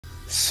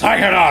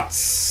Psychonauts!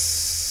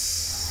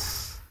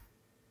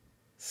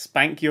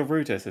 Spank your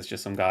router, says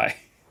just some guy.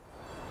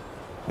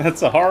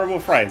 That's a horrible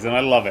phrase, and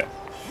I love it.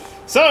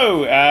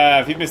 So,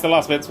 if you've missed the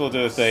last bits, we'll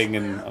do a thing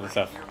and other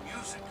stuff.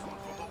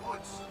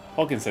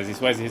 Hawkins says he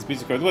swears his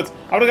music in the woods.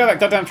 I want to go to that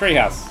goddamn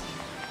treehouse.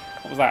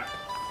 What was that?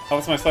 Oh,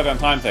 what's my slow down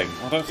time thing?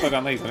 Well, don't slow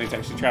down these, I need to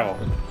actually travel.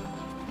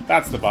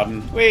 That's the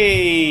button.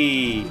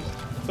 Whee!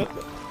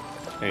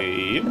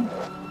 Hey.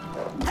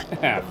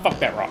 Fuck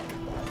that rock.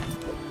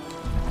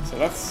 So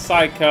that's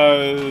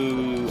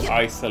Psycho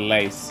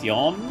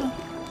Isolation,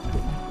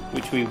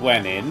 which we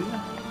went in.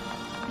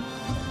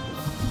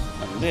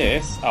 And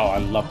this... Oh, I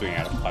love doing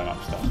out of climb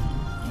up stuff.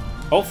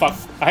 Oh, fuck.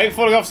 I hate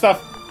falling off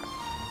stuff.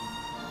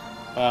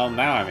 Well,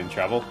 now I'm in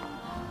trouble.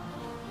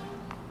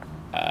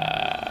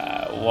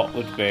 What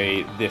would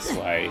be this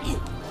way?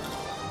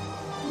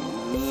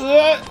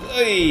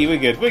 We're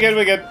good. We're good.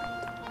 We're good.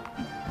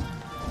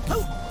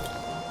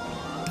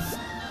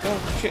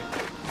 Oh, shit.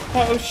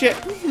 Oh, shit.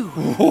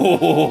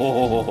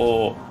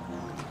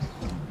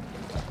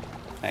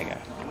 There you go.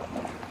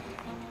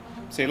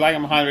 So you're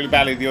lagging behind really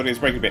badly, the audio is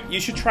breaking a bit. You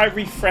should try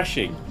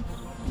refreshing.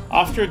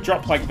 After a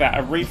drop like that,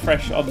 a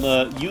refresh on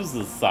the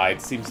user's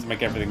side seems to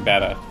make everything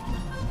better.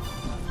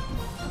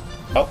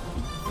 Oh,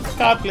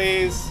 card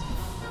please.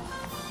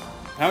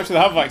 How much of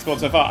the Hub have I explored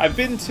so far? I've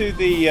been to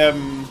the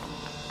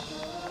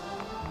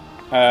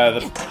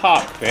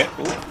park bit.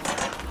 Ooh,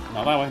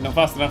 not that way, not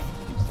fast enough.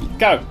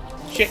 Go!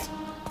 Shit!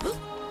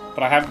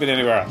 But I haven't been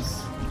anywhere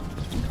else.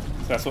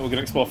 So that's what we're going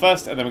to explore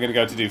first, and then we're going to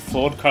go to do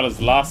Ford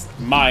Color's last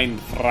mind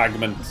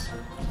fragment.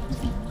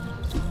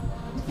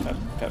 Go,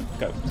 go,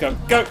 go, go,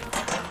 go!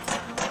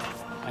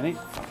 I need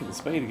fucking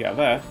speed to get up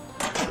there.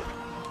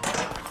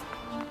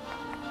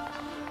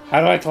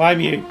 How do I climb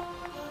you?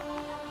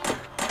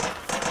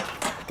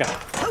 Go,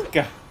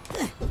 go.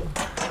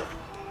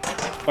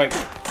 Wait.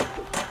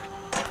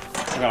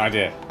 I've got an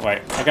idea.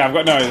 Wait. Okay, I've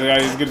got no.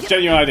 It's a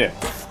genuine idea.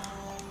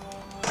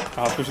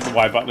 I was pushing the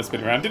Y button to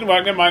spin around. Didn't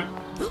work. Never mind.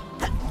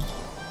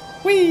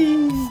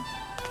 Whee!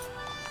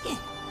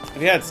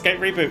 Have you heard Skate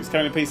Reboot's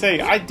coming to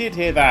PC? I did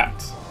hear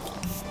that.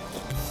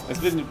 There's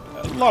been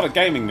a lot of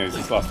gaming news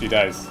these last few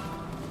days.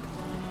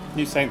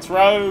 New Saints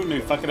Row,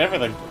 new fucking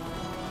everything.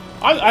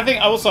 I think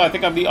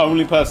I'm the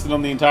only person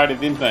on the entirety of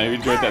the internet who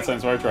enjoyed that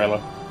Saints Row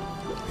trailer.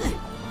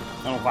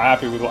 I'm quite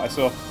happy with what I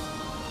saw.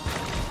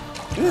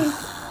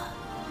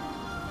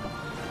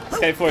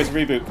 Skate 4 is a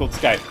reboot called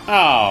Skate.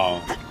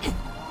 Oh.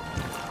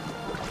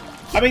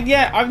 I mean,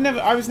 yeah,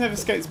 I was never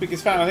Skate's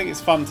biggest fan. I think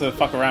it's fun to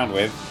fuck around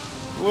with.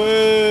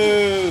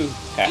 Woo!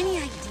 Any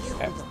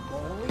idea who the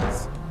mole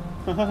is?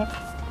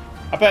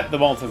 I bet the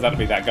mole turns out to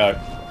be that guy.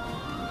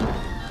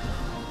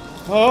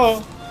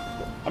 Oh!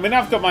 I mean,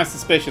 I've got my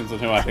suspicions on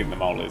who I think the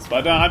mole is,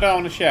 but I don't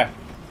want to share.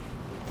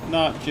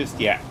 Not just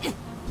yet.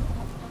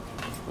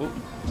 Ooh.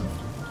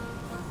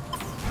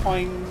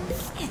 Boing.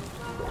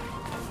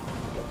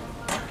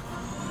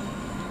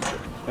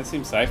 That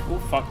seems safe. Oh,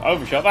 fuck.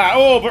 Overshot that.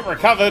 Oh, but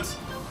recovered.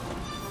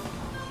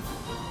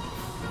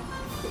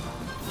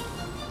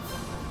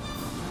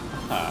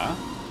 Uh-huh.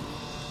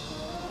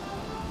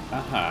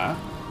 Uh-huh.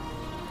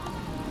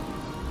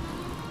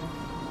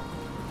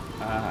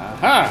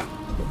 Uh-huh.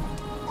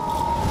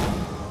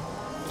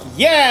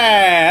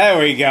 Yeah! There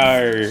we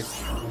go.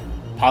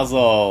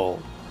 Puzzle.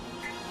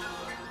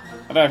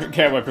 I don't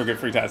care where people get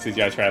freaked out at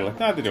CGI trailer.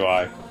 Neither do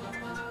I.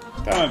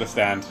 Don't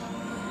understand.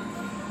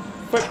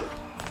 But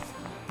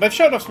they've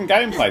showed off some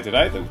gameplay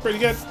today. That was pretty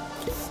good.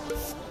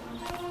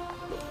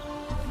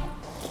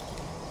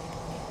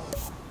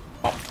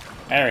 Oh,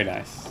 very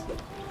nice.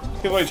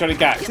 People like Johnny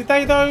Gat. Did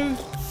they though?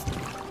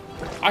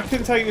 I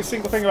couldn't tell you a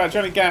single thing about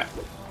Johnny Gat.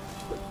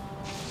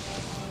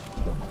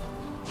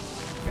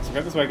 Guess we'll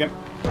go this way again.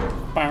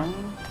 Bang.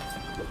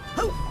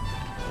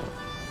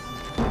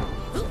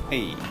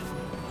 Hey.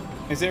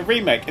 Is it a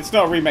remake? It's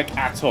not a remake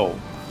at all.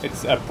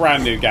 It's a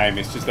brand new game.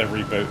 It's just a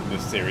reboot of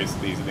this series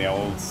using the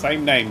old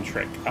same name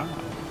trick. Ah.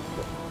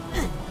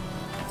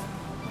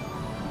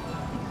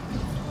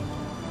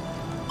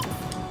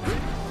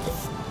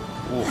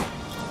 Ooh.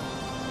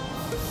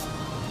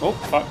 Oh,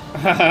 fuck.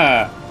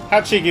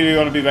 How cheeky do we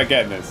want to be about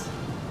getting this?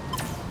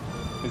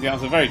 Is the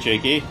answer very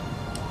cheeky?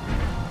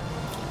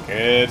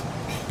 Good.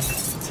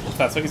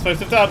 That's what you're supposed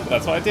to have done.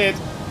 That's what I did.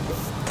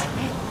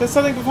 There's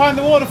something behind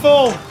the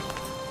waterfall!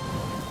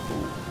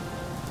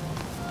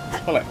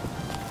 Pull it.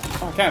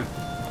 Oh, I can.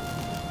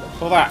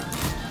 Pull that.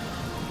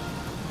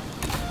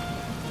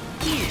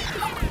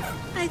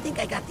 I think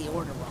I got the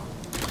order wrong.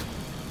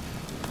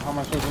 How am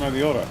I supposed to know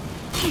the order?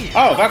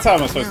 Oh, that's how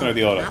I'm supposed to know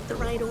the order. Not the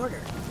right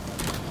order.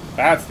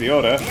 That's the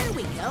order. There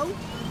we go.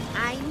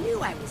 I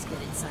knew I was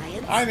good at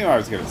science. I knew I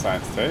was good at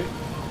science too.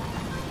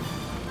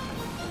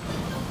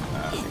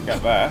 You can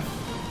get there.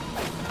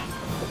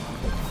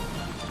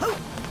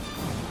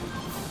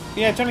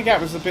 Yeah, Johnny Gat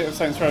was a bit of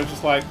Saints Row,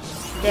 just like,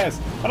 yes.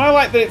 And I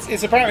like that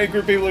it's apparently a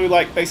group of people who,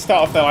 like, they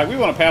start off, they're like, we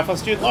want to pay off our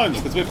student loans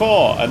because we're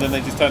poor. And then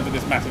they just turn to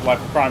this massive life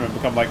of crime and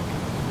become, like,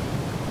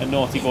 a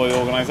naughty boy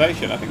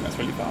organisation. I think that's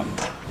really fun.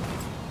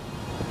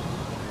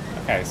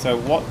 Okay, so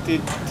what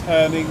did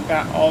turning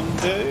that on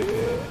do?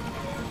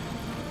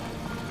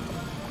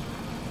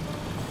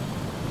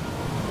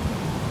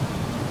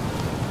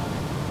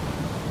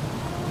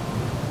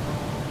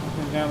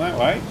 Down that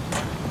way.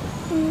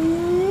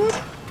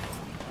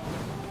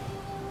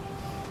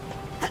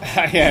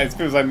 Yeah, it's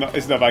because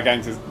it's not about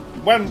gangsters.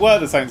 When were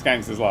the Saints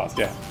gangsters last?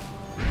 Yeah.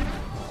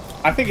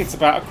 I think it's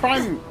about a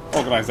crime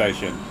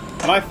organisation.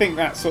 And I think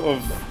that sort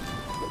of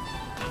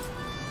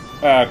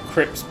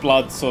Crips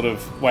Blood sort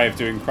of way of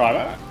doing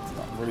crime, it's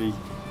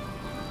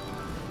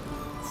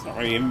not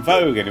really in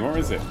vogue anymore,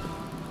 is it?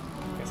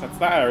 I guess that's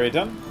that area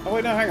done. Oh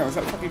wait, no, hang on, there's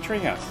that fucking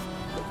treehouse.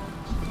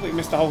 Completely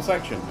missed a whole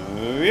section.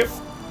 Yep.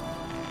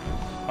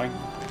 Fine.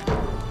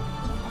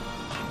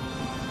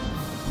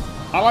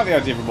 I like the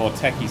idea of a more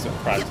techie sort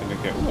of crowd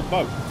syndicate. Ooh, a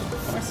boat.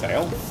 Can I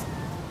sail?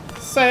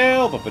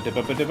 Sail!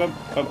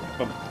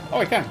 Oh,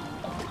 I can.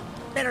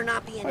 Better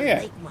not be any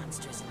lake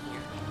monsters in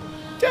here.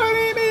 Don't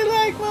eat me,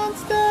 lake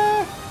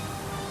monster!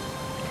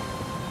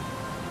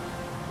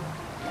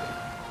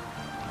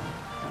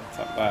 What's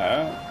up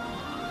there?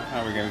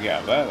 How are we going to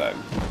get up there then?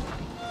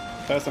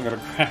 First I'm going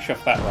to crash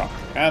off that rock.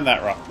 And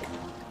that rock.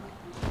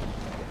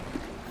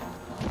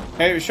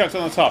 Okay, it was shot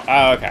on the top.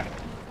 Oh, okay.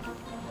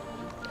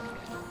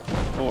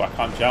 Oh, I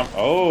can't jump.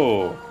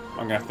 Oh,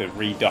 I'm going to have to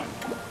re-dunk.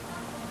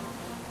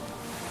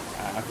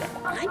 Okay.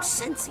 I'm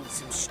sensing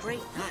some stray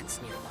thoughts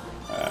nearby.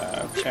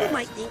 Okay. People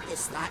might think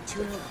this thought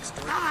tuner looks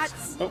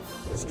thoughts. Oh.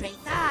 Stray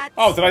thoughts.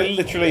 Oh, did I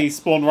literally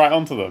spawn right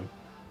onto them?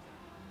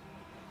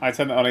 I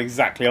turned it on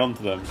exactly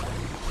onto them.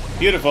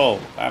 Beautiful.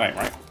 That ain't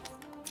right.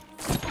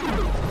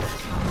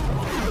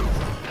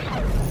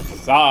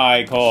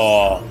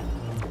 Psycho.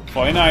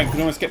 49 can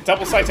almost get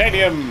double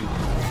titanium.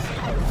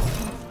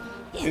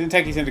 Didn't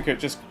take his syndicate,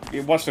 just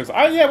Watch Dogs.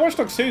 Oh yeah, Watch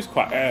Dogs 2's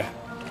quite.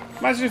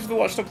 Imagine if the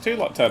Watch Dogs 2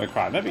 lot turned a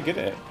crime. They'd be good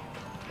at it.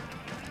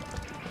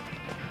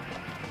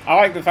 I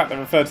like the fact they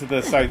refer to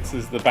the Saints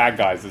as the bad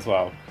guys as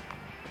well.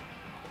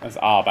 As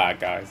our bad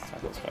guys.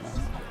 That's quite nice.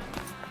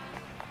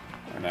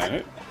 I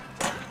know.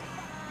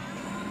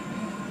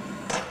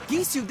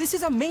 Gisu, this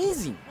is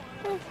amazing!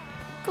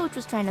 Coach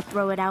was trying to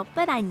throw it out,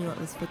 but I knew it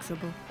was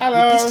fixable.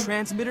 Hello. With this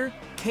transmitter,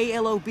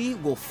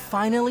 KLOB will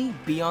finally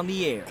be on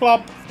the air.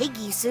 Club. Hey,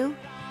 Gisu.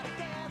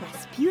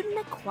 Rasputin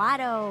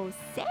Aquato,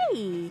 say,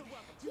 you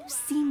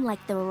seem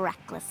like the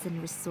reckless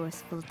and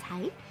resourceful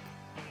type.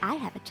 I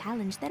have a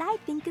challenge that I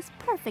think is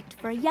perfect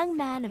for a young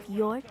man of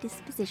your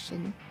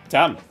disposition.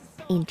 Done.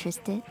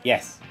 Interested?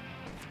 Yes.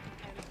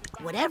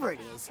 Whatever it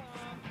is,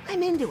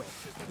 I'm into it.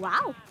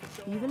 Wow,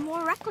 even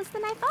more reckless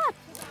than I thought.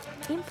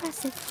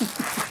 Impressive.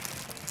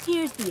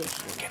 Here's the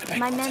issue.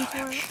 My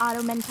mentor,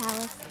 Otto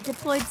Mentalis,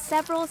 deployed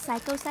several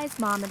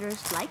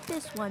psychoseismometers like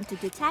this one to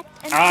detect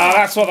and...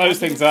 that's what those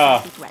things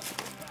are.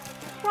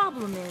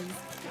 Problem is,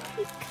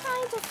 he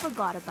kind of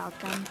forgot about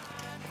them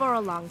for a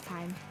long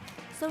time.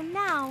 So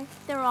now,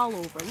 they're all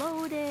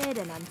overloaded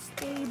and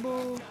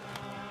unstable.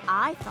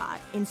 I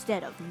thought,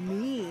 instead of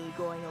me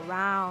going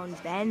around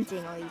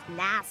venting all these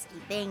nasty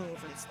things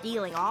and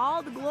stealing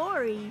all the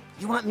glory...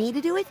 You want me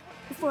to do it?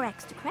 For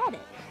extra credit.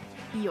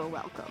 You're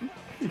welcome.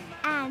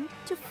 And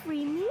to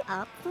free me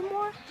up for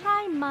more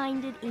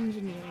high-minded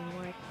engineering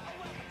work.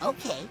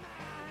 Okay.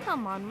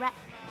 Come on,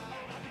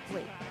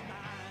 Wait,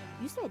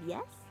 you said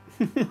yes?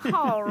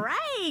 All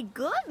right,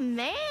 good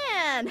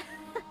man.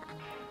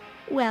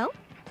 Well,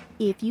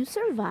 if you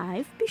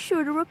survive, be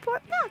sure to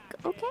report back,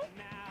 okay?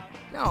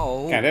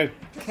 No. Can do.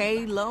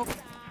 K-Lo.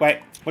 Wait,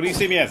 what do you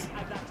see me as?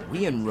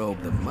 We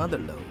enrobe the mother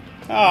load.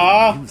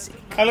 Aww,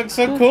 I look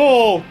so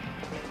cool.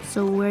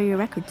 So where are your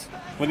records?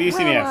 What do you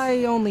see me as?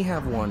 I only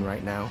have one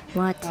right now.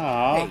 What?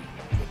 Aww. Hey,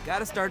 you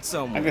gotta start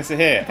somewhere. I'm gonna sit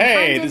here.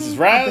 Hey, this is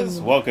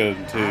Raz. Welcome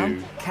to...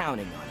 I'm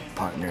counting on it,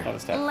 partner.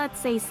 Let's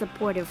say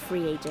supportive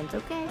free agent,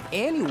 okay?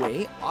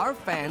 Anyway, our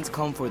fans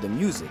come for the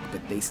music,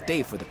 but they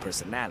stay for the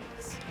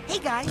personalities. Hey,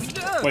 guys.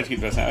 Where'd you keep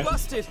this out?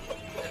 Busted.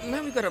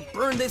 Now we gotta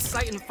burn this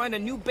site and find a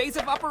new base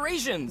of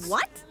operations.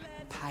 What?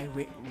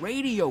 Pirate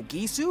radio,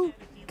 Gisu.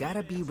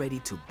 Gotta be ready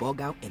to bug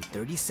out in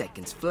 30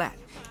 seconds flat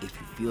if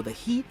you feel the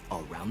heat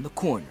around the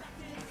corner.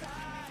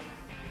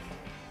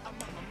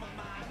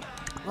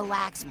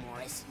 Relax,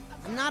 Morris.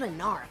 I'm not a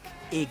narc.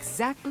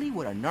 Exactly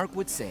what a narc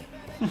would say.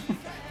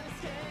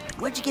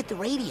 Where'd you get the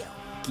radio?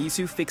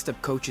 Gisu fixed up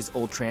Coach's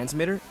old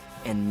transmitter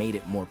and made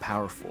it more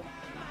powerful.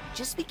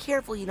 Just be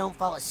careful you don't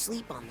fall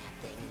asleep on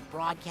that thing and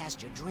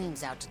broadcast your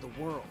dreams out to the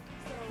world.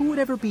 Who would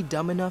ever be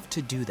dumb enough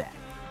to do that?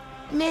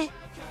 Meh.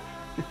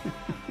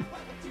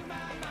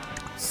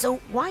 So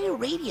why a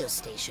radio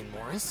station,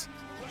 Morris?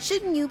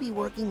 Shouldn't you be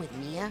working with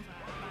Mia?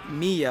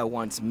 Mia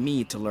wants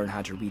me to learn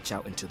how to reach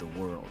out into the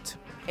world.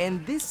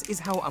 And this is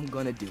how I'm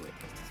gonna do it.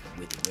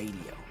 With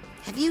radio.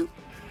 Have you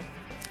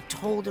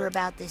told her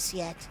about this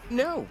yet?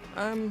 No,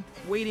 I'm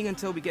waiting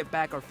until we get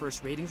back our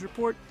first ratings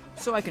report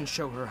so I can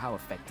show her how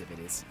effective it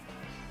is.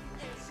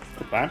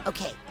 Okay.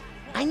 Okay,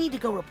 I need to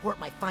go report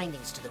my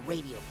findings to the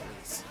radio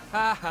police.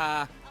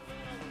 Haha.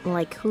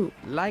 Like who?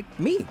 Like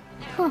me.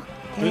 Huh.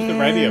 Who's the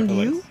radio And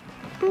police?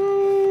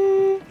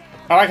 you?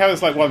 I like how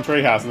it's like one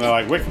treehouse and they're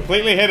like, we're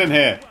completely hidden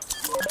here.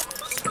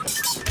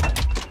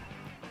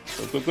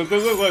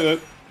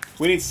 Look.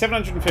 We need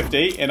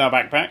 750 in our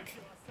backpack.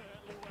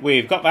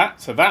 We've got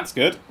that, so that's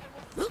good.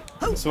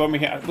 So when we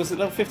hit, was it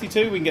level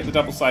 52? We can get the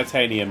double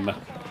titanium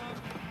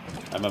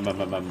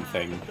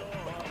thing.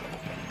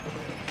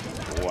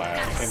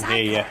 Wow, in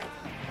here.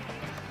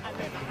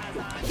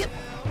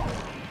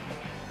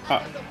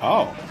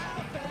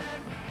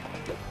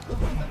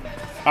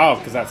 Oh,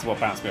 because that's what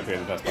bounced me up here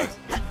in the first place.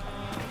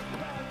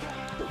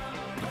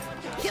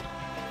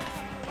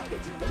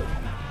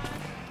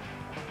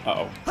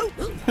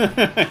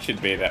 I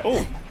should be there.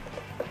 Oh,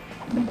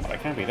 I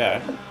can't be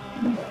there.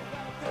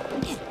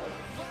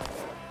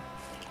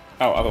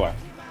 Oh, other way.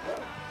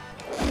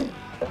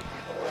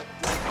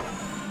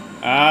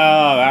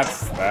 Oh,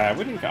 that's there.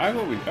 We didn't. I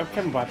thought we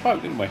came by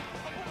boat, didn't we?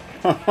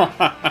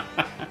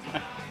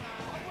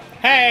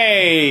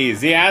 Hey,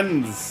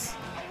 Zians.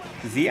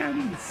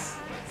 Sounds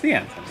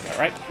about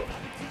right.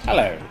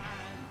 Hello.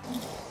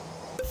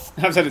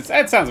 I've said it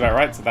sounds about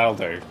right, so that'll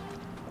do.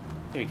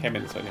 He came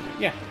in this way, didn't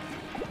he? Yeah.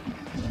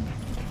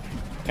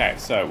 Okay,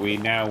 so we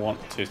now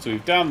want to. So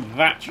we've done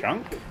that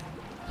chunk.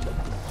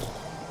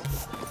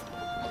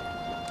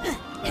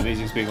 And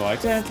music's being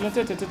like, da, da,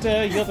 da, da, da,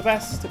 da, you're the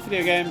best at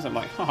video games. I'm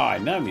like, haha, I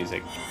know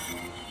music.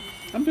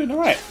 I'm doing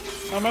alright.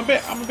 I'm a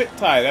bit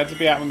tired. I had to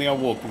be out on the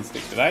old walking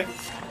stick today.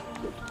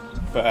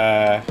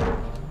 But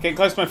getting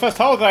close to my first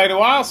holiday in a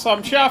while, so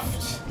I'm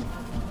chuffed.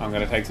 I'm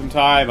gonna take some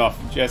time off.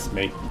 Just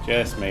me.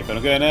 But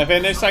I'm gonna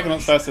finish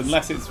Psychonauts first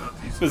unless it's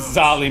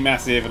bizarrely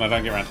massive and I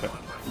don't get around to it.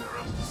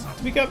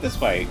 Did we go up this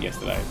way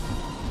yesterday?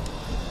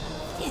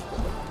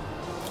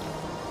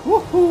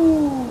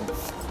 Woohoo!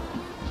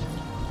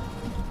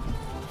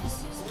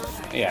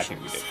 Yeah, I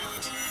think we did.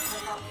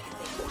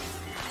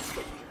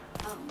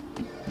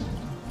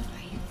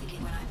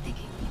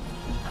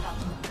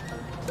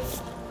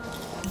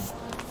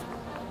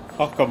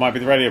 Ofcom might be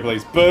the radio,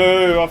 please.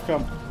 Boo,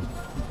 Ofcom.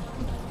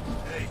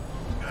 Hey, you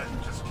guys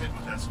are just kidding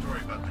with that story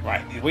about the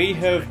Right, we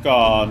have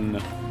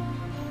gone.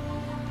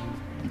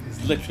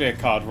 There's literally a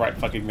card right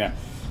fucking there.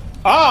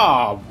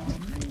 Ah! How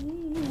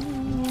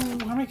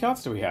many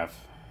cards do we have?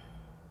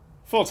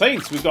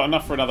 14, so we've got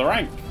enough for another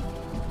rank.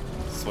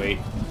 Sweet.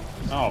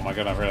 Oh my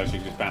god, I realised you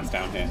can just bounce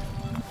down here.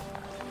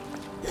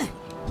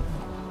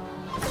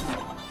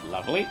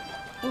 Lovely.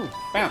 Ooh,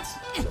 bounce.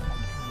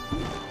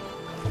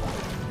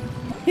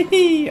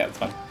 Yeah, that's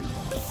fun.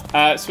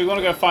 So we want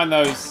to go find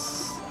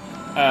those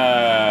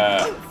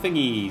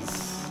thingies.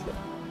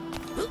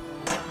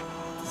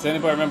 Does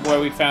anybody remember where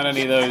we found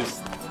any of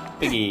those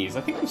thingies?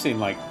 I think we've seen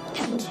like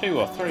 2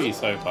 or 3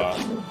 so far.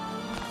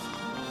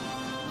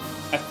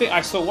 I think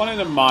I saw one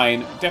in a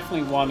mine,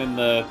 definitely one in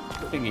the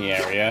thingy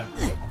area.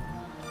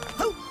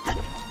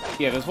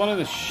 Yeah, there's one in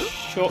the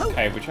short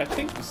cave, which I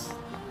think was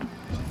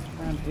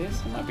around here,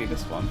 so it might be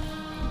this one.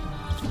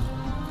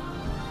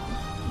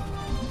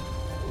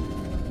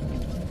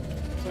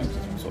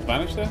 Sort of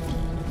vanished there?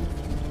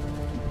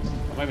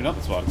 Or maybe not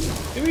this one.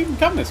 Did we even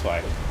come this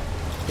way?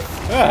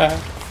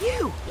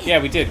 Yeah,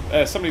 we did.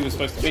 Somebody was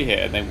supposed to be here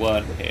and they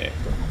weren't here.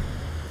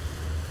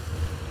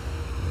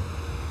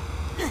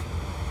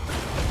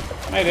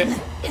 Made it.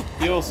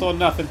 You all saw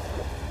nothing.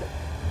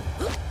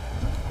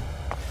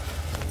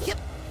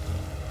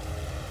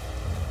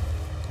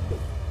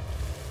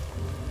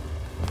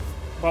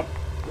 Well.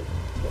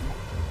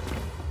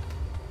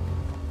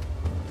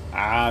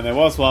 Ah, there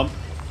was one.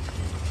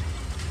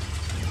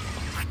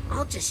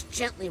 I'll just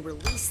gently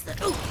release the...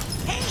 Oh!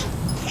 Hey!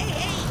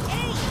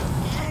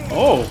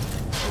 Oh!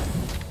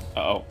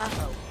 Uh-oh.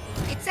 Uh-oh.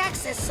 It's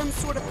accessed some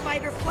sort of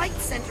fight-or-flight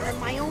center in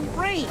my own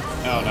brain.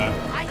 Oh, no.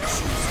 I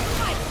choose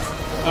fight.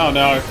 Oh,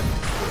 no.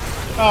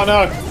 Oh,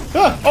 no.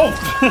 Ah! Oh!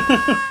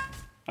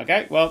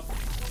 Okay, well.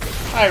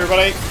 Hi,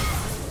 everybody.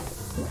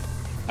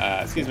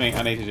 Excuse me,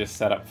 I need to just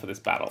set up for this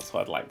battle. So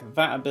I'd like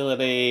that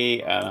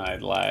ability, and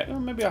I'd like... Oh,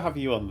 maybe I'll have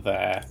you on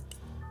there.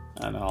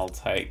 And I'll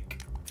take...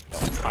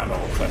 I will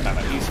find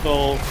that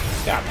useful.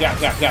 Down.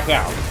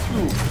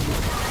 Ooh.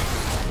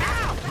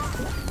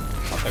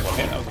 I'll take one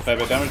hit. That was a fair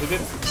bit of damage it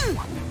did.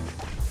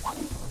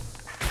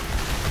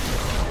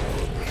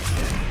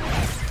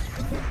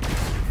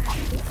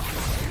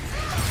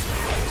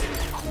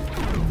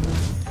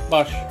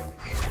 Lush.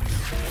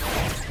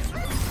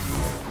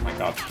 Oh my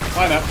god.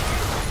 Line up.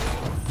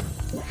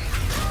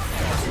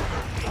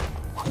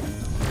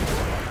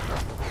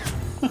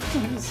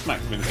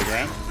 Smacked him into the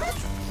ground.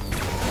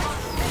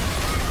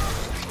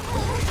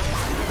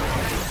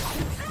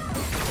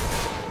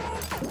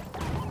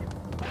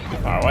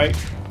 Far away.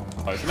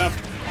 Close enough.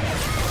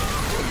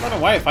 Run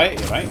away if I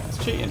hit you, mate. That's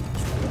cheating.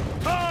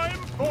 time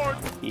for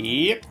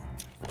Yep.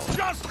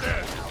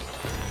 justice.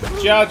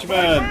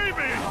 Judgment.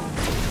 Baby.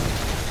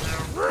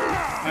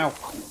 Ow.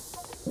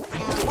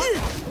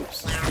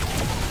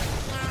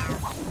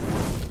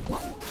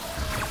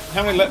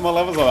 How many more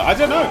levels are there? I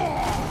don't know.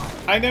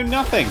 I know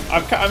nothing.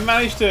 I've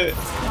managed to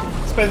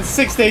spend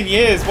 16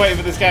 years waiting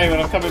for this game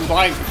and I've come in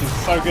blank, which is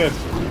so good.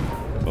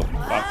 Oh,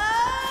 fuck.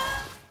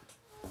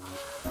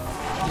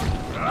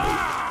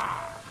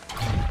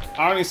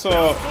 I only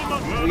saw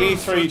the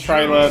E3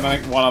 trailer and I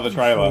think one other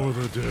trailer.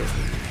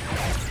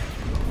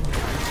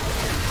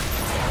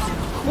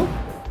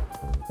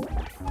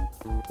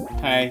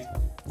 Hey,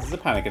 this is a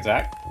panic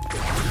attack.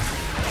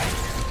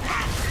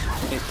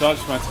 It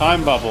dodged my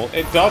time bubble.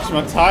 It dodged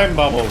my time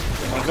bubble.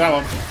 What's that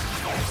one?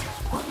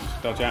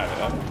 Dodge out of it,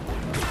 though.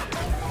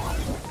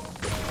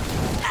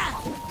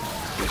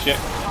 Good shit.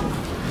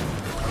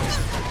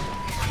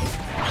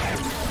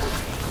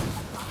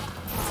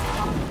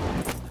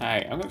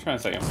 Hey, I'm gonna try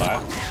and set you on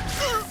fire.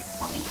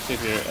 See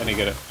if you're any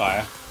good at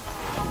fire.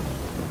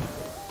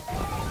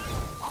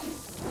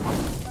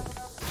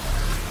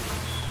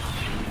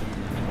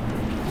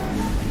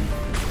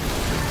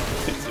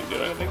 Didn't seem to do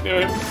anything to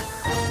him.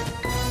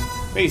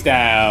 Face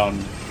down.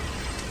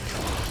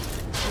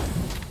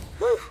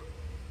 Whew.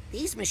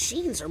 These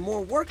machines are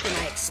more work than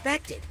I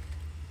expected,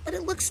 but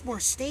it looks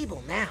more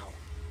stable now.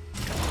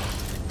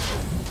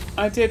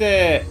 I did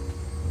it.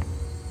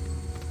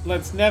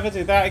 Let's never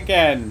do that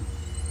again.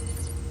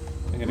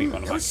 I'm gonna eat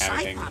one of my Those candy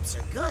side things. pops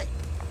are good,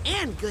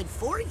 and good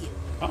for you.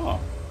 Oh.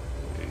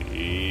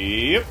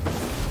 Yep.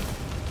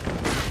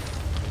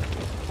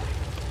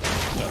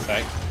 Just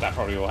say, that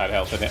probably all had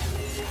health in it. I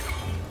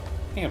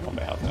think it had one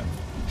bit of health in it.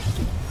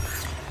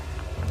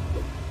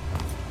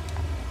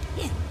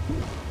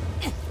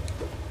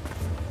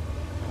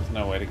 There's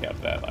no way to get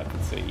up there that I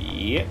can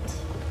see it.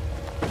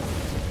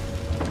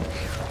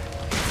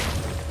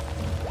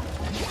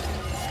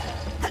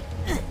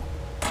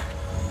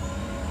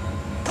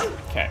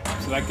 Okay,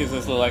 so that gives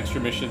us little extra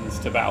missions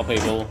to battle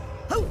people.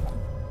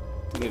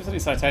 Didn't give us any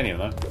titanium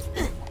though.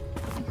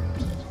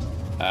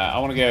 I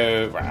want to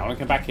go. Right, I want to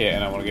come back here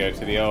and I want to go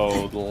to the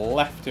old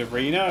left of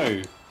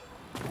Reno.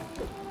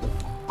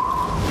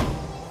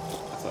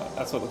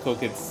 That's what the cool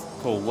kids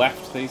call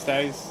left these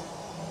days.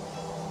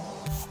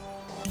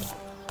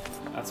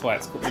 That's why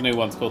it's called, the new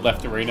one's called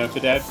Left of Reno for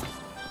Dead.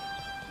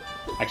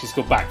 Actually, it's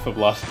called Back for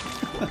Blood.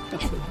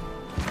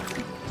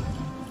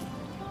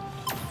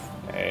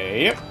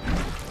 Hey, yep.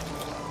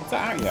 Is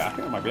that out yet? I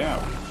think it might be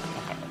out.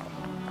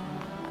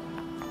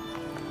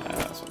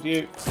 That's what you,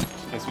 in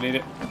case we need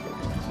it.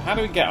 So how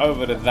do we get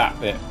over to that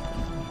bit?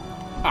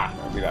 Ah,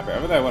 it'll be that bit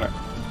over there, won't it?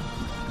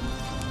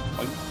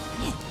 Boink.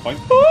 Boink.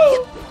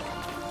 Woo!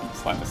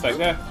 Slight mistake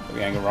there. Got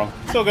the angle wrong.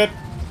 It's all good.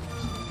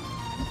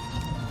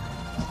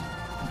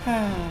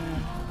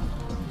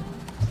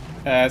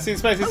 Seeing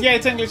spaces. Yay,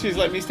 10 glitches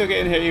let me still get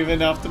in here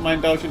even after my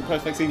indulgent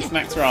post-vaccine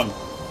snacks are on.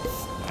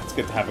 It's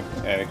good to have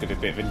a good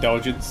bit of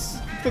indulgence.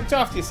 Look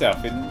after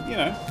yourself and, you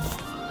know,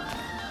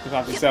 look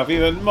after yourself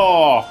even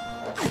more.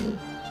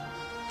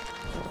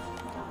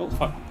 Oh,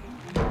 fuck.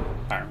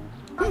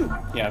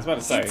 Yeah, I was about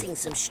to say. Sensing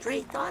some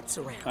stray thoughts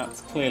around.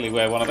 That's clearly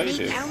where one of these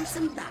is. Found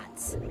some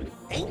thoughts.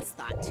 Thanks,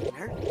 Thought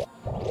Tuner.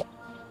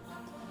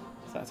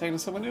 Is that taking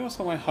us somewhere new or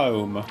somewhere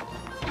home? Okay,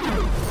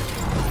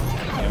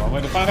 one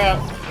way to find out.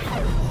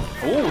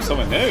 Oh,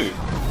 somewhere new.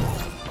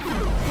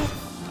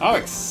 Oh,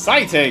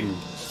 exciting!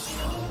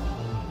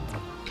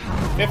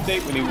 50,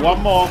 we need one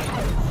more.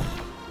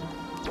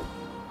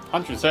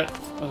 100 set.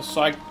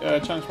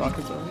 Challenge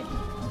markers over here.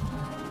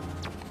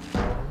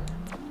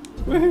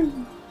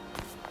 Woohoo!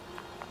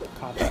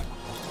 Card that.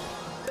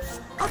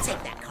 I'll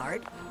take that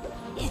card.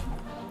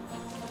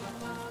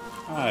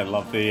 I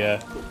love the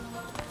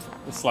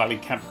slightly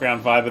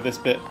campground vibe of this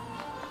bit.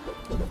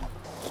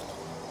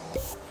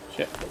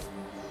 Shit.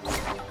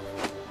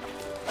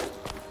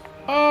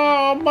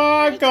 Oh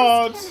my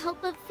god! I just can't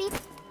help but feel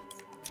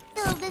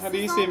this How do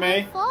you is see all my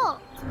me?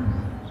 fault.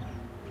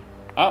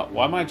 Oh,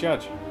 why am I a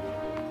judge?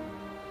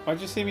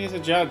 Why'd you see me as a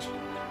judge?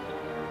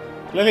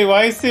 Lily,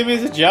 why you see me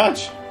as a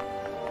judge?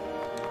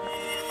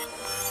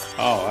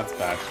 Oh, that's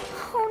bad.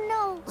 Oh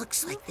no.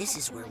 Looks like this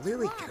is where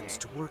Lily comes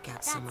to work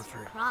out some of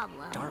her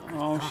Problem. darker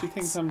Oh, thoughts. she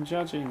thinks I'm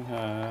judging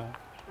her.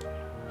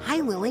 Hi,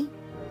 Lily.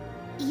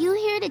 You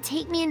here to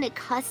take me into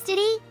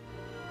custody?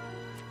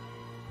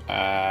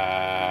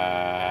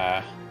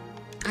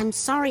 I'm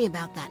sorry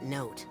about that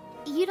note.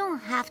 You don't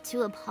have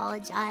to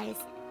apologize.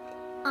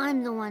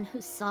 I'm the one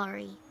who's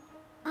sorry.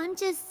 I'm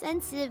just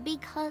sensitive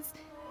because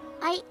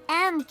I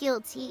am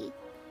guilty.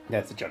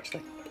 That's a judge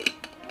thing.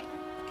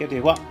 Guilty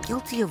of what?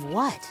 Guilty of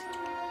what?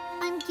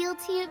 I'm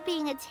guilty of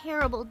being a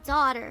terrible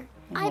daughter.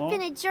 I've Aw.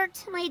 been a jerk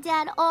to my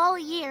dad all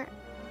year.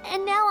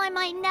 And now I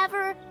might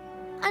never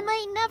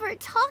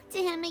talk to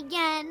him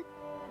again.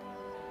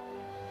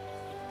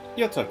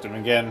 You'll talk to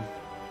him again.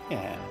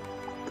 Yeah.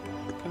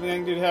 Anything I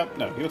can do to help?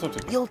 No, you'll talk to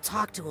him. You'll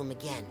talk to him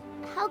again.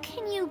 How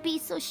can you be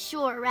so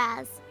sure,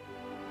 Raz?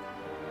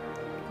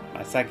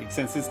 My psychic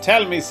senses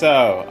tell me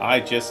so. I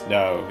just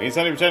know. He's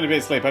only pretending to be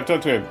asleep. I've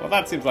talked to him. Well,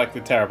 that seems like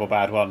the terrible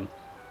bad one.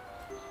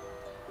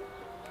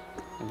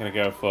 I'm gonna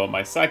go for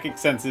my psychic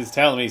senses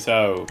tell me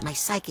so. My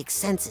psychic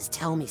senses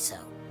tell me so.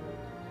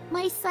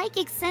 My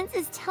psychic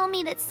senses tell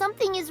me that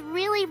something is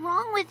really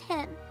wrong with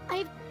him.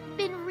 I've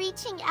been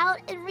reaching out,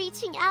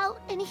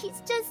 and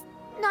he's just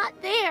not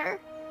there.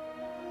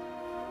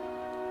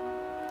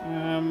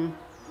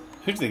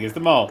 Who do you think is the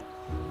mole?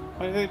 Why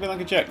do you think you've been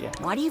like a jerk? Yeah.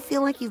 Why do you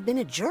feel like you've been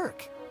a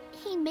jerk?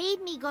 He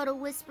made me go to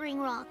Whispering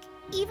Rock,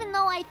 even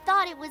though I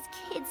thought it was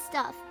kid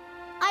stuff.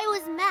 I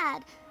was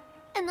mad,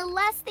 and the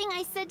last thing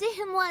I said to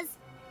him was,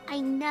 I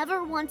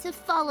never want to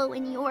follow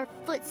in your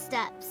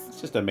footsteps.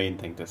 It's just a mean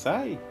thing to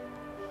say.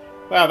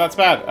 Wow, that's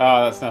bad.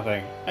 Oh, that's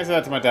nothing. I say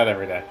that to my dad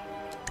every day.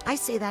 I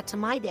say that to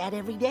my dad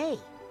every day.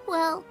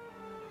 Well,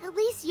 at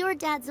least your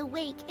dad's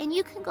awake and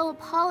you can go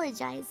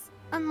apologize,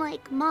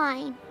 unlike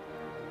mine.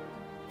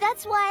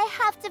 That's why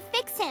I have to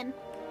fix him.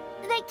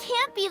 That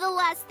can't be the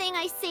last thing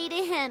I say to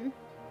him.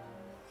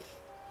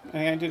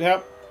 Anything I can do to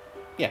help?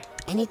 Yeah.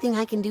 Anything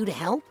I can do to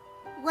help?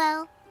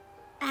 Well,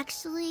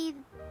 actually,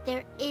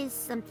 there is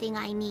something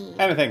I need.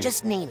 Anything.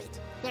 Just name it.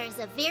 There's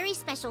a very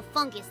special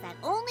fungus that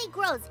only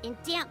grows in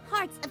damp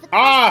parts of the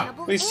Ah!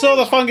 questionable We saw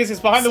the area. fungus. It's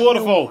behind the Say no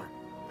waterfall. more.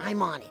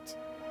 I'm on it.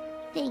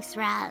 Thanks,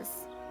 Raz.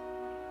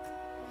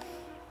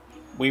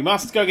 We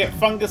must go get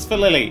fungus for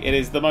Lily. It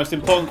is the most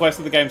important quest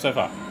of the game so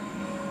far.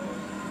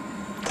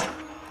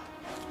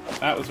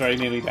 That was very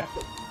nearly death.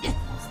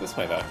 It's this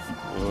way, though.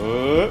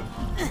 Whoa.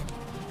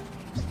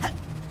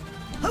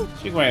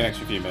 She can wait an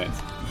extra few minutes.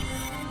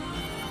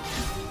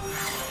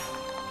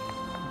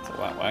 It's all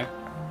that way.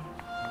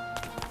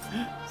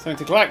 Something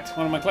to collect.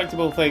 One of my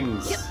collectible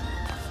things.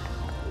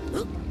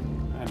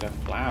 And a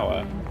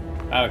flower.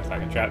 That looks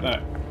like a trap,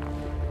 doesn't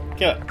it?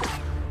 Kill it.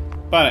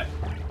 Burn it.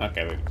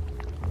 Okay, wait.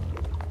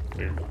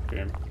 Boom,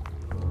 boom.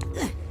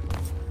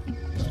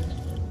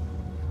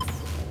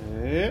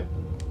 Yep.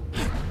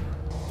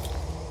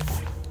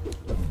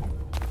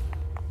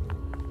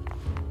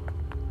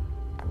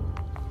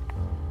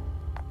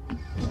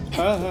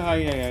 Oh,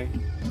 yeah.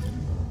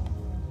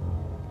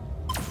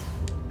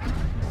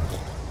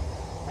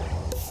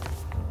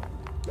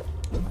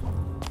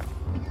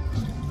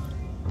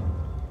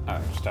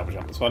 Alright, just double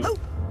jump this one.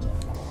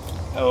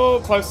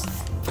 Oh, close.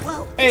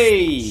 Well,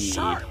 Hey!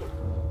 sharp.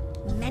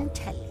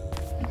 Mentally.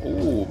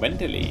 Ooh,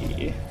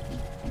 mentally.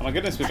 Oh my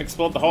goodness, we've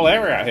explored the whole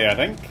area out here, I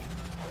think.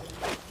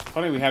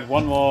 Funny, we had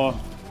one more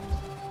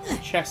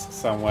chest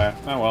somewhere.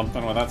 Oh well,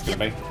 don't know what that's going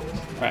to be.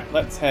 Right,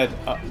 let's head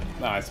up.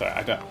 No, sorry,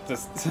 I don't.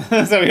 Just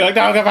so we're like,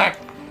 no, go back!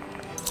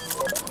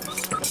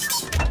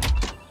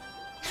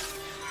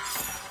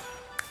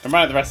 And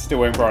right, the rest are still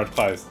wearing borrowed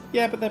clothes.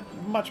 Yeah, but they're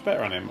much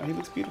better on him. He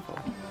looks beautiful.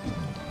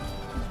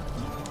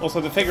 Also,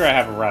 the figure I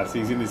have of Raz,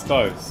 he's in his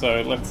clothes,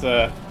 so let's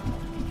let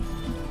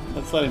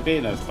him be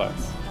in those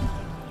clothes.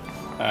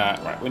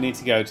 Right, we need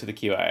to go to the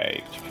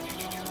QA.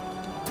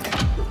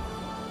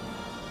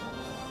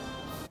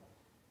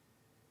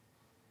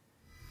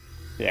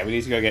 Yeah, we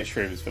need to go get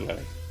shrooms for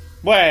Lily.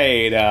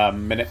 Wait a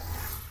minute.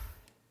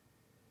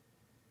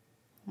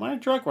 Am I a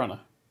drug runner?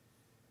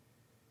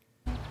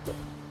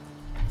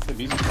 It's a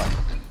music club.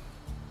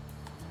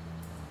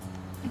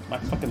 My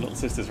fucking little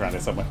sister's around here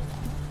somewhere.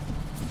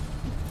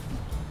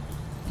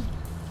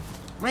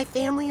 My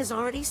family has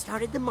already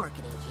started the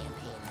marketing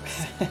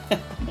campaign.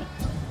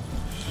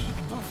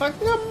 Oh, fuck,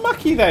 look how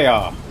mucky they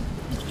are.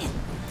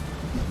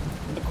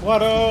 The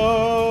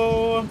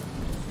Quado.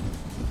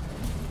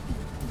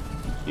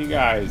 You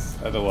guys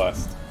are the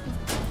worst.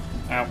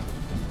 Ow.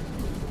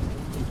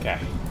 Okay.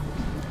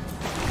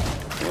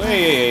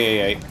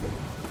 Wait.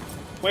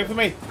 Wait for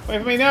me.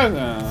 Wait for me. No.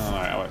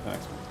 Alright, I'll wait for the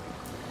next one.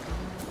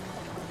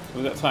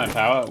 We've got time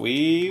power.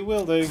 We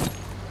will do.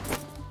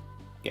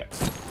 Yep.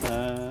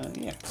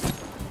 Yeah.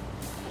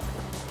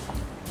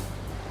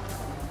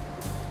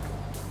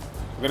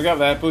 We're gonna go up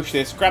there, push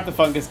this, grab the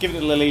fungus, give it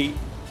to Lily,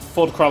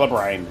 Ford Crawler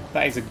Brain.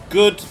 That is a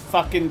good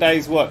fucking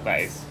day's work, that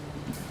is.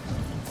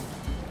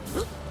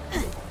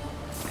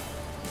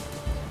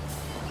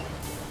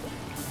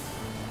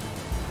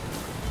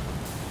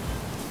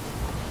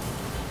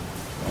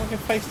 I can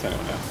face to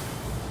anyone else.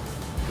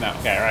 No,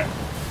 okay, right.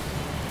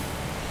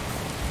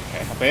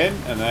 Okay, hop in,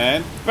 and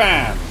then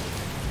BAM!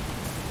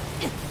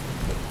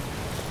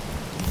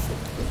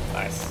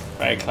 Nice.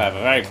 Very clever,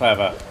 very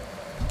clever.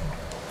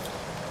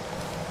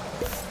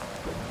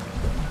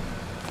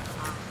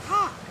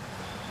 Aha!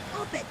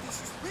 I'll bet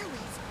this is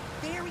Lily's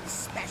very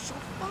special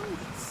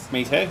fungus.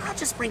 Me too. I'll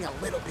just bring a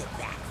little bit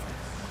back for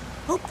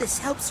her. Hope this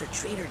helps her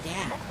treat her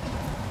dad.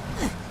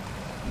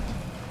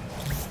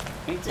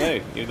 Me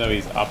too, even though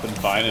he's up and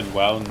fine and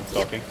well and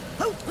talking.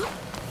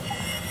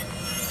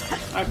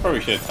 I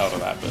probably should have told her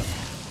that, but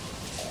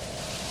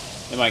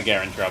they might get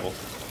her in trouble.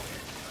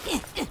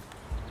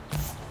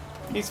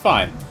 He's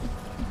fine.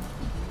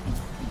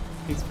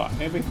 He's fine.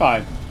 He'll be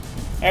fine.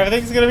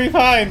 Everything's gonna be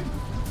fine.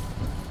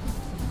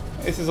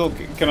 This is all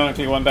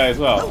canonically one day as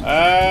well.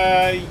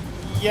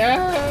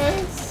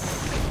 Yes.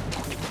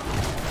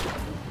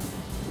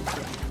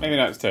 Maybe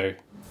not. It's two.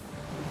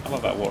 I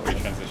love that watery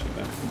transition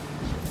there.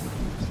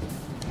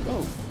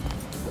 Oh.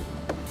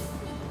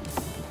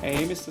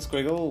 Hey, Mr.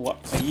 Squiggle, what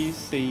are you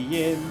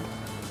seeing?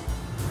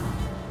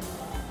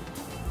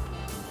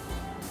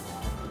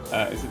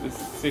 Is it this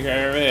secret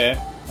area over here?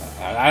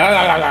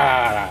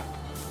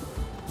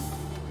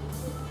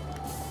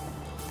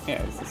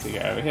 Yeah, it's the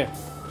secret over here.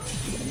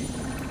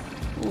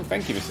 Oh,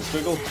 thank you, Mr.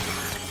 Squiggle.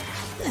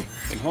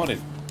 Been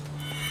haunted.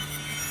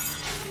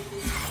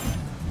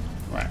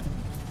 Right.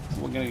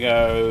 We're gonna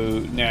go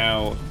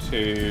now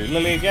to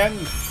Lily again.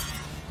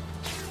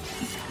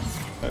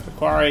 Go to the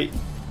quarry.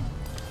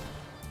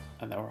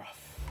 And then we're off.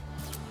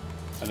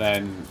 And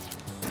then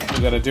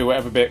we're going to do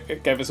whatever bit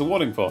it gave us a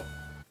warning for.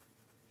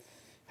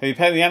 Have you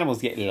played the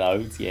animals yet?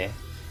 Loads, yeah.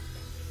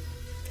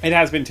 It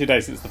has been 2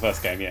 days since the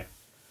first game, yeah.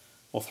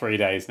 Or 3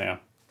 days now.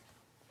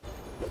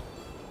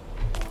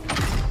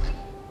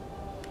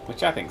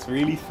 Which I think is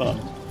really fun.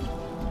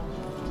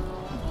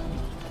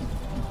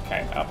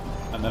 Okay, up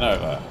and then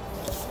over.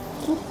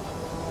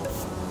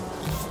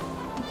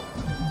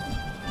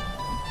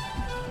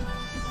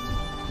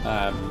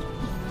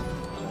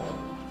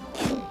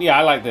 Yeah,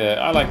 I like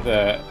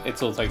the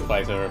it's all takes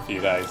place over a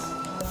few days.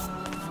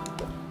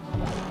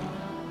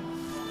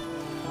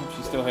 Oh,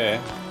 she's still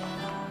here.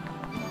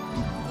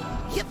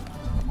 Yep.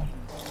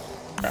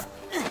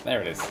 Crap.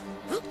 There it is.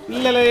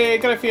 Lily,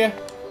 got it for you.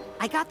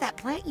 I got that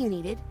plant you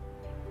needed.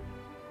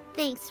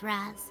 Thanks,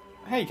 Raz.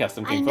 Hey,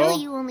 Custom I King know 4.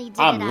 you only did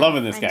I'm it out loving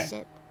of this game.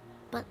 friendship,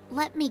 but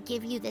let me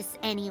give you this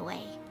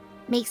anyway.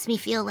 Makes me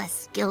feel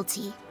less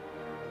guilty.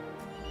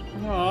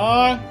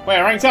 Aww. Wait,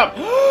 I ranked up.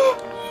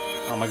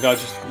 Oh my god,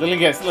 just Lily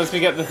lets me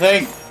get the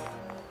thing.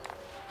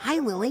 Hi,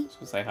 Lily.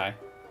 Just say hi.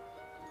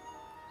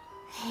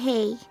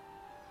 Hey,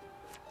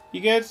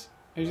 You good?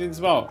 Who's in the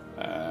small?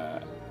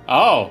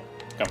 Oh,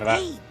 go for that.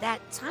 Hey, that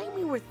time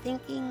we were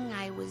thinking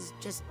I was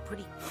just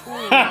pretty cool.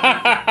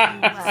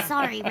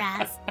 sorry,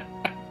 Raz.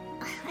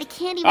 I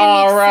can't even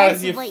Oh, make Raz,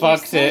 sense you of what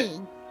fucked you're it.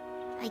 saying.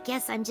 I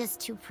guess I'm just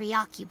too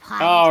preoccupied.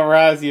 Oh,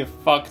 Raz, you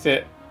fucked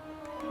it.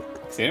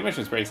 Casino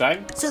mission's pretty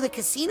exciting. So the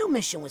casino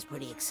mission was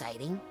pretty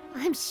exciting.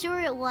 I'm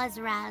sure it was,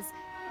 Raz.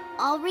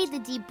 I'll read the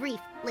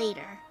debrief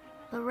later.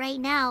 But right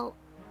now,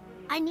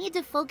 I need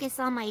to focus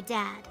on my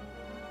dad.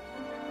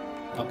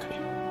 Okay.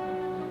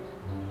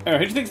 Anyway, who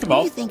do you think's the Who do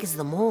mole? you think is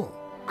the mole?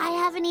 I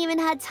haven't even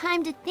had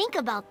time to think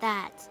about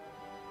that.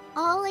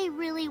 All I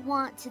really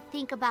want to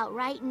think about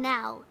right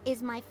now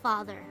is my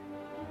father.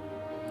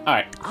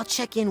 Alright, I'll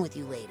check in with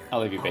you later.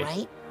 I'll leave you be. All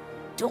right?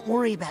 Don't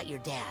worry about your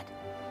dad.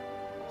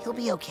 He'll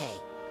be okay.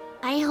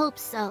 I hope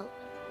so.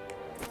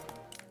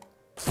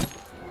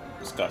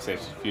 just gotta say,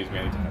 she confused me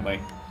any differently.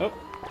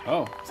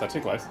 Oh, is that too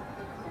close?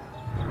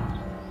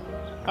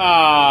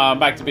 Ah, I'm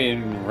back to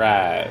being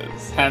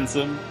Raz.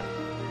 Handsome,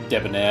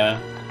 debonair,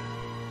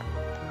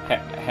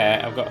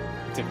 hair. I've got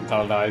different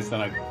coloured eyes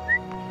than I.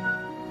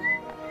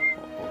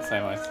 All the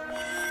same eyes.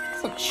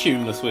 It's not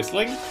tuneless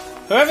whistling.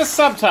 Whoever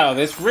subtitled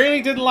this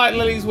really didn't like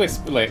Lily's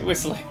whistling,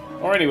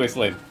 or any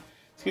whistling.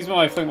 Excuse me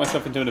while I fling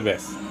myself into an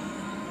abyss.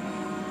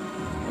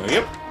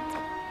 Yep.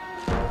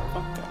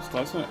 Oh, that was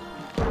close, wasn't it?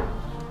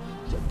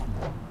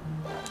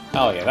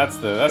 Oh yeah, that's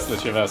the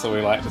traversal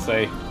we like to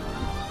see.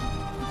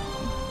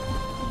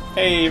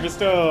 Hey,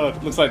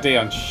 restored! Looks like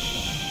Dion.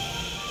 Shh.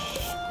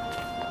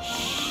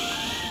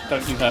 Shh.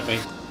 Don't you hurt me.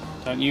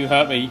 Don't you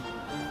hurt me.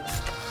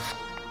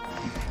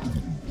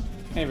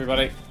 Hey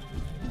everybody.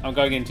 I'm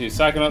going into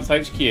Psychonauts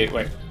HQ.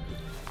 Wait.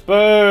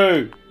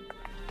 Boo!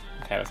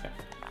 Okay, let's go.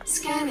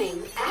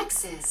 Scanning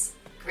access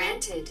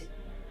granted.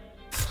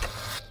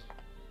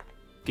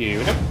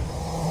 Good.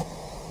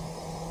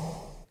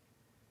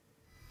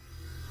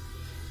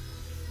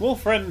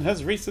 Wolfriend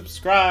has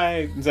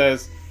resubscribed and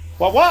says,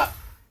 What?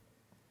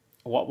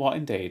 What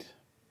indeed?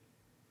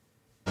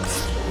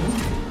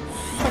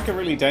 It's like a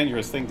really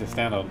dangerous thing to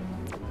stand on.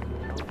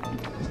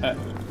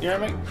 You hear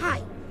me?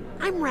 Hi,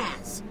 I'm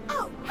Raz.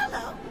 Oh,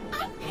 hello.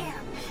 I'm Pam.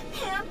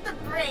 Pam the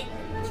Brain.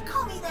 You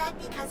call me that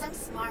because I'm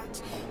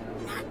smart,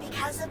 not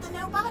because of the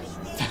no body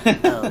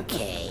thing.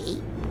 Okay.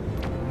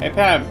 Hey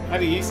Pam, how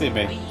do you see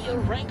me? Be a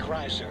rank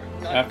riser,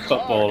 A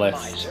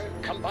footballist. miser.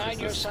 Combine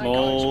Just your a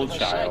small psychons with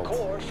child. a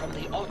psych-ore from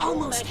the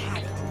Almost automatic.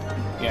 had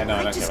it. Yeah, no, I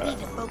I don't care just about need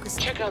to that. focus.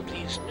 Check out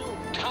these new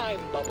time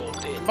bubble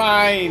bins.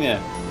 Fine!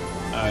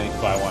 I need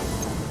to buy one.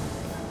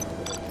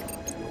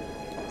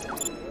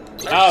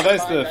 Let's Oh, there's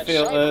combine the that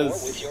filters.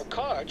 psych-ore with your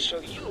card so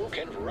you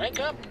can rank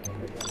up.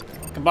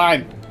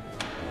 Combine!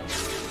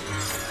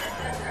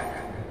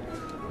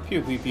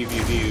 Pew pew pew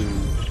pew pew.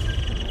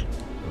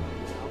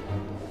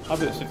 I'll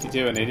do it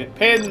 52, I need it.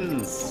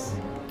 Pins!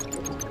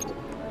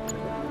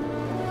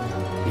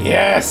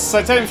 Yes!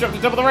 Titanium shop to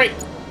double the rate!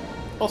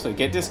 Also,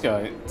 get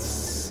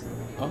discounts.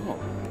 Oh.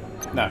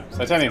 No,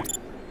 titanium.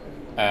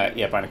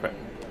 Yeah, bind equip.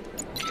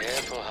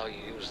 Careful how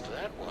you use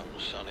that one,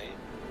 Sonny.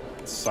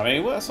 Sonny,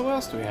 what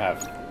else do we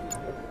have?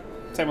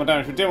 Take more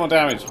damage, we do more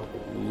damage.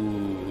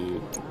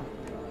 Ooh.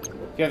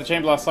 If you have the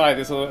chain blast side,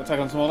 this will attack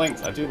on small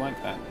links. I do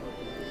like that.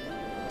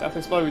 Death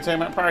explode, we take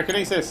out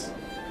pyrokinesis.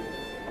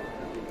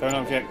 Thrown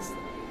objects.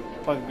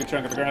 Plug a good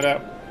chunk of the ground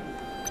out.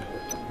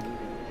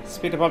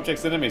 Speed up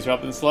objects and enemies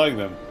rather than slowing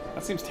them.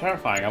 That seems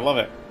terrifying, I love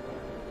it.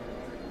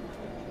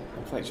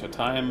 Inflate your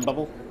time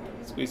bubble.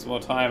 Squeeze some more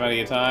time out of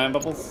your time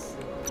bubbles.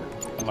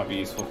 That might be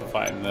useful for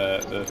fighting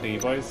the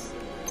thingy boys.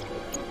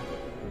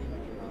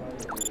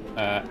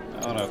 I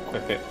want to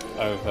equip it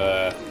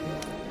over.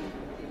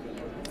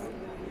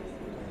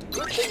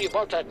 Good thing you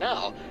bought that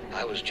now.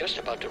 I was just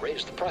about to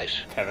raise the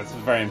price. Okay, that's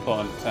very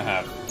important to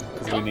have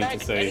because we Come need back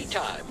to see.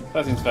 anytime.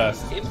 First things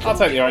first. Improve I'll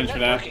take the your orange for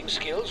now. networking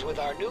skills with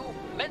our new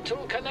mental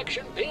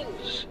connection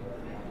pins.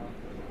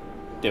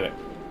 Do it.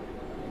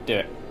 Do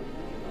it.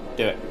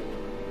 Do it.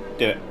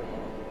 Do it.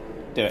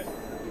 Do it.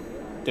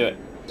 Do it.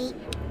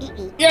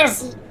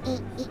 Yes!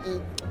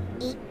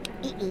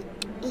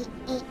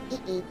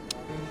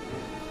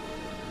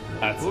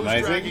 That's Who's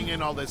amazing. dragging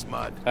in all this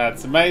mud?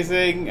 That's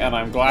amazing, and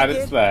I'm glad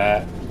it's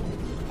there.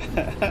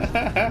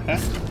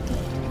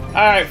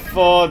 Alright,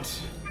 Ford.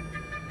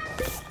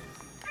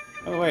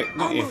 Oh, wait,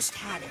 not you. Almost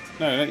had it.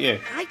 No, not you.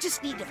 I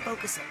just need to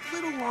focus a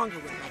little longer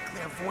with my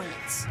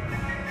clairvoyance.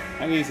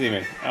 How can you see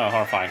me? Oh,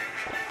 horrifying.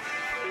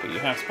 But you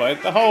have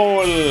spotted the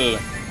hole! Ooh,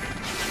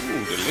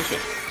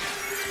 delicious.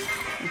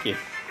 Thank you.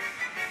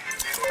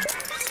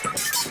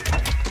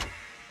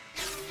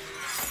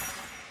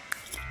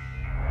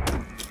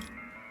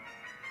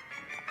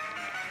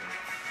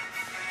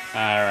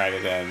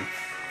 Alrighty then.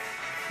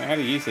 Now, how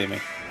do you see me?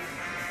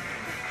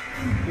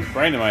 Whose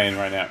brain am I in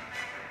right now?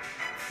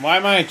 Why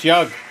am I a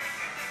jug?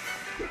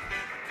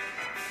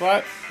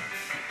 What?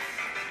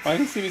 Why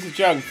do you see me as a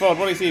jug? Ford,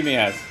 what do you see me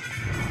as?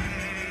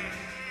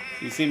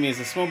 You see me as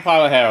a small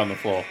pile of hair on the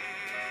floor.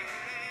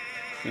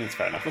 That's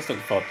fair enough. Let's look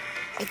at Ford.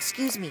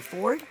 Excuse me,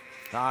 Ford?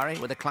 Sorry,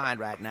 with a client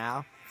right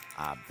now.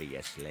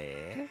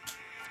 Obviously.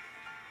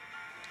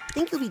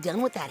 Think you'll be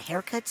done with that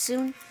haircut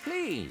soon?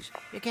 Please,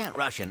 you can't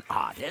rush an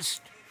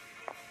artist.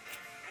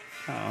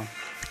 Oh.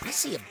 I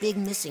see a big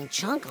missing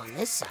chunk on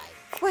this side.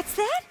 What's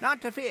that?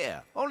 Not to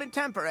fear. Only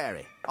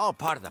temporary. All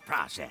part of the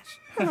process.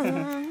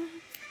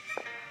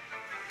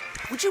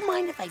 Would you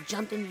mind if I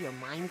jumped into your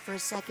mind for a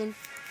second?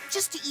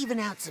 Just to even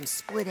out some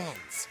split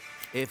ends.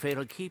 If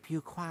it'll keep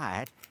you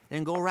quiet,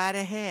 then go right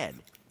ahead.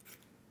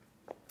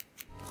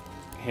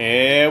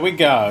 Here we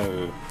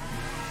go.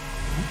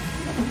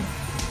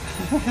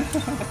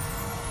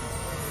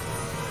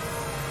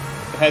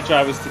 The hair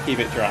dryer was to keep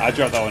it dry. I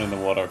dropped that one in the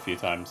water a few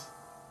times.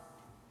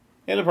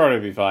 It'll probably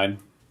be fine.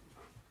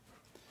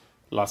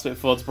 Last bit of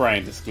Ford's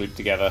brain just glued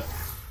together.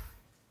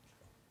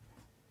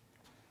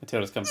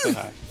 Matilda's come to say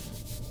hi.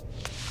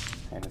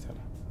 Hey,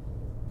 Matilda.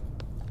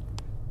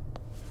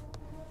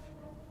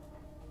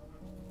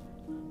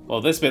 Well,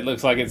 this bit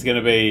looks like it's going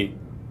to be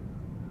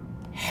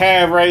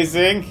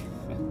hair-raising.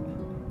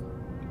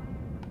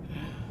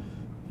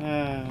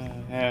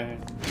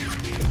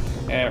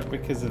 Hair,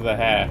 because of the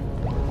hair.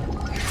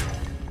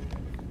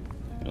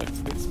 It looks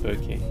a bit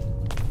spooky.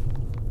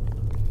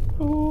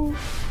 Ooh.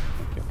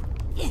 Okay.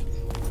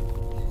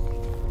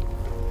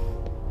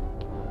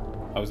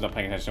 I was not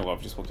paying attention to what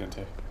I've just walked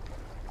into.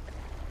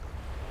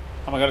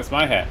 Oh my god, it's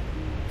my hair.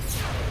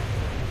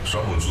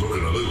 Someone's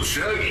looking a little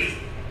shaggy.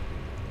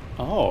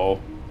 Oh.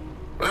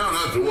 Well,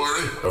 not to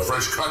worry. A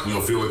fresh cut and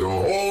you'll feel like a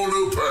whole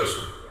new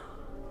person.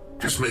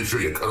 Just make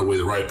sure you cut away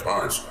the right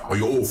parts, or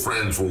your old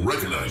friends won't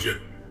recognize you.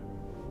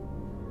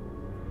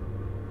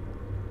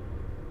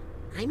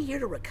 I'm here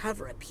to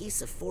recover a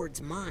piece of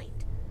Ford's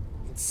mind.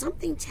 And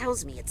something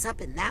tells me it's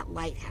up in that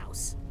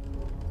lighthouse.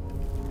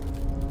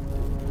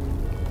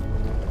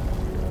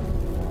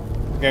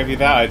 I gave you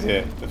that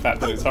idea. The fact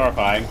that it's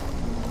horrifying.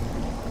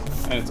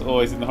 And it's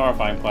always in the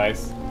horrifying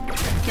place.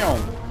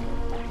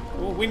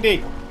 Oh,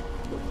 windy.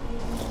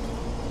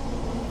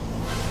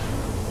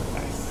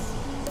 Nice.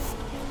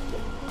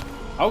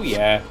 Oh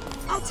yeah.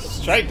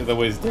 Straight to the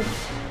wisdom.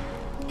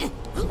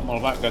 I'm all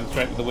about going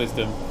straight to the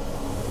wisdom.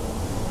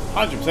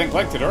 100%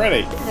 collected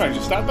already. We're going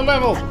to start the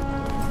level.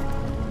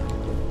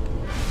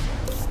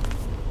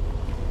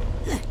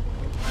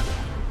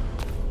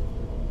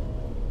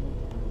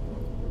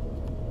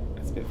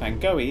 That's a bit Van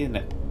Gogh-y, isn't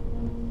it?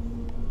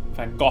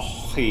 Van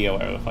Gogh-y or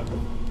whatever the fuck.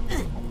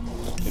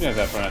 Who knows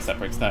how to pronounce that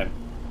brick's name?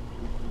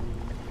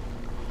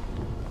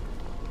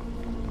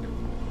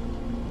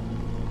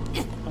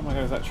 Oh my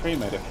god, is that tree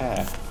made of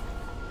hair?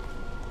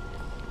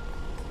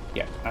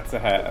 Yeah, that's a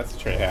hair. That's a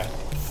tree hair.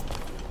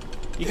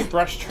 You could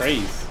brush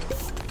trees.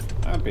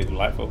 That would be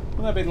delightful.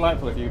 Wouldn't that be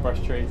delightful if you could brush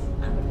trees?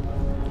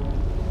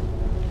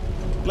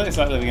 Look, it's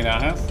like living in our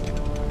house.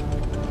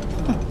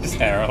 Just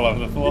hair all over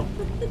the floor.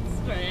 It's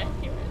very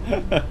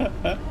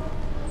accurate.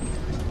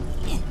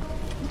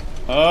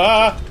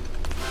 Ah!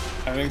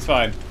 Everything's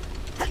fine.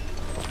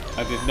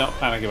 I did not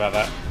panic about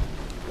that.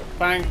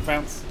 Bang!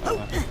 Bounce.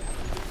 Oh.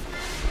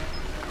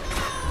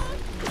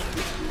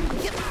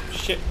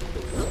 Shit.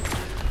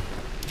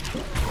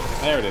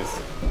 There it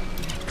is.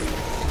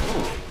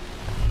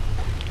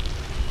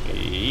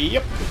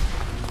 Yep.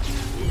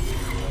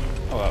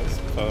 Oh, that was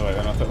further away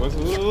than I thought it was.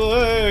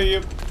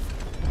 Yep.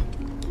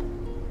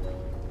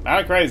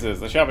 Now crazes,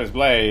 the sharpest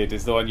blade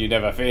is the one you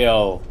never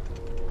feel.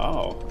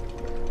 Oh.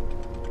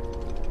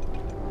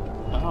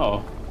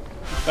 Oh.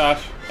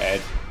 Dash.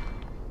 Head.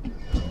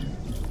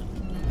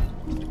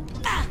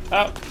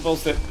 Oh,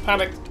 bullshit.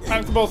 Panic.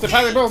 Panic the bullshit.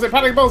 Panic bullshit.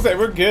 Panic bullshit.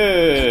 We're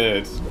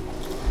good.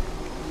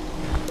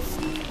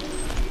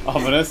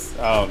 Ominous.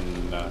 Oh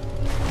no.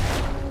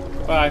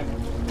 Bye.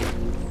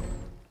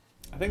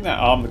 I think that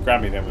arm that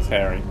grabbed me then was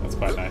hairy. That's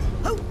quite nice.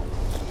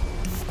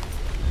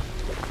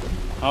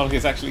 Oh, look,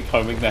 it's actually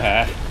combing the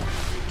hair.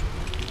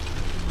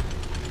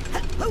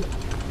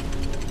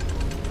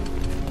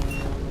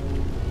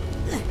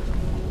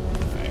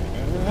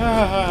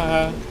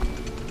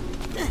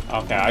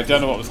 Okay, I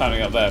don't know what was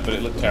happening up there, but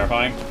it looked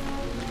terrifying.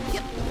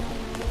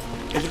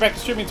 Is Rebecca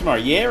streaming tomorrow?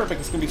 Yeah,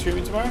 Rebecca's gonna be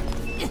streaming tomorrow.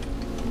 Yep.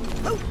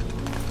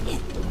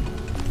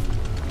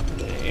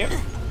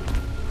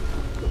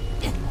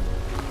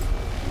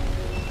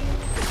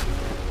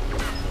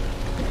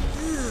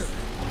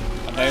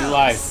 Are they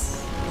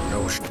lice?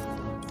 No.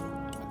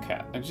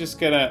 Okay, I'm just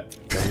gonna...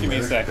 Give me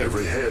a second.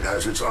 Every head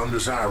has its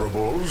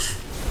undesirables.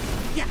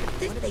 Yeah,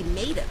 what are they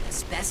made of?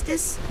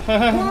 Asbestos?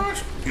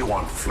 What? You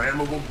want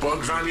flammable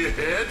bugs on your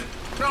head?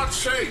 Not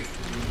safe.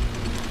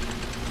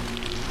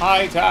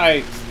 High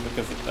tide.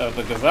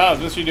 The Gazar's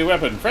mystery new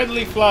weapon.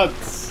 Friendly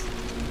floods.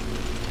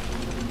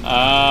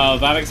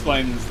 That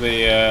explains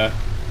the,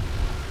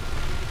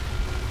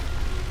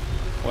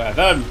 Well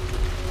done.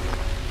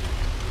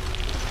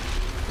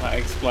 That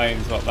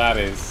explains what that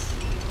is.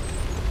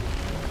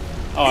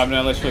 Oh, I'm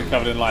now literally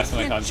covered in lice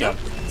and I can't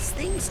jump. With these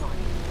things on.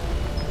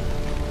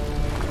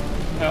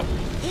 Help. I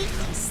hate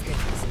these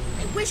things.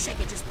 I wish I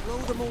could just blow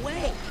them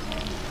away.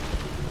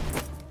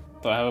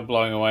 Do I have a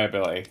blowing away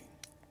ability?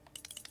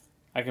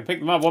 I can pick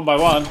them up one by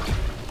one.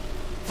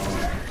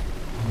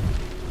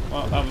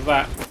 Well, that was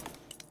that.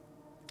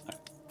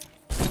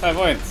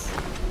 Clairvoyance.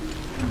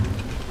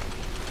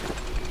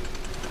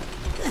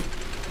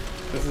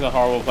 This is a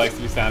horrible place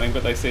to be standing,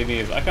 but they see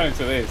me as... I can't even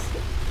see these.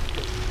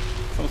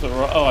 Some sort of...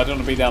 Oh, I don't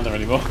want to be down there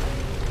anymore.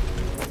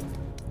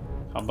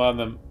 Can't burn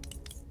them.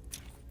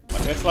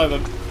 Okay, slow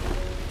them.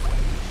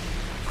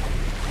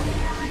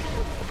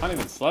 Can't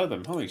even slow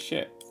them. Holy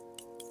shit.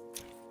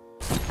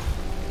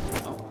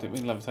 Oh, didn't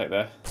mean to levitate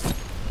there.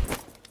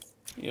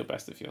 You're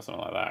best if you're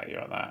something like that.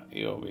 You're on that.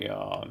 You'll be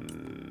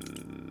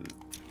on...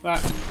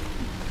 that.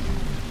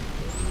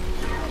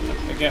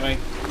 Don't get me.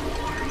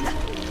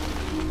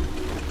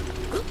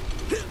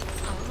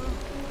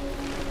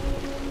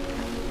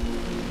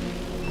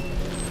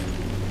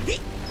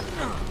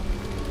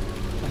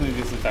 I need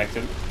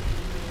disinfectant.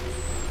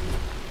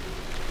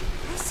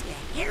 I see a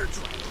hair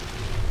dryer.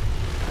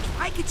 If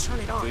I could turn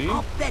it on,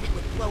 I'll bet it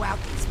would blow out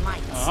these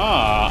mites.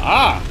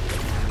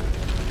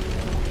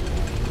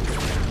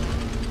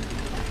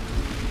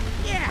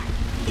 Yeah,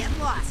 get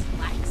lost,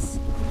 lice.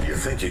 You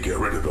think you get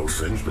rid of those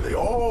things, but they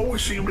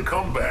always seem to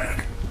come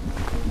back.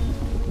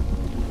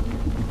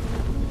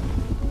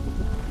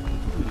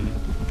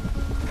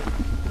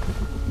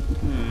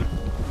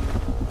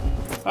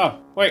 Oh,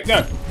 wait,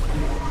 no.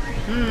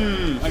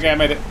 Okay, I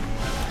made it.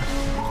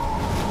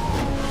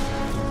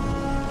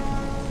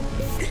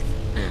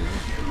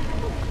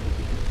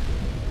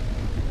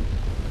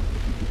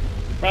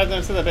 Rather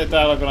than said that bit of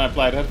dialogue when I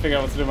played, I had to figure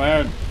out what to do on my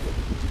own.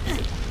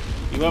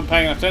 You weren't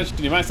paying enough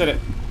attention, you might have said it.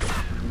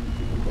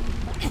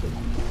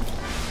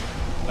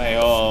 They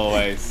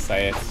always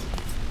say it.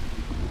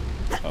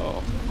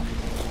 Oh.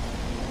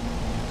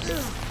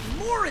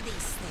 More of these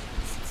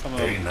things.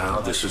 Hey,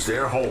 now, this is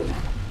their home.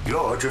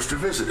 You're just a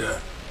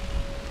visitor.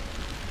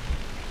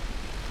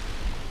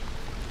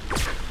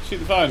 Shoot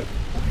the phone.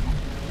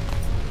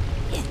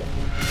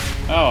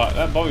 Oh,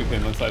 that bobby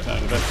pin looks like it's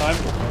having the best time.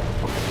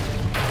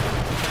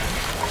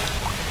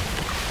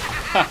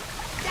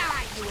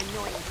 Die, you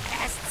annoying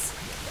pests.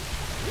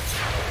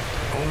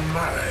 Oh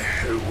my,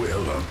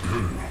 well,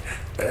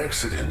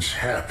 accidents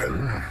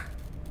happen.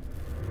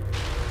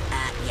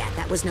 Yeah,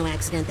 that was no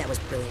accident, that was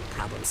brilliant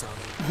problem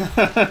solving.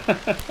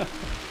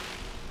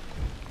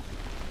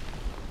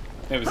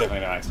 It was definitely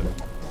no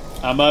accident.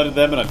 I murdered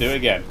them and I'll do it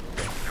again.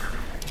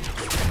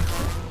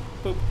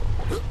 Boop.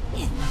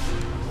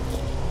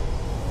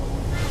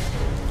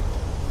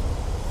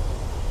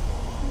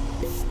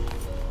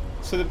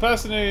 So the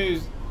person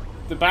who's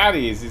the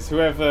baddie is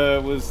whoever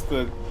was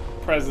the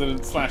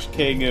president /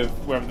 king of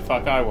wherever the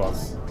fuck I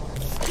was.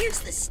 Here's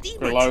the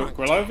steamer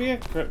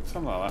Grilovia?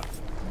 Something like that.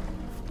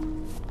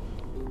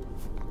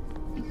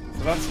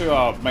 So that's who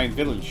our main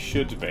villain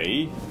should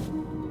be.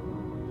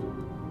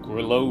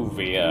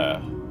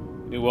 Grilovia.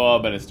 New War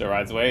Minister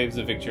rides waves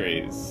of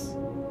victories.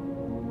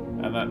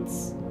 And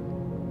that's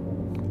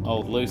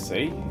old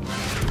Lucy.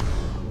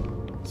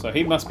 So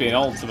he must be an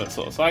ultimate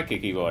sort of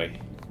psychic-y boy.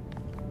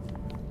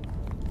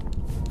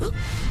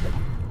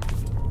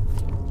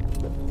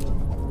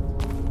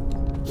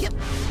 Yep.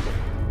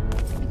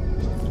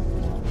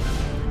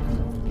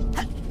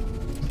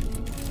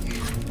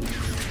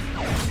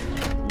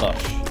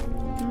 Lush.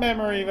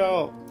 Memory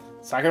Vault.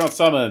 Psychonauts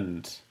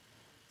summoned.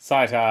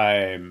 Psi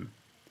time.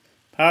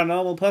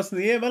 Paranormal person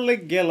of the year,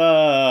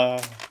 Maligula.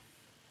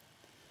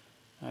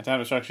 Time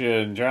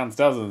destruction drowns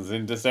dozens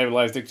in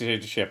destabilized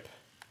dictatorship.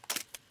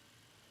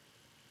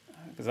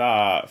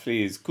 Gazar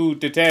flees. Coup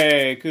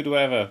d'etat. Coup de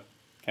whatever.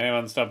 Can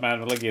anyone stop man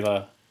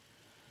Maligula?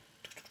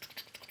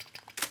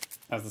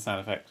 That's the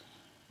sound effect.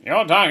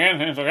 You're talking.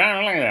 Fuck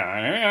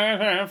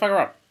her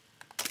up.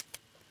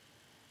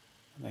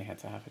 And they had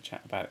to have a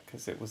chat about it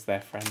because it was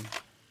their friend.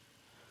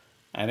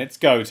 And it's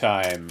go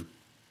time.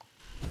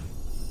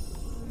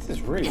 This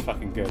is really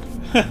fucking good.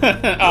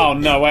 Oh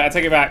no, wait, I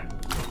take it back.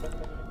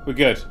 We're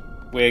good.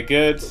 We're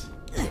good.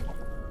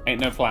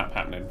 Ain't no flap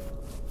happening.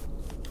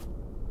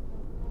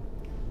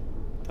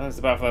 That's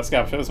about for that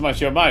scalp. Show us much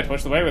your might.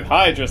 Watch the way with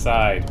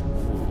Hydracide.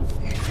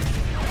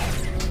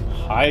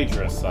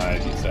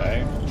 Hydracide, you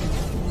say?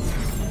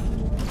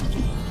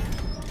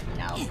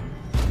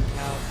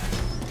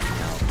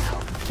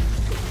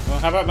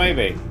 how about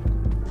maybe?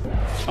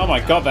 Oh my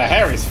god, the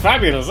hair is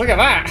fabulous! Look at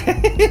that!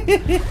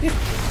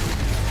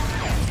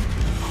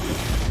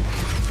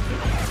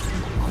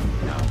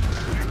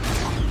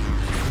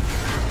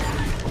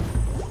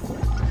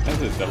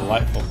 This is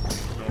delightful.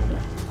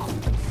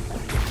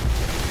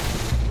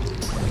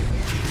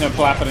 No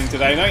plappening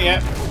today, not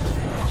yet.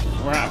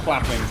 We're out of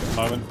plappening at the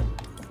moment.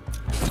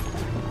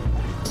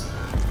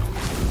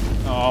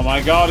 Oh my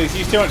god, he's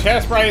used too much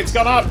hairspray, it's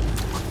gone up!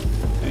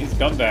 And he's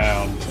gone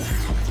down.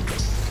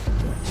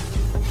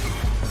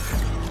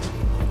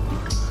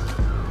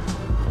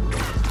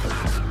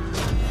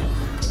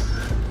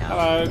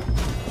 Hello.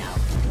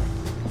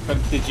 But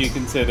did you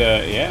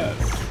consider... Yes.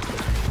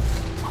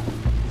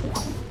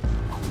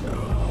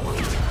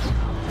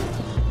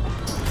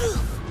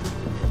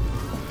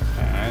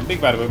 And big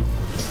bada boom.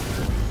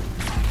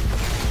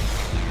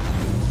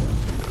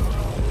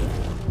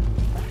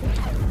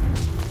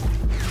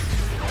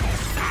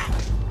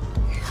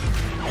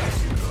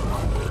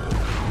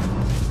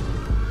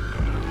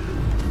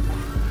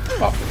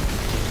 Oh.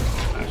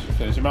 I should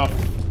finish him off.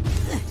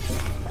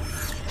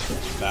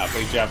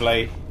 Lovely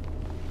jubbly.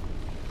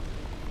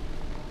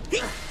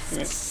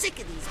 I'm sick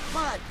of these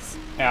bugs.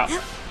 Yeah. Well,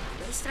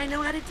 at least I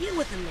know how to deal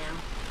with them now.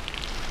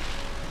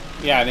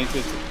 Yeah, I need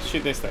to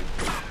shoot this thing.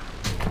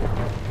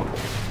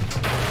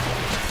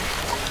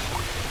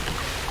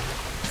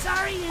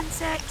 Sorry,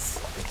 insects,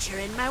 but you're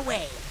in my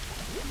way.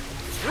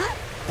 What?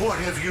 What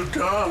have you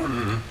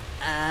done?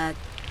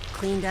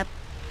 Cleaned up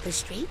the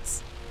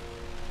streets?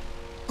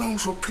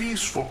 Those were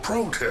peaceful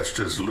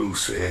protesters,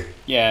 Lucy.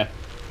 Yeah,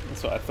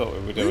 that's what I thought we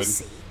were doing.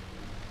 Lucy?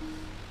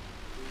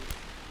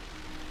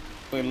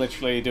 We're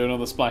literally doing all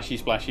the splashy,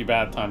 splashy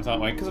bad times,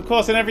 aren't we? Because of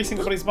course in every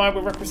single body's mind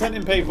we're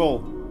representing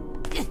people.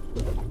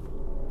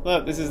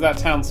 Look, this is that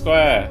town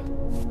square.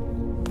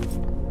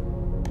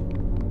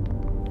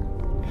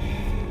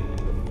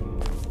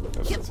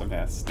 Something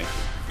that's sneaky.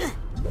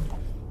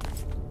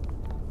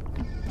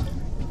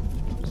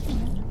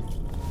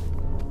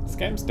 This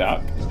game's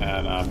dark,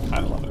 and I'm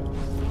kind of loving it.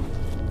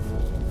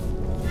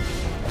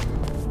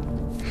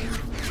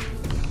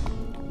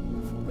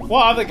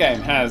 What other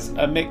game has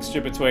a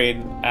mixture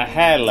between a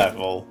hair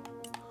level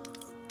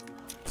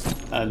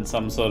and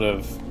some sort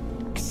of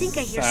think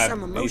I hear sad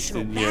some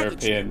emotional Eastern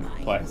baggage European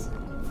nearby. place?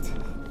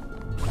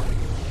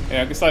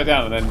 Yeah, I can slow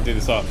down and then do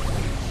the song.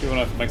 If you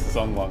want to make the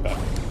song longer.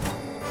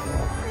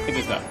 It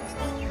is not.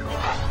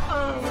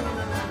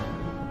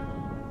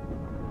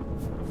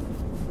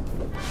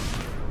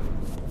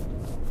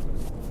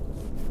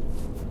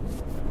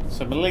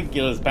 So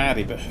Maligula's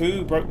baddie, but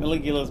who broke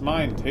Maligula's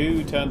mind?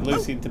 Who turned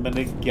Lucy into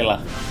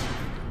Maligula?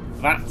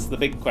 That's the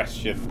big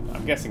question.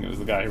 I'm guessing it was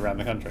the guy who ran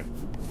the country.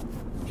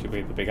 Should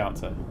be the big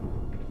answer.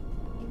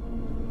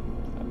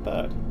 A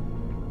bird.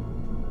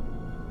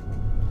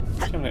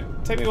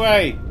 Take me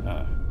away!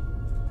 Oh.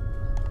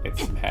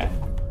 It's some hair.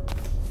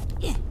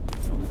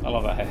 I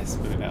love that hair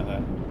spinning out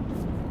there.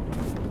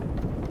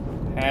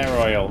 Hair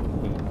oil.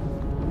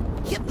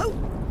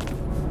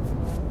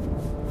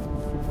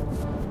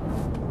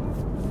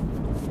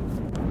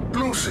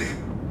 Lucy,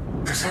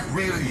 is that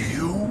really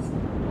you?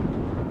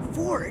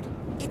 Ford,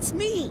 it's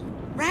me,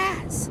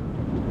 Raz.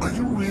 Are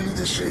you really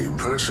the same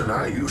person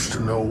I used to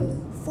know?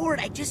 Ford,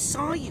 I just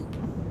saw you.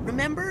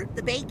 Remember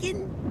the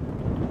bacon?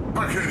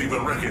 I can't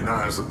even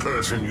recognize the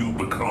person you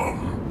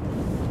become.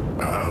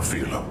 I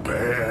feel a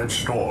bad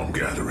storm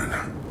gathering.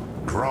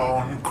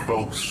 Drawn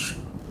close.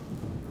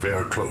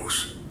 Very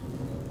close.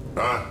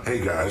 Hey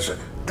guys,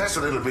 that's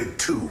a little bit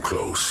too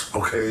close,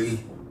 okay?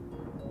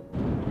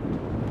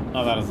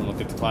 Oh, that doesn't look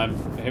good to climb.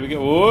 Here we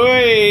go.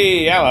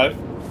 Oi! Hello.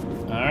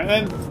 Alright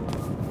then.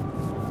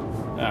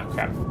 Oh,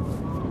 crap.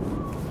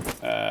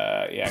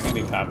 Yeah, I'm gonna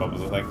need time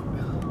bubbles, I think.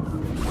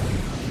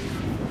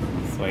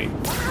 Sweet.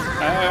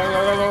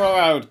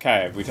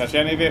 Okay, if we touch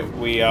any of it,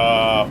 we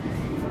are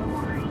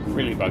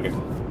really buggered.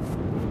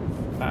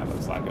 That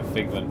looks like a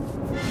figment.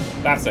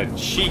 That's a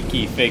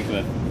cheeky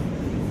figment.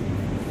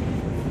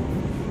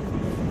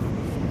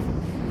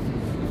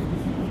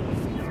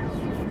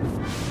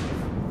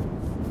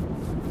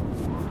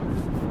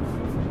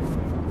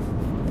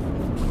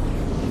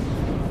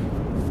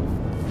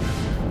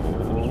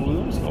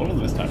 All of them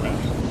this time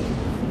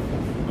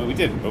round. Well, we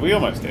didn't, but we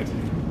almost did.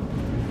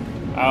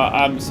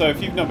 So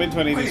if you've not been to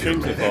any of these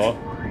streams before,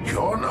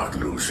 you're not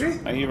Lucy.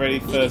 Are you ready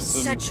for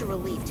some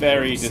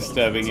very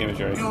disturbing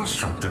imagery? You're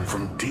something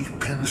from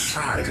deep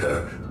inside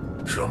her.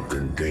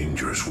 Something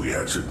dangerous we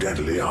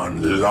accidentally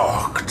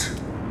unlocked.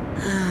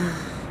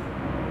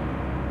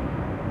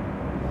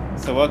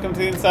 So welcome to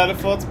the inside of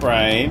Ford's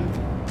brain.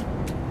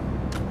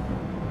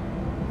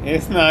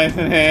 It's nice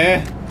in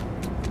here.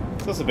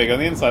 It's also big on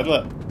the inside,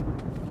 look.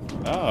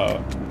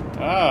 Oh.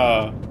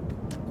 Oh.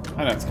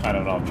 I know it's kind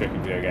of an odd trick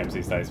in video games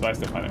these days, but I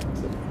still find it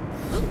nice.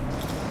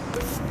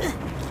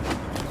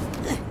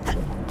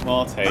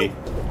 More tea.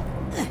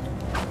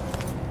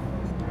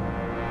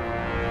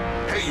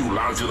 Hey, you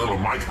lousy little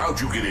Mike, how'd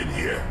you get in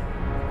here?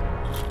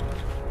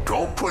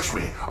 Don't push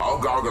me. I'll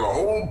gargle a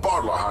whole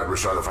bottle of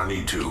hydrocide if I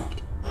need to.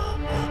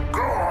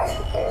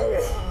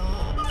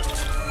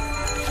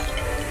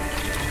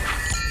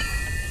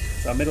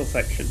 It's our middle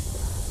section.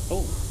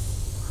 Oh.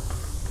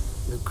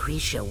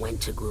 Lucretia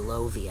went to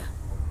Grulovia.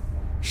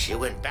 She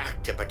went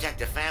back to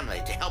protect her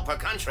family, to help her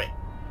country.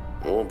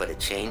 Oh, but it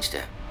changed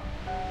her.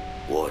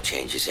 War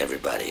changes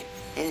everybody.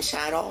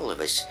 Inside all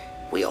of us,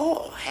 we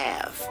all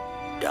have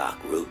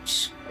dark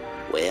roots.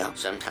 Well,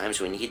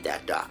 sometimes we need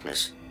that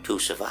darkness to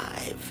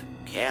survive.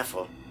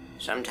 Careful.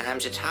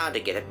 Sometimes it's hard to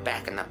get it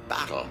back in the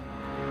bottle.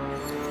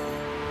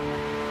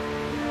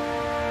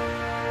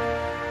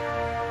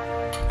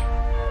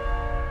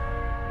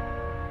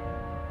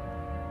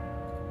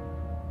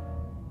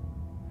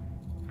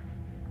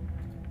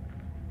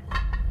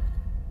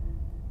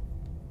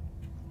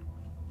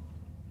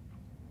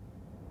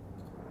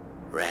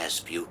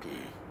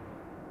 Rasputin.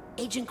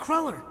 Agent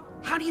Cruller,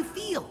 how do you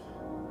feel?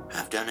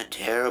 I've done a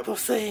terrible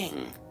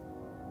thing.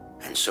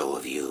 And so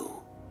have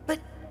you. But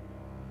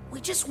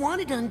we just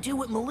wanted to undo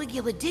what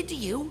Maligula did to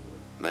you.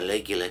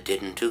 Maligula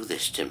didn't do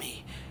this to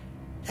me.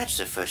 That's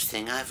the first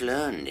thing I've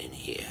learned in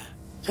here.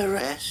 The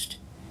rest,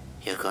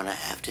 you're gonna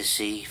have to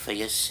see for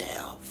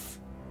yourself.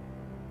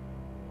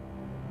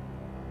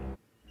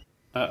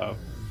 Uh-oh.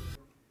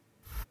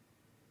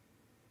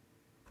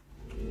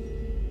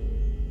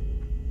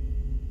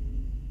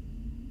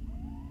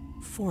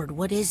 Ford,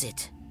 what is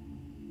it?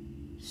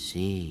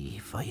 See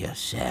for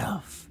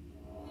yourself.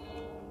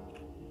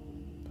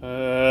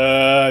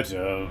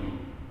 Ba-dum.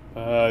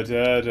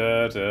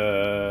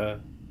 Ba-da-da-da.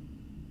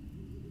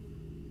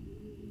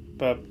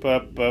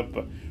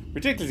 Ba-ba-ba-ba.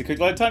 Ridiculously quick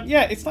load time.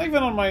 Yeah, it's not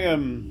even on my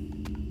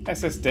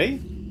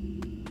SSD.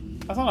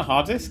 That's on a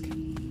hard disk.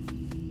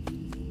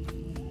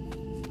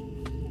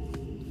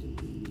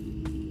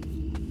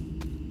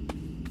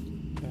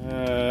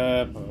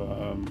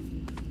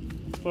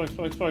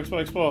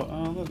 Explore.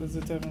 Oh, look, there's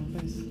a devil on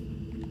this.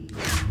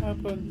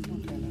 Open.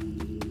 Okay, now.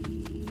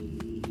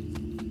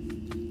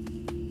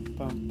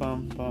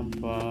 Bum.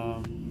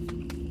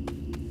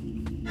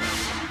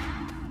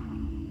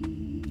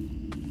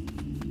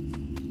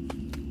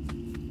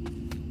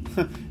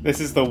 This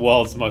is the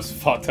world's most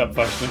fucked up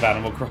version of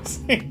Animal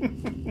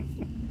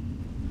Crossing.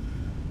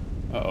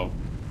 Uh-oh.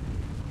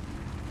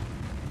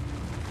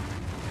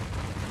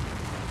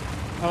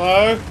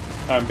 Hello?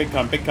 Big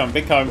cone.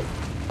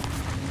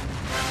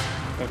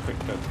 Go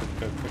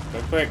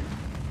quick.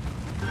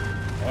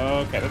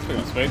 Okay, that's pretty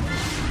much speed.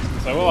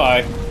 So will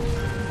I.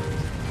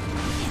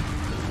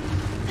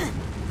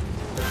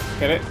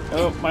 Get it?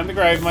 Oh, mind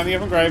the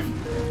oven grave.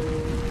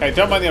 Okay,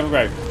 don't mind the oven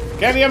grave.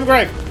 Get the oven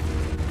grave!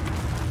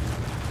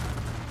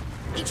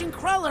 Agent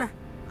Cruller,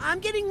 I'm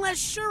getting less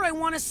sure I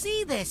want to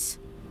see this.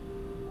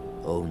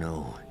 Oh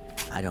no,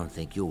 I don't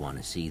think you'll want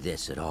to see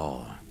this at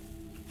all.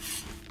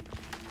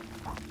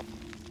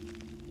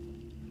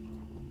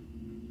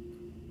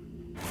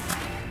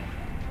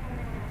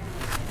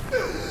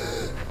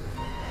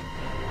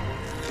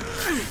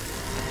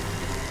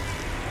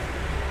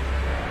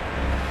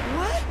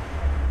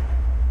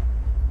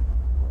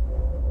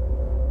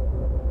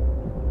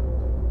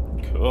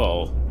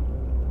 Cool.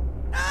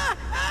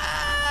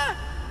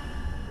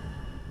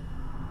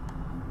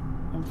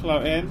 I'm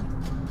floating.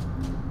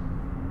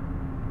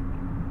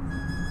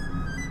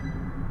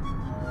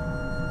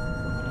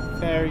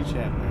 Very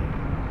gently.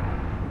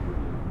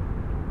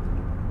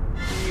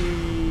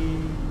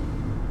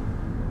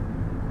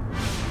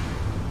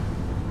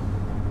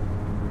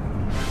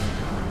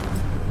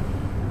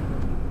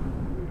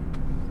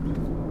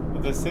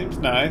 Well, this seems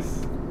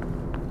nice.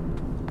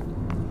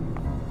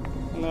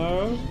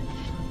 Hello?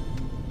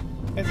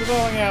 It's a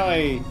bowling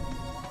alley.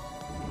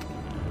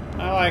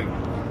 I like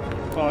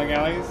bowling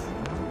alleys.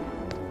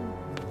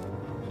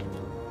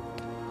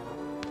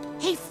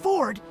 Hey,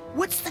 Ford,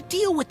 what's the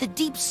deal with the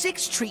Deep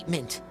Six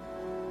treatment?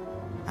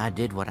 I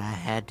did what I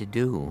had to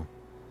do.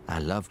 I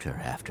loved her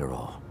after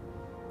all.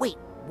 Wait,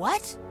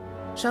 what?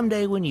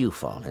 Someday when you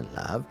fall in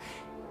love,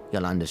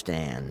 you'll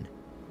understand.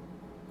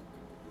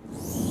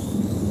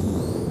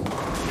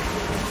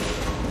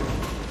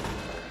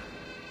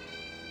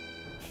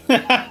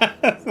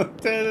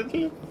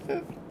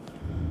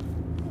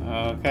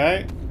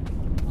 Okay.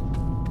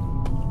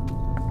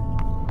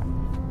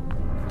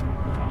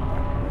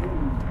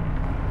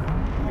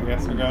 I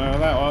guess we're going over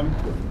that one.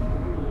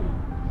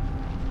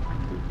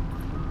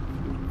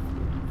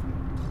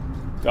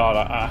 God,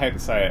 I hate to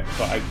say it,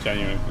 but I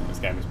genuinely think this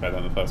game is better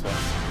than the first one.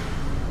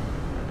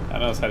 I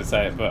know it's hard to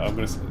say it, but I'm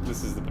gonna.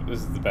 This is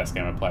the best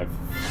game I've played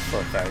for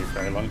a very,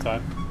 very long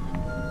time.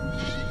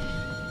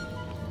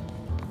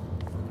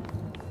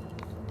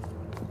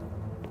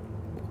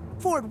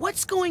 Ford,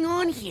 what's going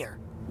on here?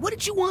 What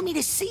did you want me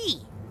to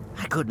see?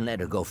 I couldn't let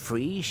her go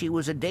free. She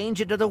was a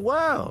danger to the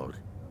world.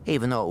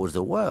 Even though it was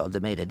the world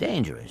that made her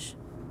dangerous.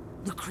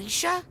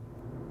 Lucretia?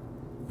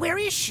 Where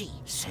is she?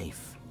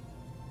 Safe.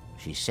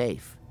 She's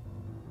safe.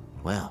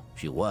 Well,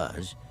 she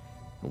was.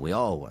 We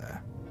all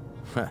were.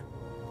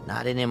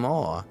 Not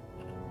anymore.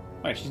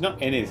 Wait, she's not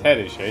in his head,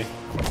 is she?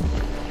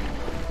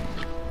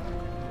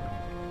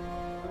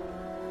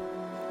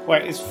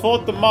 Wait, is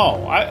Ford the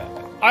mole?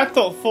 I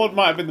thought Ford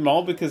might have been the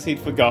mole because he'd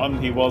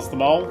forgotten he was the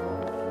mole.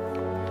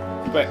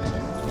 But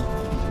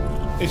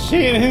Is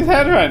she in his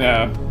head right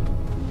now?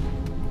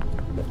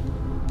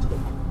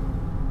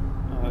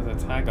 Oh,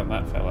 there's a tag on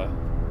that fella.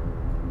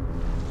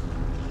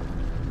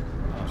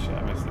 Oh shit,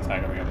 I missed the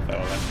tag on the other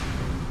fella then.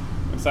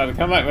 I'm excited to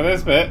come back with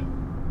this bit.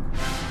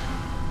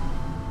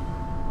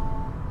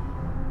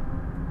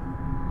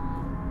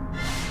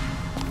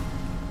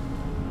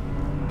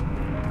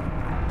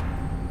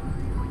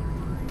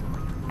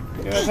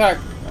 Get an attack!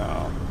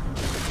 Oh.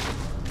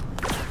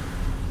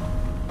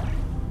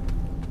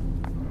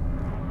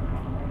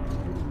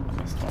 I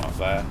missed one off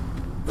there.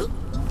 I'm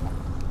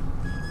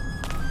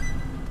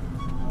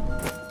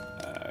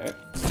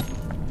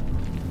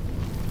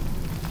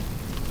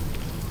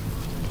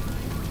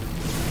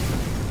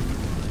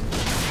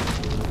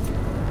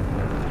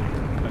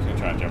just gonna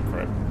try and jump for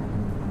it.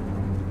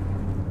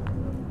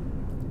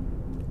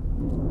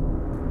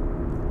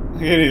 I'm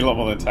gonna need a lot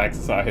more than attacks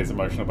to start his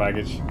emotional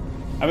baggage.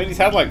 I mean, he's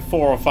had like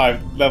 4 or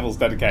 5 levels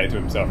dedicated to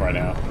himself right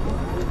now.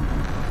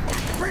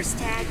 First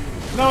tag.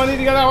 No, I need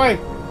to go that way.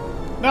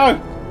 No.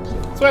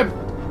 Swim.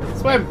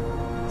 Swim.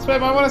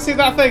 Swim. I want to see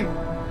that thing.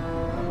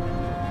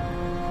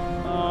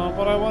 Oh,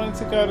 but I wanted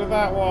to go to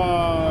that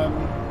one.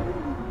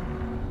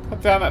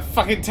 God damn that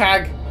fucking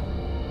tag.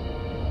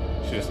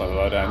 Should just let the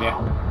low down, yeah.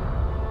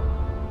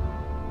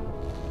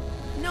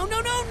 No, no,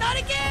 no, not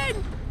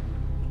again!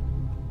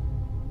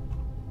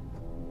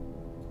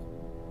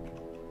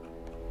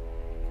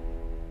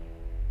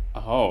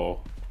 Oh.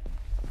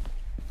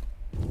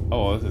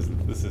 Oh,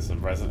 this is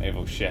some Resident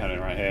Evil shit happening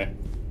right here.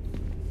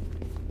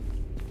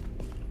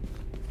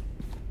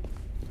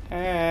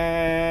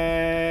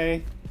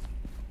 Hey.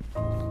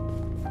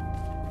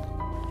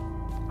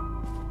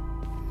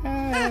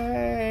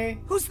 Hey.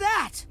 Who's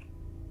that?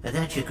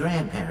 That's your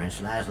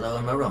grandparents, Laszlo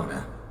and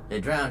Marona.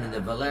 They drowned in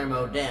the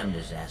Palermo Dam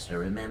disaster,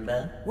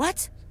 remember?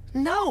 What?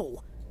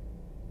 No.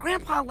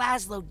 Grandpa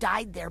Laszlo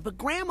died there, but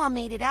Grandma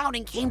made it out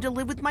and came to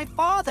live with my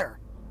father.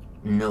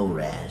 No,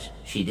 Raz,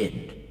 she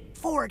didn't.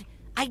 Ford,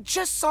 I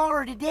just saw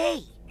her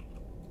today.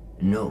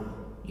 No,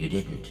 you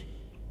didn't.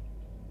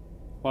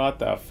 What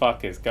the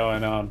fuck is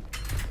going on?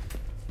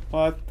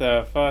 What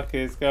the fuck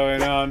is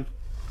going on?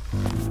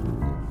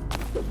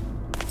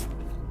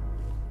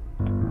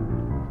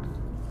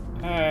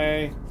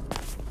 Hey.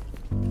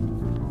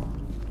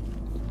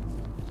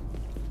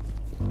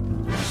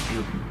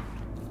 Rasputin,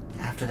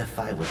 after the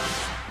fight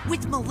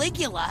with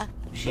Maligula?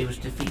 She was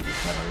defeated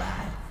but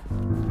alive.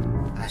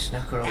 I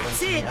snuck her away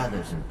from the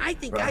others and I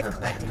think brought I've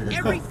her back to the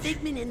every village.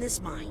 figment in this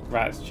mine.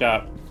 Right,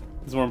 sharp.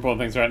 There's more important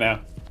things right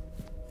now.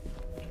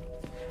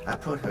 I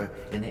put her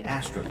in the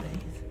Astrolathe,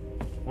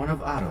 one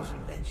of Otto's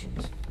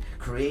inventions,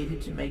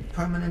 created to make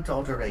permanent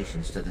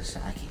alterations to the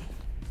psyche.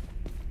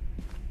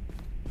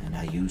 And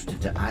I used it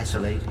to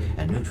isolate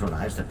and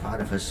neutralize the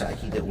part of her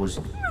psyche that was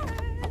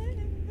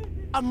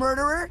a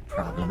murderer?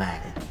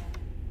 Problematic.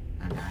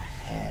 And I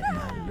had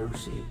my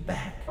Lucy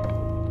back.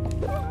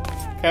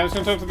 Okay, I'm just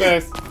gonna talk to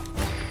this.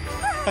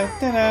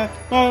 At dinner,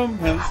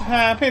 moments of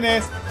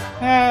happiness.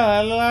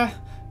 La, la, la.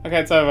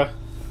 Okay, it's over.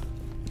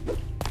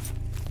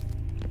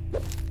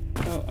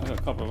 Oh, I got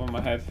a cobweb on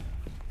my head.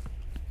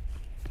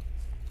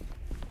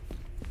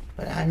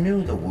 But I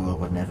knew the world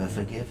would never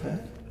forgive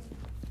her.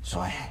 So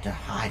I had to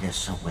hide her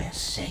somewhere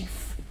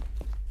safe.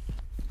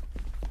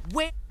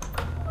 Where?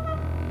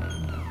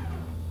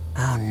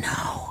 Oh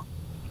no.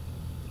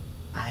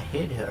 I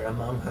hid her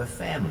among her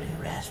family,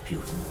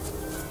 Rasputin.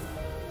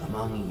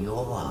 Among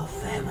your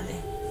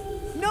family.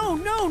 No,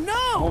 no,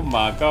 no! Oh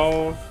my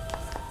god.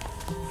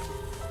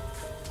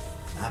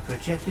 I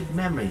projected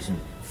memories and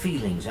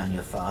feelings on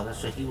your father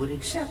so he would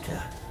accept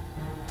her.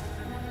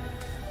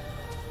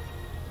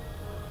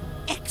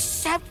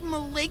 Accept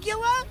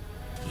Maligula?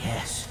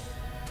 Yes.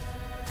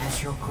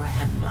 As your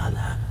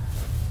grandmother.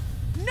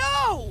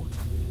 No!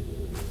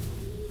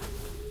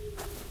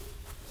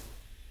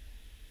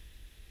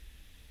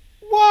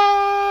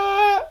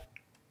 What?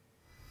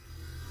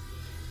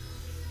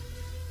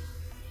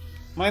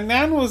 My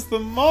nan was the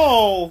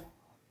mole.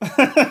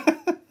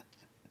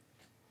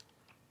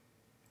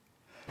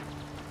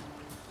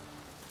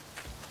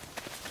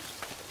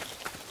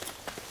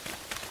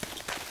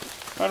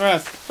 Run,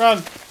 Raz,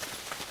 run.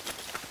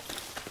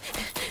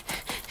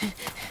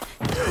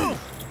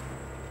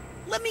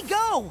 Let me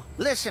go!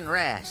 Listen,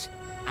 Raz,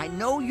 I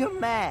know you're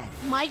mad.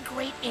 My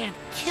great aunt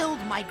killed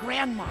my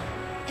grandma.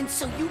 And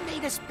so you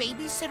made us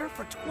babysitter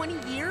for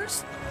 20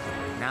 years?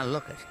 Now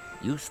look it,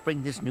 you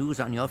spring this news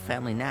on your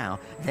family now,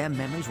 their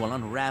memories will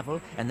unravel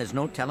and there's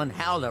no telling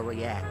how they'll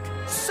react.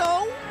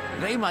 So?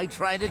 They might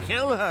try to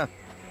kill her.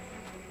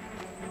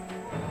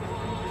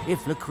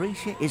 If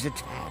Lucretia is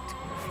attacked,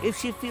 if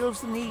she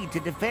feels the need to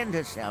defend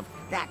herself,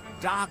 that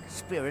dark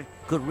spirit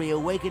could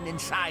reawaken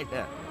inside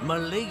her.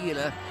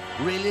 Maligula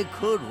really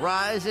could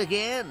rise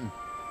again.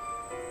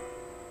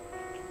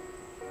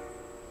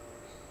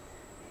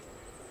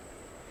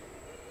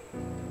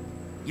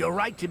 You're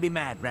right to be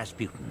mad,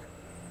 Rasputin.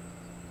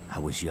 I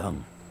was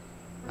young.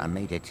 I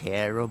made a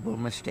terrible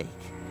mistake.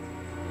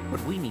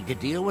 But we need to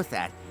deal with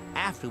that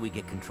after we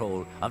get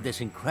control of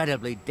this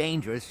incredibly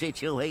dangerous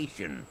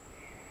situation.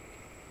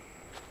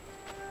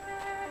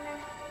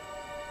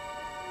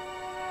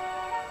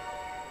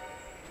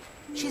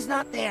 She's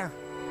not there.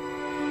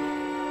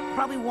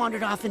 Probably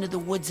wandered off into the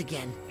woods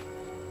again.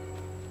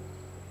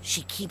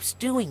 She keeps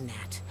doing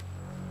that.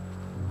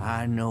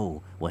 I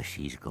know where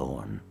she's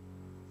going.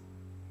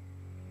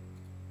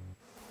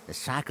 The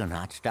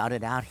Psychonauts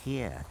started out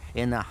here,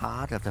 in the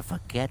heart of the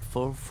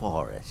forgetful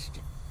forest.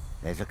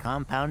 There's a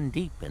compound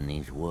deep in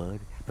these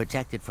woods,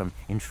 protected from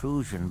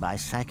intrusion by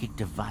psychic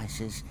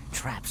devices,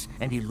 traps,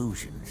 and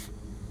illusions.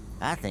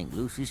 I think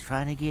Lucy's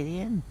trying to get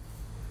in,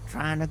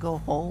 trying to go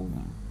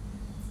home.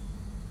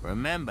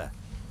 Remember,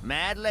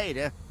 mad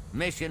later,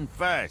 mission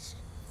first.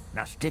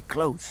 Now stick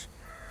close.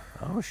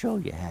 I'll show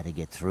you how to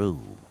get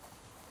through.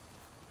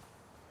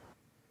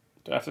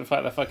 Do I have to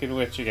fight the fucking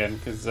witch again?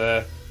 Because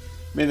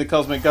me and the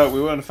Cosmic Goat,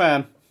 we weren't a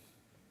fan.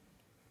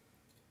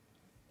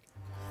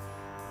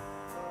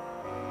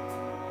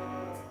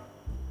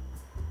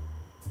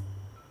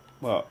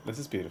 Well, this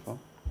is beautiful.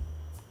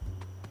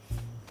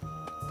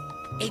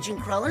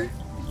 Agent Cruller?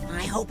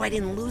 I hope I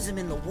didn't lose him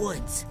in the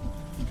woods.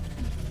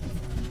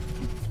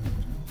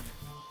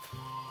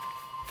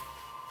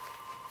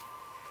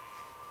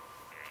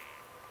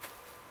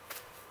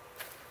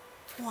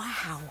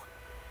 Wow.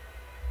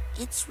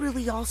 It's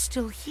really all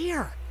still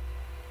here.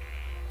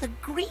 The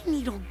Green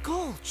Needle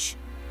Gulch.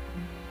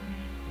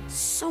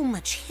 So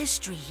much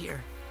history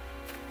here.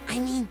 I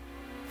mean,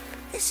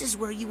 this is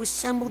where you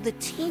assembled the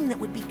team that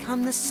would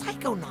become the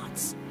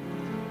Psychonauts.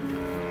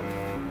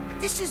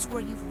 This is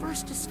where you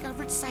first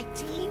discovered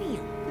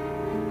Psytanium.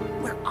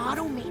 Where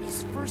Otto made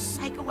his first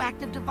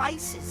psychoactive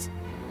devices.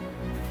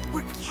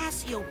 Where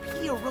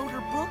Cassiopeia wrote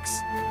her books.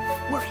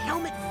 Where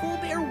Helmut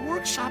Fullbear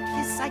workshopped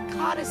his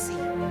psychodicy.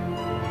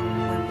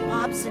 Where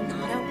Bob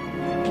Zanato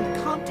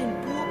and Compton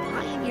Bull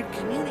pioneered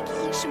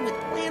communication with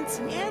plants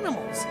and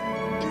animals.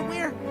 And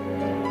where...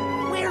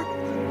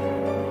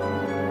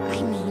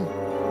 I mean,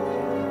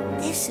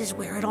 this is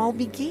where it all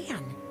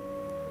began.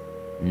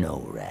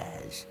 No,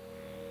 Raz.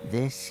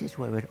 This is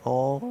where it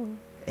all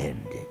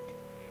ended.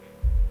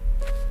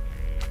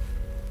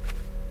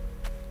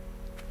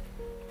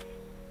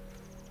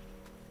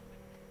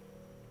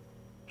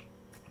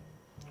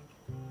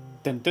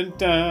 Dun dun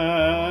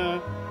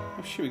dun!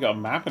 Oh shit, we got a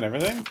map and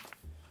everything.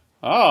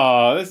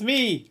 Oh, there's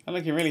me! I'm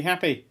looking really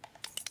happy.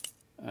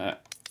 I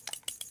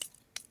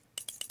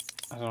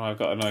don't know, I've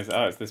got a noise.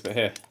 Oh, it's this bit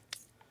here.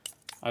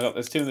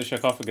 There's two in the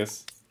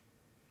sarcophagus.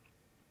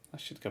 I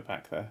should go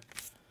back there.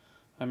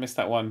 I missed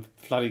that one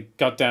bloody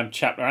goddamn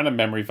chapter and a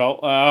memory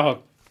vault.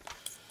 Oh.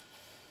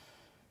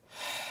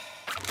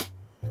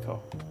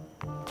 Cool.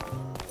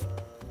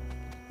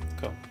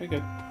 Cool, we're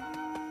good.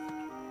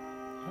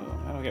 Oh,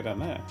 how do I get down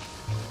there?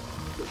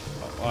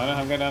 Well, I know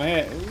how I'm going down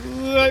here.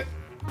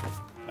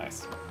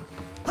 Nice.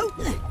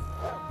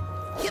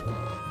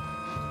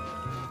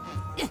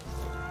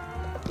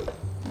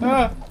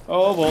 Ah!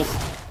 Oh, balls.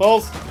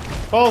 Balls!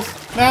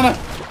 Balls! Nana!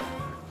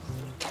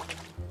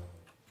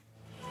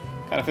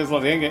 Kind of feels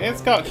like the endgame.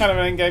 It's got kind of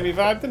an endgamey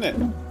vibe, doesn't it?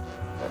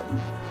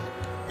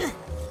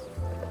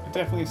 I'm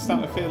definitely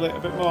starting to feel it a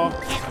bit more.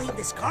 Can't leave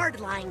this card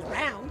lying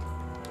around.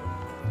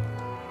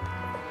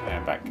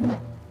 And back to...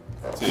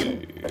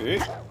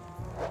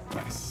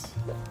 Nice.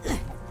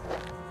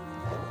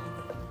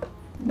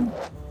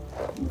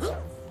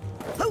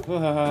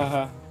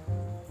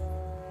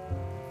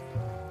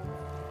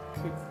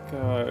 Could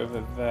go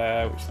over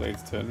there, which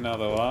leads to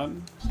another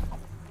one.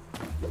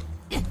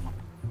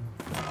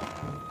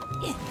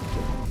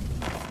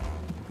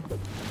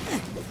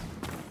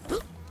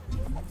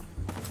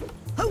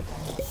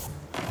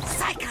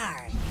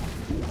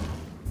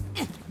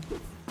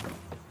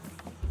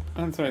 I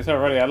don't think it's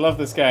over ready. I love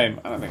this game.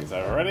 I don't think it's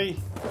over ready.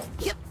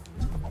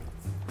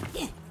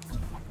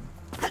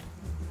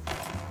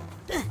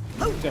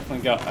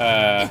 Definitely got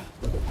a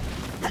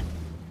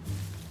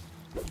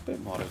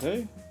bit more to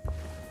do.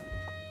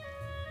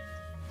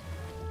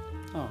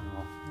 Oh.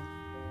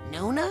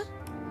 Nona?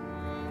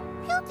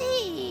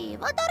 Beauty,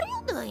 what are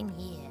you doing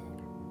here?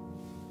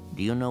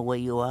 Do you know where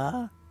you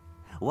are?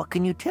 What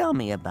can you tell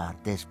me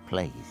about this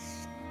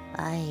place?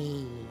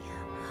 I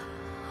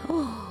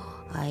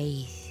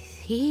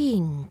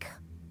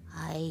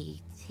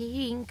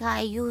think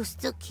I used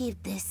to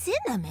keep the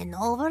cinnamon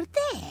over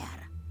there.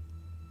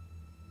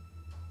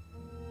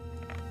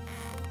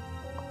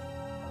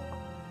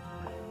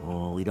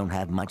 Oh, we don't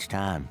have much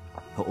time.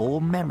 Her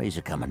old memories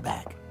are coming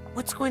back.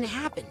 What's going to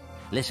happen?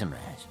 Listen,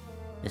 Raz.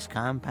 This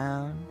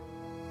compound,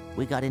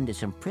 we got into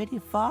some pretty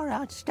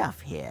far-out stuff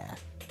here.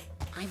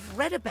 I've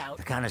read about...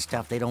 The kind of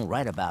stuff they don't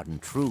write about in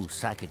true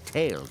psychic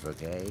tales,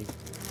 okay?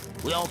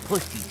 We all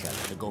pushed each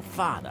other to go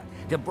farther,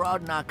 to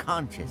broaden our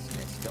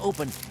consciousness, to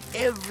open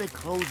every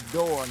closed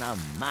door in our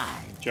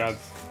minds. Judd.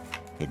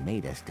 It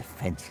made us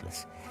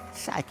defenseless,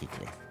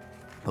 psychically.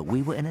 But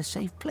we were in a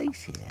safe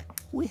place here.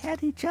 We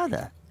had each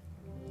other.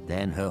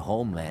 Then her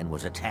homeland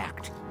was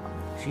attacked.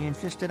 She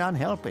insisted on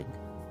helping.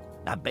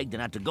 I begged her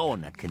not to go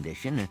in that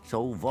condition. It's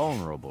so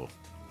vulnerable.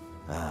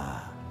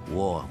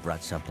 War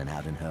brought something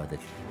out in her that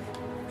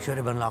should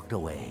have been locked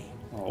away.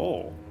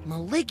 Oh.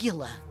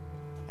 Maligula.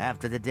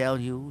 After the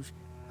deluge,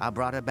 I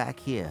brought her back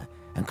here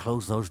and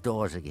closed those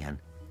doors again.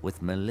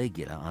 with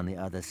Maligula on the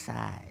other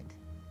side.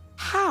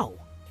 How?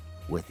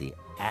 With the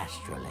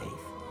astrolabe.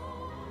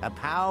 A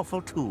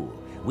powerful tool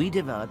we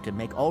developed to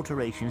make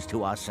alterations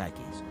to our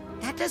psyches.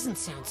 That doesn't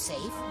sound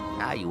safe.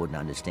 Now you wouldn't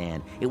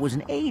understand. It was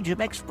an age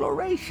of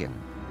exploration.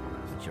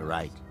 But you're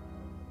right.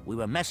 We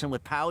were messing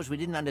with powers we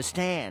didn't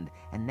understand,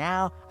 and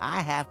now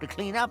I have to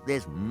clean up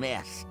this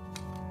mess.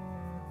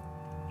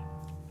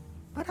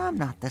 But I'm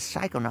not the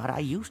psychonaut I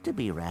used to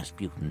be,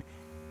 Rasputin.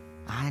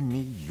 I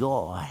need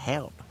your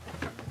help.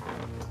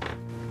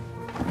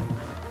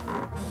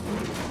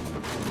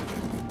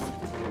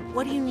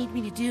 What do you need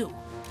me to do?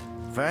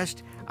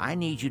 First, I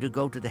need you to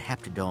go to the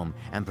Heptadome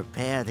and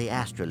prepare the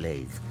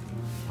astrolabe.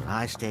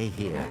 I stay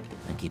here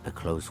and keep a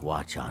close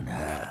watch on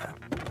her.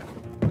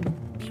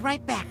 Be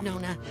right back,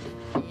 Nona.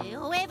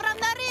 Away from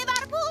the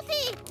river,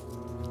 Booty!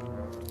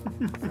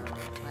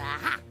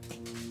 Aha!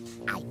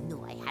 I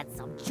knew I had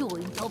some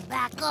chewing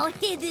tobacco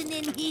hidden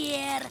in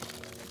here.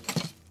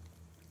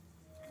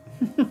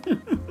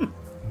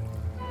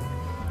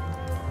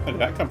 Where did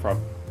that come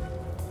from?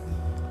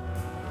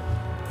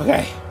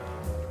 Okay.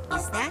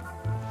 Is that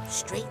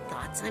straight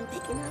thoughts I'm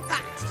picking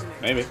up?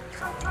 Maybe.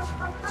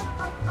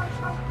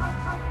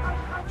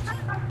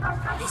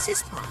 This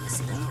is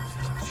promising.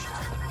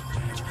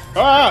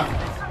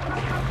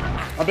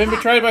 Ah! I've been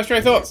betrayed by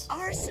stray thoughts. There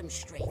are some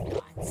straight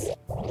thoughts.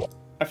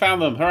 I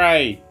found them.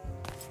 Hooray!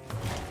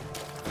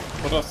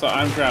 But also,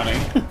 I'm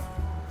drowning.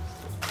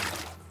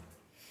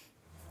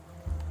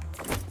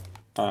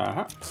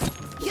 Uh-huh.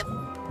 Yep.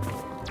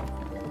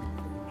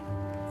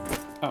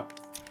 Oh.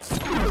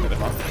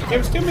 Yeah,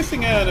 we're still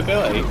missing an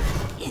ability.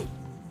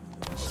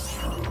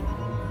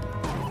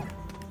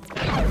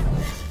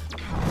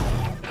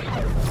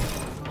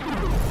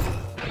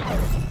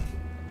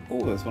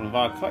 Oh, there's one of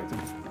our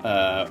collective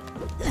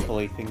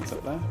pulley things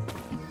up there.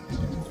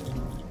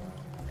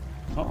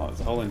 Oh, there's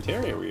a whole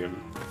interior we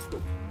haven't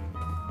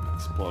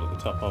explored at the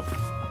top of.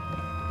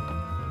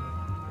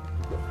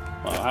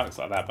 Well, that looks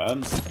like that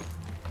burns.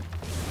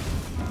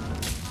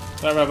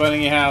 Sorry about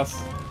burning your house.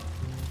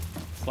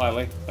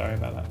 Slightly. Sorry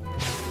about that.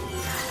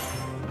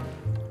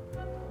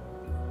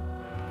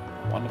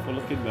 Wonderful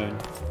looking moon.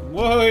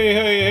 Whoa, hey,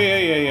 hey, hey,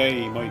 hey,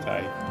 hey, Muay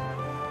Thai.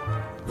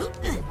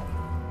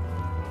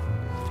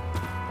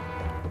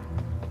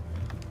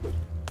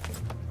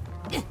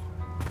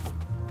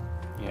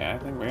 Yeah, I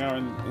think we are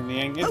in the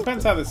end. It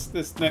depends how this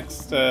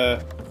next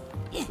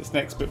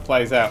bit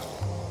plays out.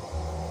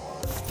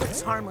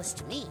 Looks harmless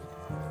to me.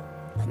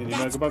 Mini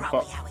That's Mega Bug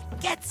probably Pop. how it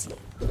gets you.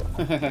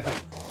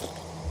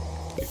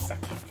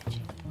 Exactly.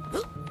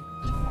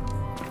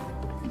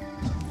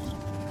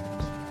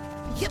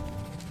 Yep.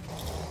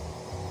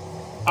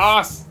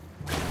 Arse!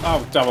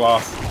 Oh, double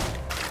arse.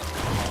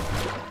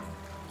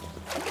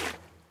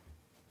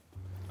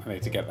 I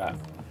need to get that.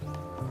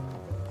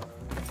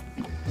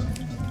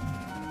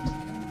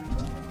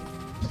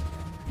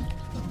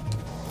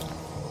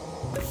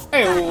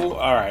 Hey,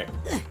 alright.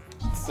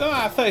 So,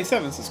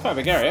 37, so it's quite a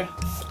big area.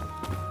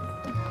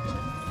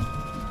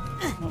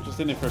 Not just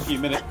in it for a few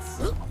minutes.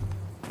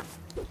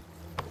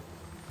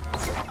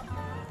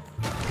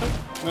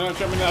 We're not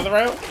jumping down the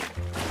rail.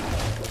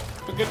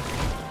 We're good.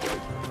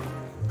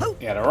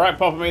 He had a right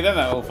pop at me then,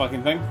 that little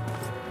fucking thing.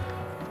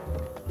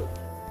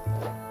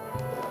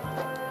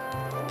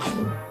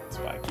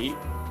 Spiky.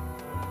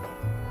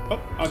 Oh,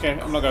 okay,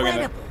 I'm not going in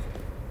there. Incredible.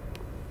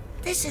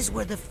 This is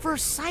where the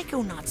first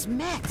Psychonauts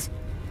met.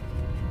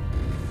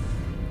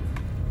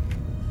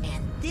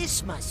 And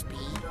this must be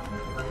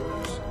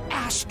the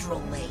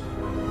astrolabe.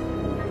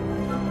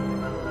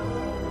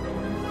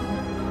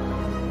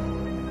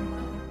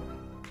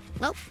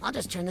 Well, I'll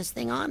just turn this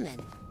thing on then.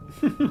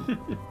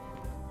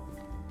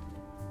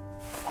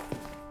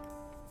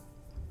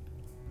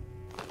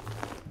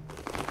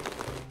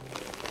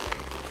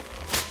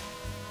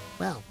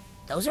 Well,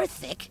 those are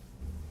thick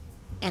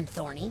and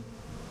thorny.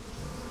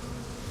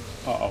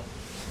 Uh-oh.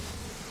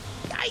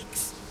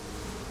 Yikes.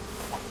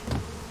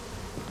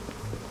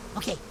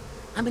 Okay,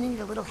 I'm gonna need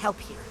a little help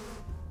here.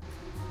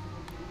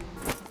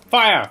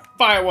 Fire!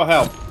 Fire will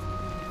help!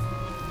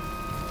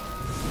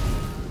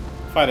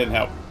 Fire didn't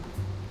help.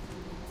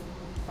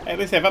 Hey, at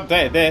least they've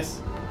updated this.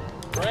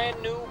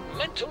 Brand new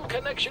mental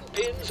connection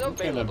pins I'm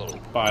available.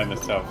 gonna buy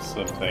myself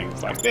some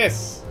things like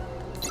this.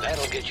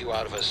 That'll get you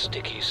out of a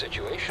sticky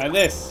situation. And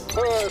this.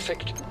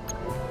 Perfect.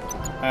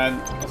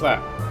 And what's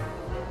that?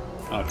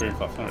 Oh, Dream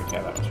Fluff. I don't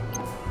care that much.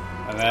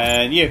 And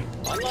then you.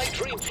 Unlike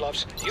Dream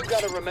Fluffs, you've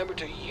got to remember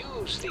to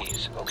use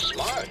these. Oh,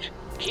 smart.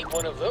 Keep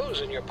one of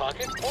those in your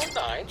pocket or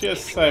 9.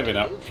 Just if you saving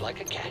want to up. move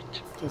like a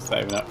cat. Just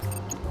saving up.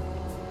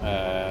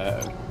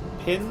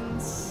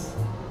 Pins.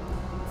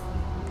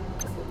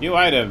 New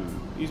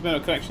item. Use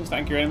mental connections to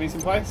anchor your enemies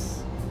in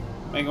place.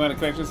 Making mental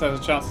connections has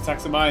a chance to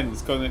attack some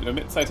mines, causing it to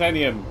emit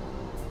titanium.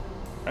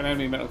 An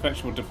enemy mental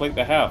connection will deplete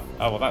their health.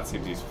 Oh, well, that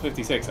seems useful.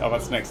 56. Oh,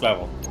 that's next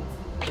level.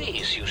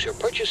 Please use your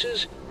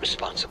purchases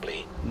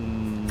responsibly.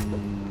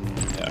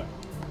 No.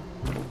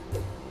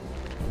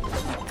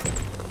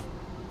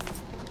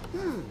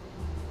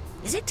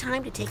 Is it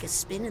time to take a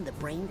spin in the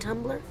brain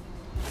tumbler?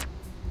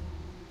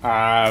 No,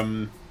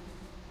 I'm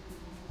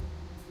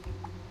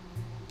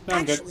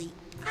Actually, good.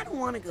 I don't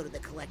want to go to the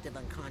collective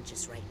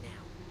unconscious right now.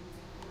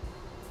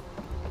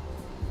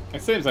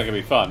 It seems like it'd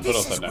be fun, but This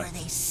also is no. where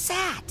they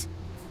sat.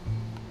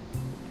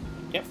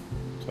 Yep,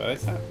 that's where they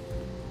sat.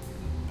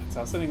 That's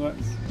how sitting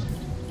works.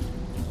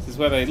 This is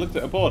where they looked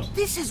at a board.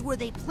 This is where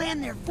they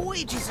planned their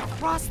voyages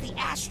across the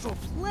astral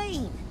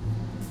plane.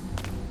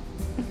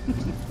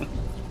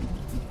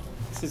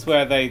 This is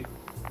where they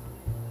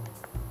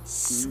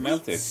Sweet,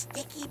 melted.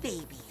 sticky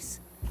babies.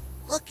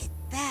 Look at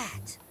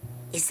that.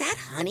 Is that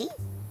honey?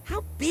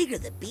 How big are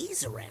the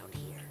bees around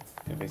here?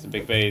 Gonna be some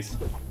big bees.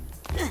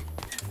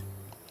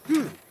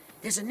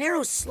 There's a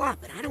narrow slot,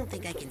 but I don't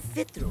think I can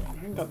fit through I it.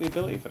 haven't got the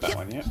ability for that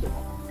one yet.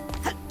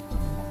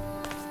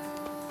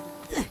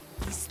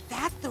 Is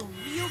that the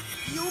real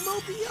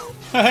Fuelmobile?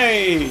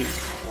 Hey!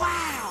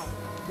 Wow!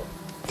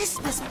 This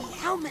must be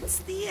Helmet's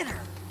theater.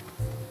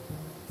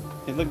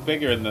 It looked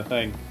bigger in the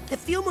thing. The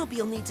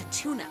Fuelmobile needs a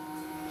tune-up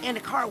and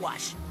a car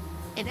wash.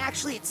 And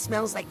actually, it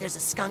smells like there's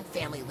a skunk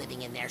family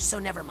living in there, so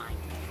never mind.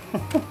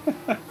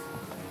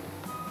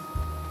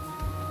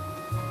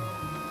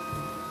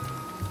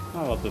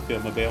 I love the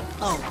Fuelmobile.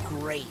 Oh,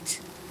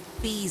 great.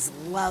 Bees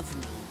love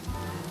me.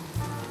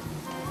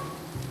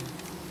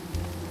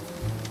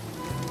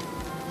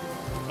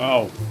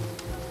 Oh.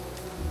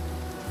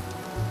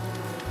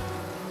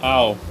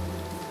 Oh.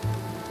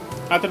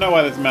 I don't know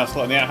why there's a mouse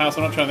slot in the outhouse.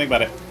 I'm not trying to think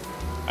about it.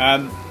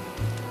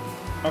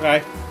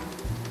 Okay.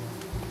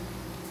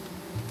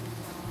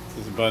 This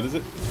isn't burned, is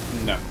it?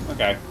 No.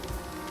 Okay.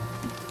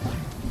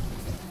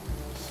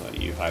 So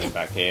you hiding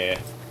back here.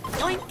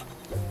 Yoink.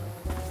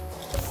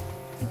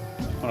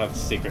 What other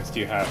secrets do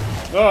you have?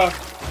 Oh!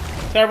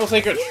 Terrible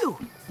secrets! Phew.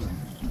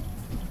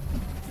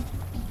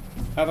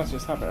 Oh, that's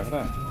just happened over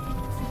there.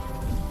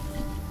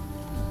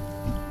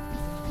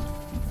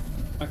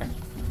 Okay.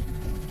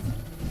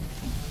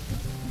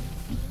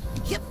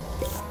 Yep.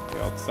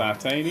 The old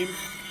Sartanium.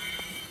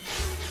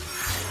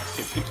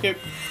 Skip, skip, skip.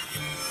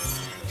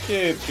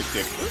 Skip, skip,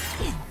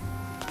 skip.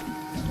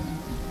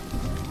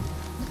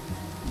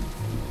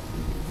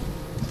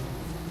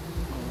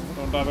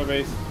 Don't die,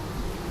 babies.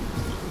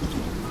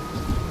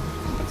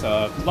 That's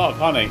a lot of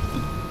honey.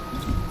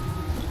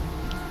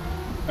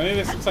 I think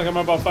this looks like a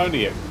mobile phone to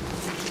you.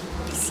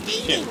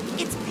 Steaming.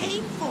 It's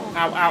painful.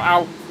 Ow, ow,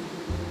 ow.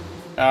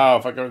 Oh,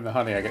 if I go in the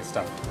honey, I get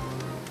stuck.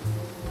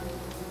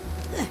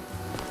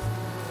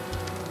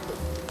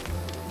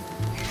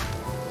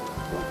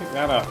 Pick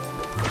that up.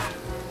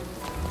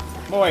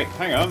 Oh, wait,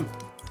 hang on.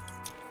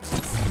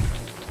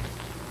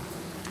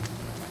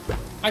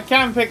 I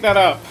can pick that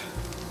up.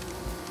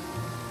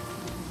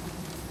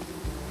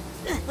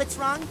 What's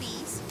wrong,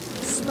 bees?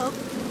 Smoke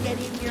get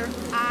in your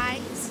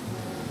eyes?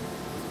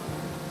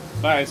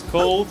 That is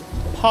called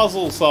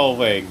puzzle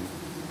solving.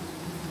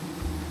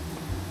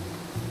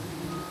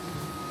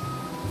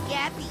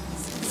 Yeah,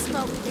 bees.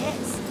 Smoke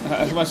this.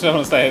 As much as I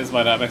want to say this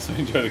might not make me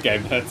enjoy the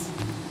game, nerds.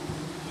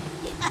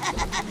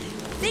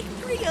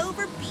 Victory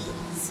over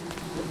bees.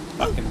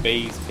 Fucking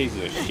bees,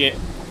 pieces of shit.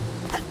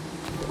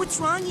 What's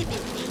wrong, you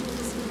big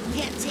bees?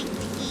 Can't take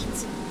the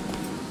heat.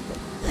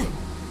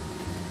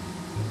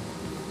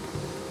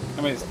 I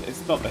mean,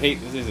 it's not the heat,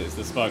 this is it? It's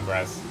the smoke,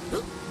 Raz.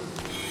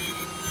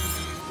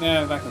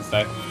 Yeah, that can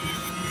stay.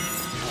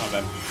 Oh,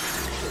 then.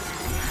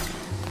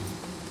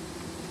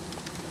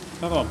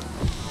 Another one.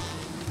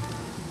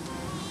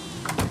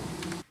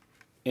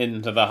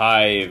 Into the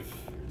hive.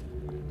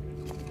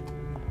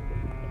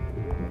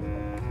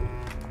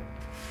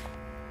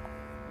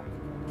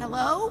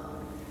 Hello?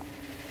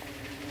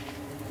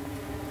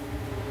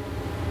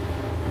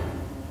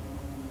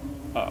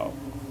 Uh-oh.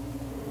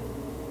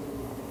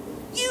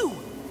 You,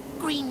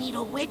 Green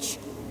Needle Witch.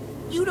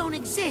 You don't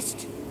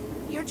exist.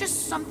 You're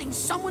just something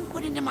someone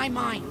put into my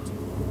mind.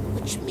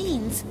 Which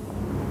means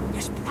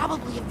there's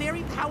probably a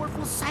very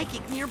powerful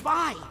psychic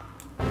nearby.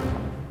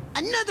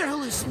 Another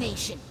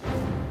hallucination.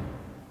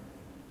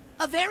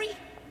 A very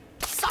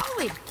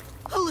solid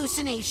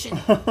hallucination.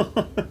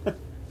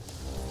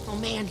 Oh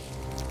man,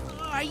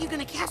 are you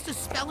gonna cast a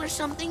spell or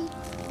something?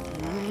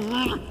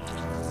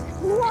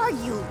 Who are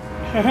you?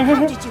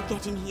 How did you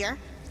get in here?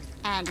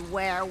 And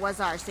where was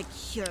our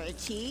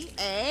security,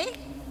 eh?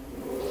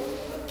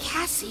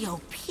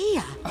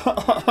 Cassiopeia?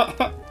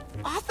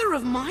 Author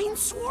of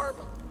Mindswarm?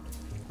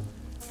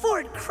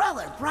 Ford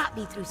Cruller brought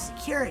me through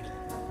security.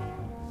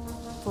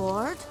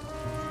 Ford?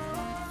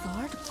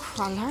 Ford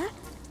Cruller?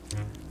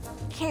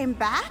 Came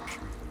back?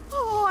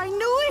 Oh, I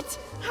knew it!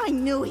 I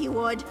knew he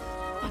would.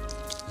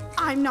 But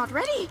I'm not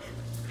ready.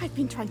 I've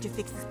been trying to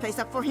fix this place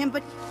up for him,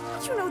 but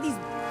you know these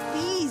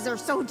bees are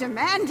so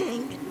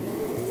demanding.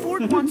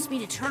 Ford wants me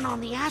to turn on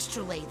the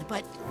astrolabe,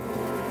 but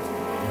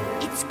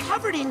it's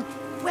covered in,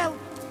 well,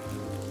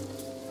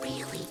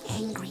 really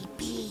angry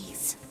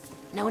bees.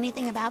 Know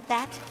anything about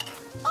that?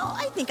 Oh,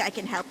 I think I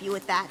can help you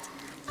with that.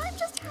 I'm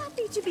just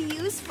happy to be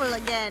useful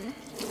again.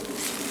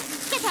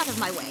 Get out of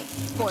my way,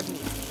 board me.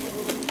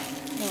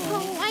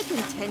 Oh, I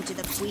can tend to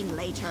the queen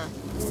later.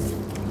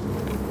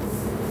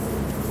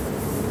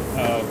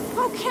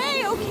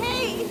 Okay,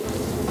 okay.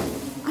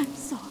 I'm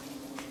sorry.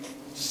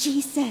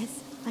 She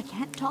says I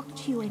can't talk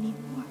to you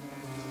anymore.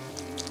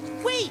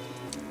 Wait!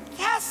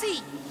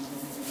 Cassie!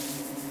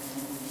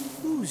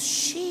 Who's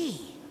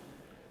she?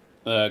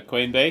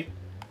 Queen Bee.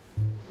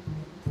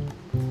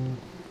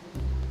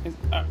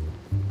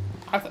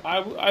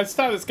 I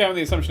started this game with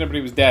the assumption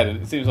everybody was dead,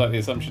 and it seems like the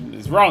assumption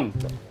is wrong.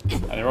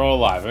 And they're all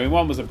alive. I mean,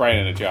 one was a brain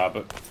in a jar,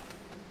 but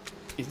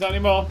he's not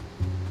anymore.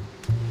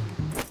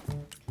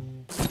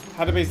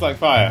 How do bees like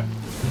fire?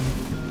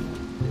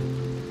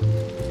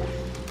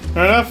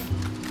 Fair enough.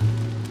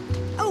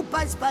 Oh,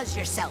 buzz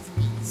yourself,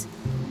 bees.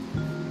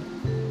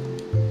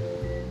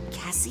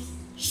 Cassie?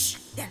 Shh,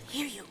 they'll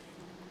hear you.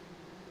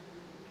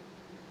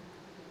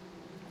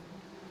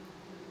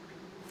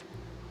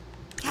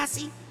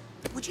 Cassie,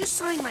 would you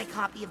sign my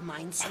copy of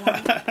Mindstorm?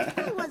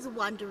 I was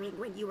wondering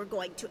when you were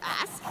going to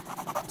ask.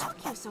 What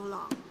took you so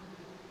long?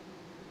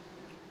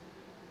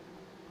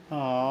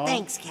 Aww.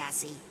 Thanks,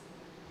 Cassie.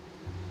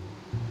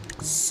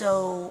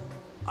 So,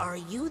 are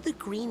you the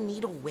Green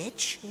Needle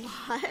Witch?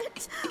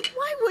 What?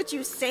 Why would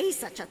you say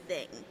such a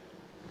thing?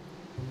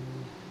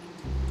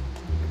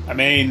 I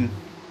mean,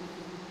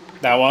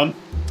 that one.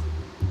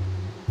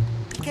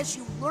 Because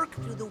you lurk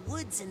through the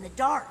woods in the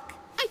dark.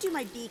 I do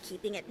my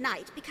beekeeping at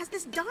night because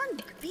this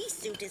darn bee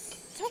suit is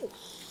so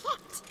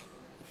hot.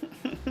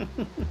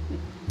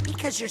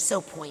 Because you're so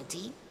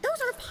pointy.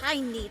 Those are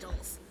pine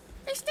needles.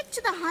 They stick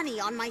to the honey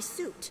on my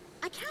suit.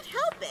 I can't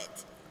help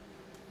it.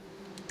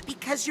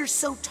 Because you're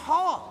so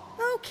tall.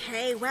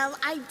 Okay, well,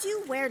 I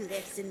do wear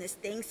lifts in this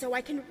thing so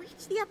I can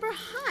reach the upper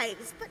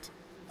hives, but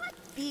what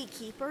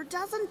beekeeper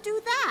doesn't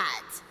do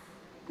that?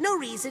 No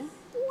reason.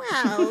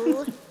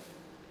 Well,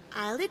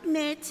 I'll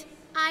admit,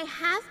 I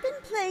have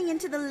been playing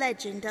into the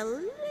legend a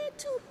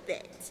little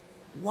bit.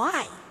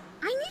 Why?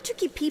 I need to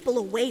keep people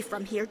away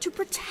from here to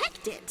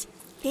protect it.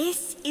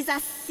 This is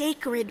a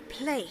sacred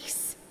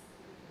place.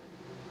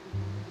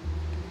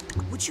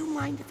 Would you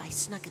mind if I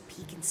snuck a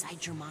peek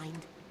inside your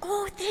mind?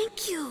 Oh,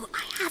 thank you.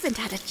 I haven't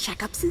had a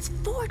checkup since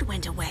Ford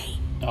went away.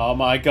 Oh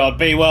my god,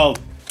 be well.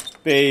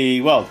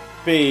 Be well.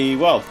 Be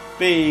well.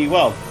 Be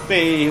well.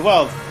 Be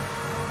well.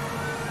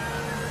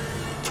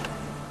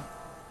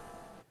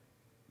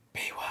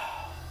 Be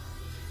well.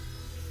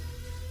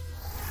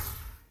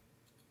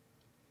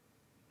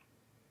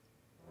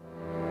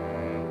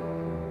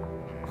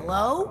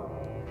 Hello?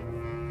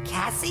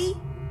 Cassie?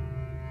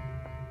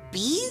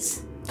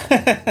 Bees?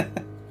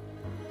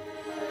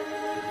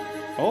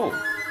 Oh.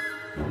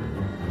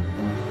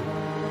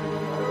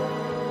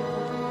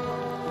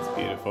 That's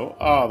beautiful.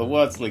 Oh, the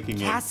word's leaking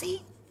in.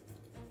 Cassie?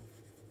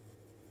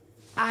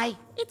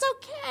 It's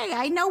okay.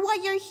 I know why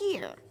you're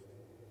here.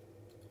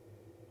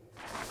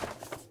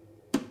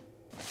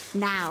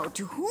 Now,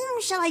 to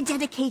whom shall I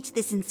dedicate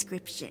this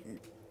inscription?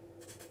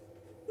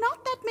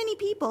 Not that many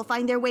people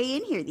find their way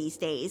in here these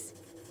days.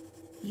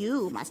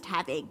 You must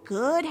have a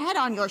good head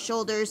on your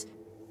shoulders.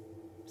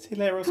 See you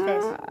later,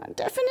 guys.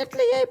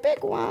 Definitely a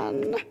big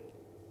one.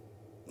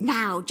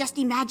 Now, just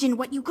imagine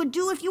what you could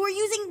do if you were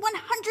using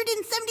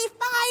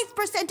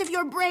 175% of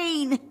your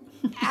brain.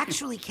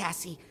 Actually,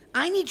 Cassie,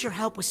 I need your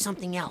help with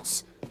something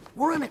else.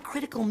 We're on a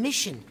critical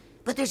mission,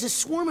 but there's a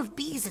swarm of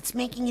bees that's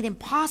making it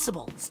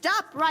impossible.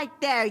 Stop right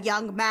there,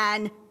 young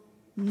man.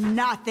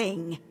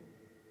 Nothing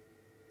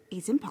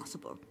is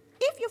impossible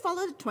if you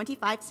follow the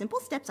 25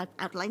 simple steps I've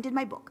outlined in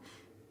my book.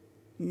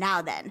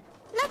 Now then,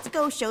 let's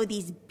go show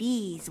these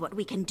bees what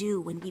we can do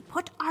when we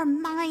put our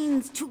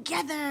minds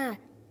together.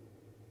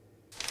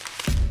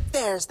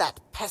 There's that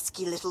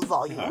pesky little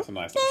volume. Oh, that's a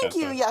nice Thank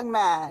you, transfer. young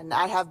man.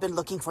 I have been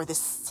looking for this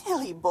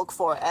silly book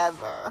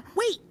forever.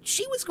 Wait,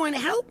 she was going to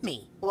help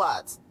me.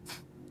 What?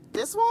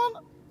 This one?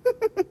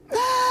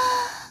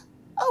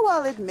 Oh,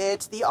 I'll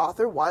admit the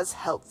author was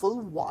helpful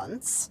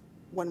once,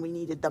 when we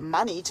needed the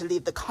money to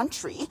leave the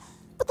country,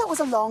 but that was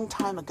a long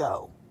time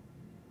ago.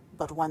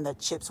 But when the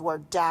chips were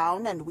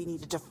down and we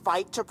needed to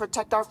fight to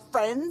protect our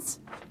friends?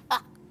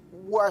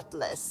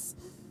 Worthless.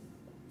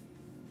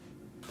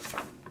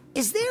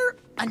 Is there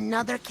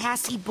another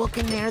Cassie book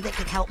in there that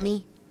could help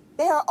me?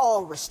 They are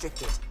all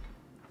restricted.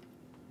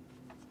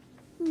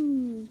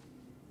 Then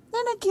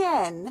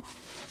again,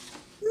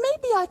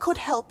 maybe I could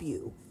help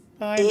you.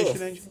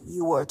 If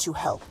you were to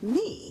help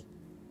me.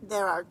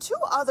 There are 2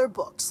 other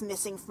books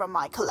missing from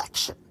my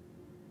collection.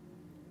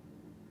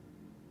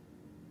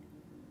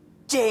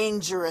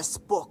 Dangerous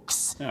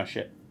books. Oh,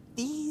 shit.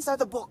 These are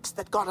the books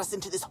that got us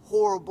into this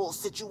horrible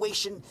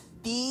situation.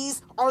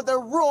 These are the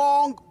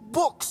wrong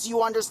books,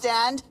 you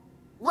understand?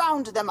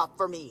 Round them up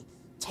for me.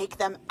 Take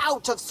them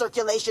out of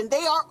circulation.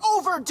 They are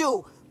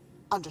overdue.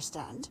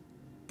 Understand?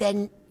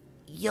 Then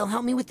you'll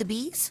help me with the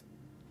bees?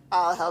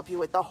 I'll help you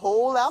with the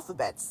whole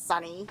alphabet,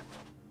 Sonny.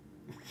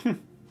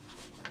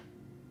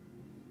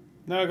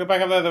 No, go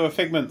back up there. There were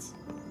figments.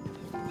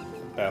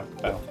 Bow,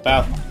 bow,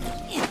 bow.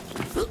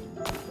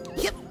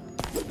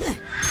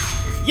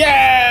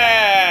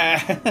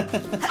 Yeah!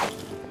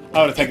 I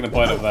would have taken a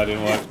point if that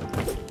didn't work.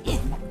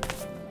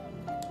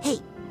 Hey,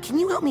 can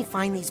you help me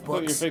find these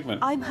Look, books? your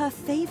Figment. I'm her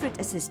favorite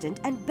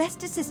assistant and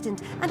best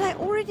assistant, and I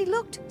already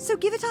looked, so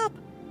give it up.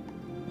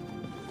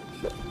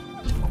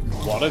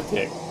 What a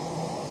dick.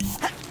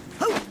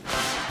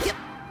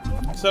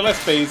 So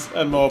less bees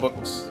and more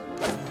books.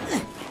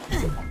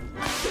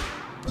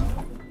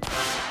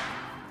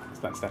 What's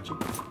that statue?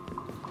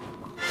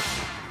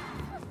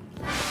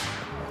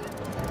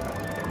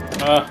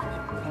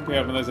 I'll be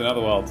opening those in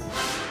other worlds.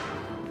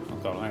 Oh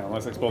god, hang on,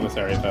 let's explore this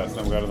area first,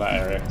 then we'll go to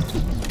that area.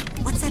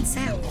 What's that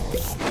sound?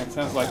 It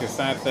sounds like a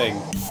sad thing.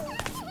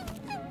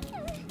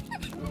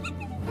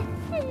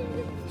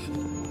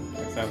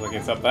 It sounds like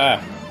it's up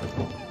there.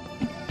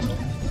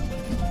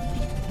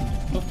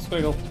 Oh,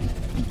 squiggle.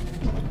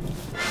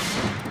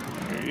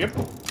 Yep.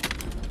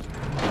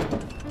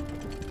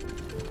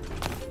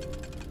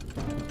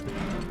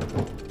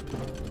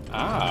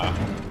 Ah.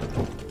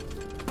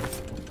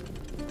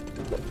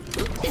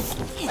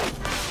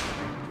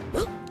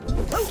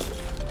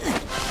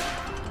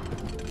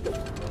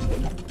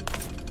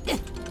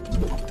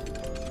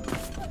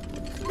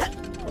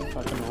 If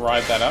I can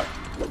ride that up.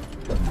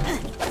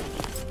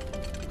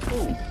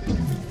 Ooh.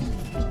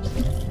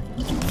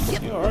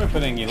 You're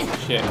opening, you little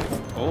shit.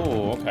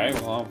 Oh, okay.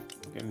 Well,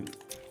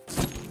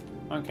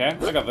 okay,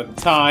 I got the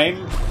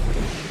time.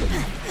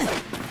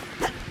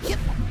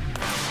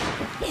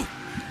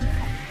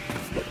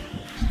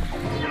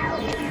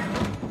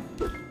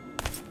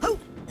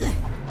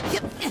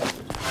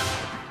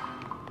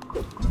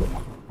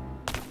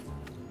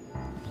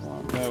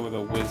 One there with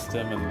a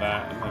wisdom and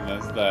that, and then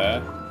there's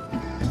there.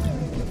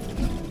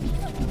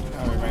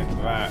 How do we make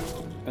that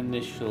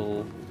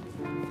initial?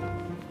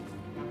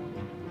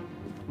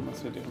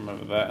 Unless we do it from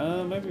over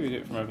there. Maybe we do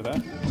it from over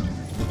there.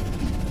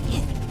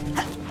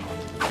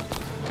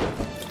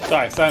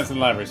 Sorry, science and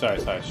library. Sorry.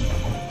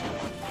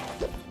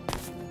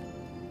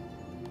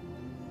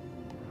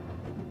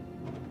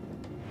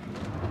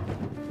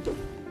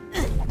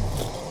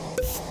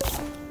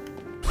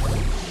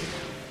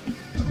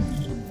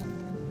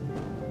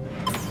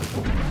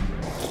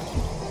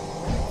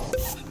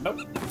 Nope.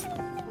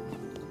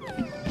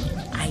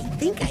 I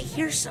think I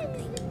hear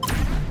something.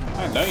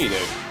 I know you do.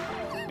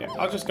 Yeah,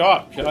 I'll just go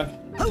up, shall I?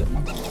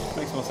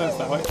 Makes more sense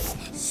that way.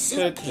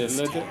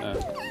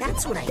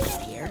 That's what I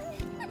need here.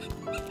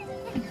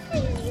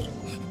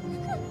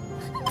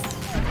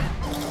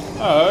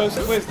 Oh, it's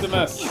a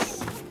wisdomous.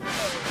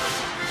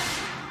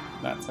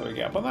 That's how we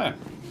get up on there.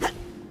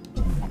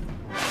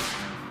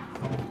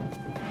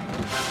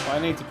 Well, I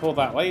need to pull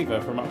that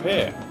lever from up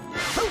here.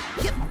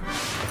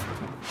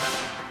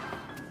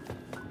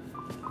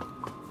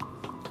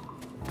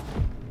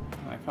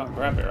 I can't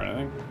grab it or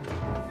anything.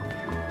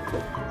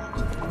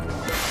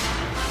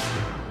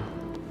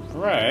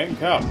 Right,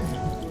 come.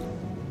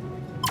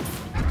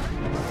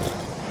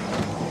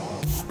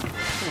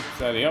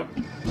 Steady up.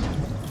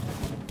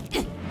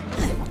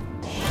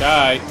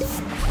 Die.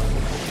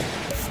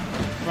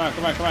 Come on,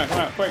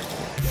 quick.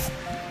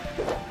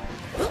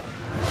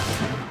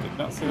 Did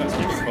not see that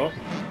screen before.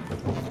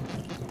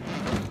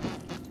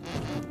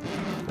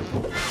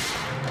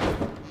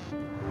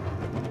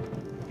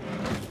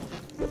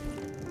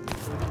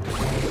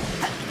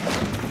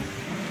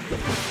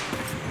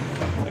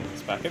 Take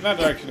this back in that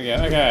direction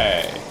again.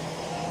 Okay.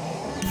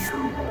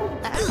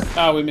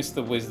 Oh, we missed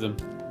the wisdom.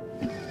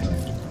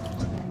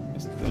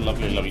 Missed the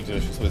lovely,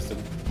 delicious wisdom.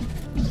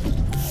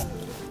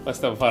 Let's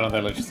double find on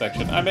the literature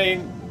section. I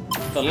mean,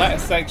 the letter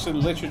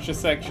section, literature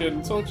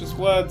section, it's all just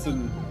words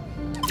and...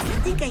 I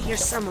think I hear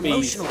some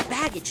emotional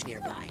baggage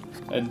nearby.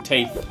 And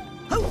teeth.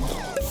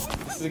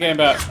 This is a game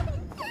about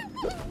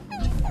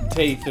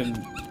teeth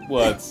and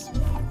words.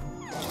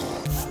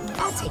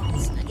 I'll take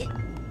this nugget.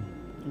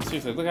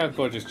 Seriously, look how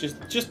gorgeous.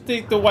 Just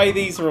the way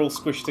these are all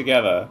squished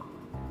together.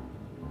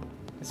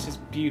 It's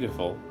just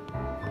beautiful.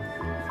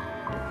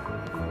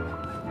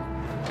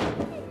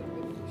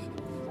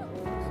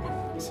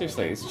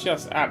 Seriously, it's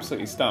just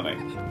absolutely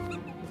stunning.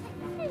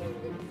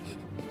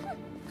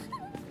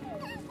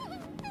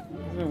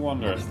 No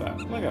wonder it's that.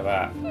 Look at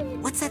that.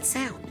 What's that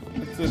sound?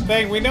 It's the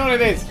thing. We know what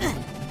it is.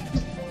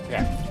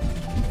 Yeah.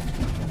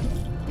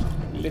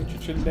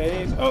 Literature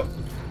lane. Oh.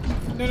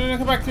 No,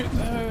 come back to it.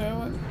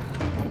 No.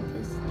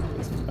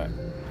 Please come back.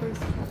 Please.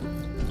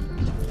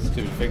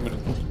 Stupid Figment.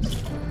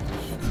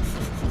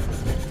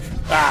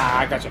 Ah,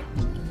 I gotcha.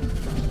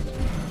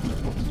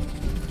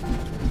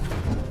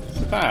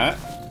 So that...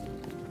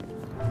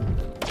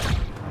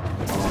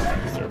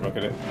 Look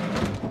at it.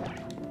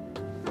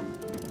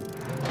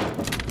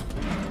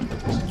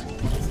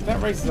 So that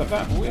raises up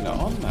that, but we're not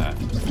on that.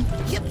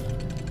 Yep.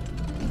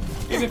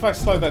 Even if I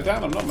slow that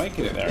down, I'm not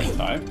making it there in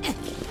time.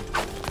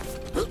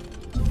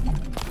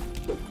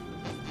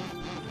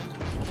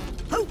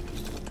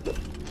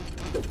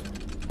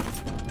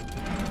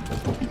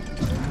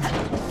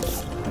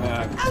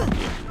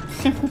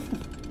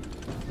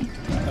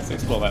 Let's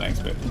explore that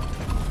next bit.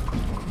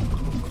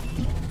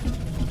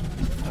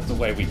 That's the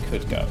way we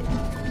could go.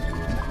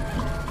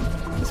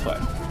 This way.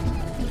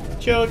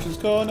 Children's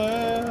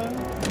Corner!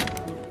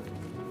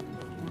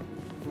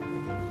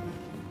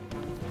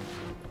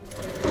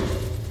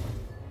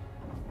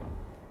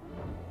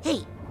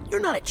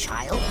 not a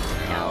child.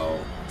 No.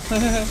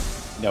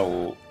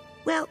 No.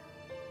 Well,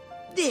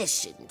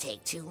 this shouldn't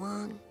take too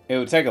long. It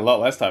would take a lot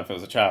less time if it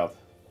was a child.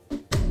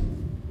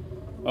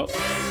 Oh.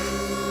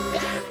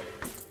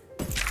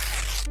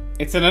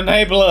 It's an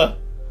enabler!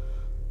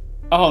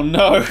 Oh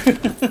no!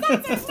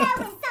 Sensors know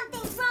when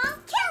something's wrong.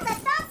 Kill the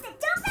thoughts that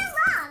don't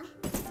belong.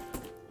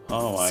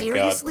 Oh my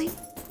Seriously? god.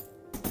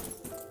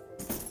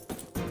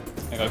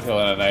 I gotta kill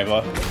an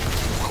enabler.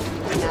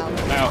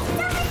 Ow.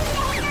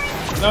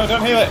 No,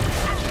 don't heal it!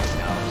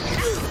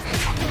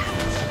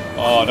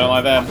 Oh, don't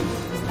like them.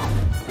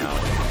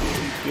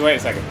 You wait a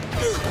second.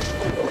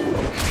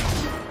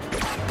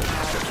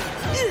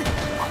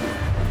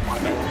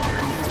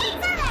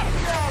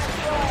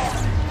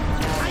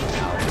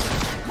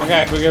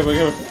 Okay, we're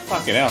good.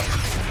 Fucking hell.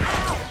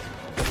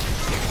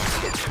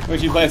 We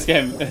should play this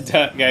game and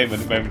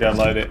maybe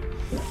download it.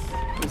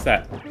 What's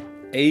that?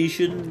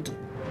 Asian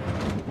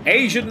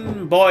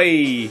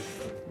boy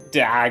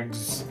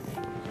dags.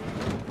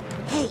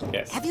 Hey,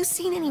 yes. Have you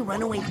seen any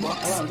runaway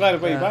books? Oh, I'm glad you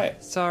buy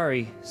it.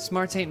 Sorry,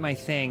 smarts ain't my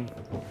thing.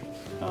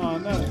 Oh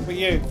no, it's for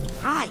you.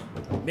 Hi.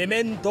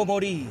 Memento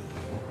mori.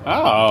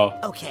 Oh.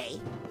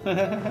 Okay.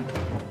 Oh.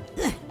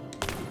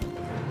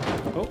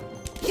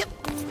 Yep.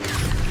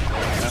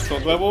 That's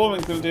what global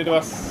warming's gonna do to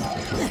us.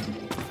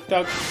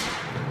 Doug,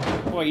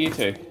 what are you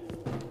two?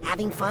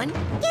 Having fun?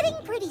 Getting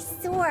pretty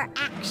sore,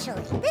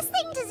 actually. This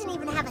thing doesn't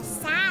even have a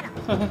saddle.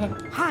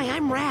 Hi,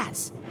 I'm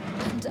Raz.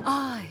 And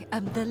I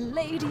am the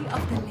Lady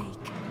of the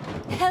Lake,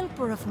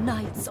 helper of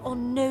knights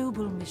on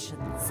noble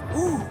missions.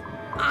 Ooh,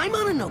 I'm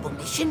on a noble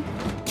mission.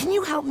 Can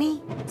you help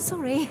me?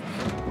 Sorry,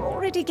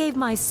 already gave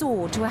my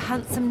sword to a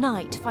handsome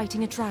knight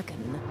fighting a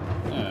dragon.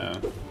 Yeah.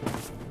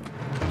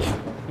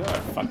 You're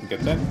fucking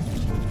good then.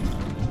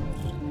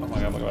 Oh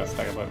my god, look at that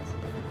stack of books.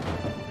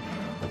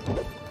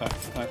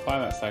 Can I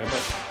find that stack of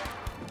books?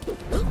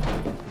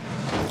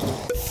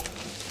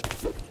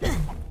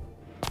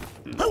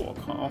 No, I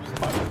can't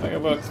find that stack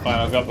of books. Fine,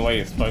 I've got the way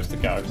you're supposed to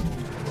go.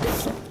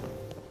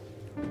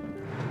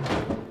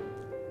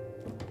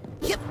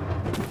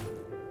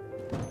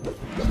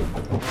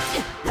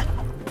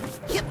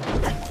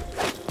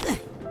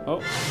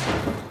 Oh.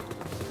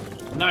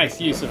 Nice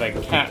use of a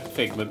cat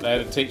figment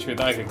there to teach me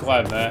that I could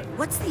climb there.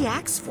 What's the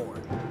axe for?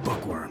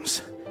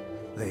 Bookworms.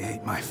 They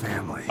ate my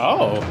family.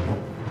 Oh.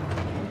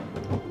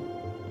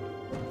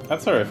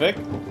 That's horrific.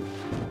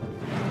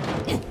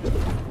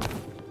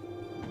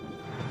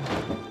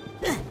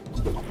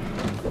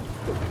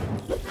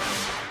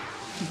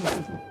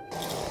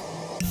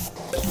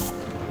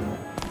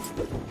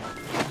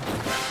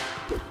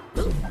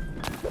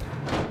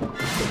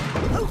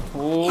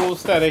 Oh,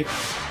 steady.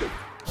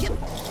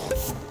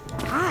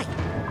 Hi,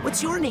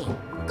 what's your name?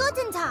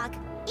 Guten Tag.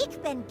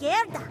 Ich bin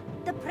Gerda,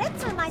 the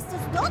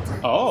Pretzelmeister's daughter.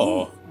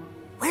 Oh.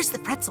 Where's the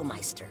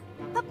Pretzelmeister?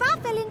 Papa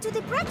fell into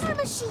the pretzel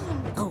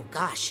machine. Oh,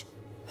 gosh.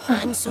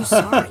 I'm so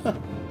sorry.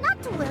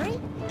 Not to worry.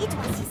 It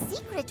was his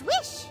secret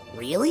wish.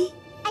 Really?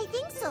 I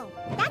think so.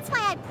 That's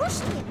why I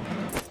pushed him.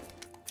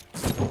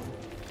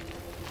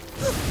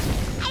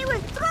 I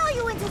will throw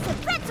you into the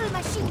pretzel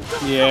machine.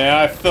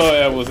 Yeah, I thought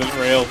it wasn't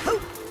real.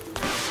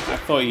 I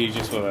thought you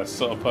just were the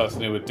sort of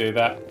person who would do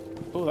that.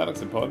 Oh, that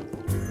looks important.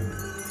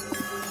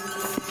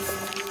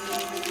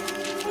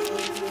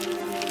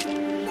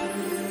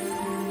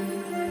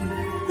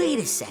 Wait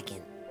a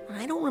second.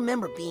 I don't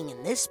remember being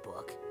in this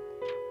book.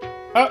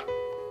 Oh,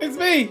 it's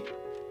me!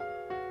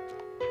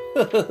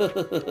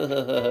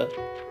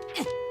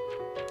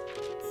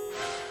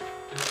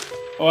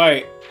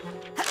 Wait.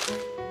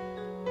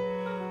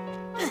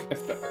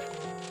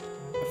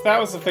 If that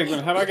was the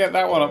figment, how do I get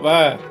that one up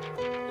there?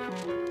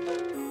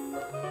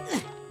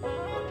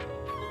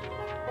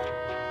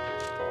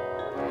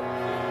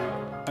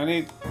 I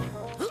need...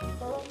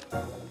 Oh,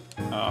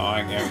 I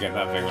ain't getting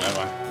that figment, am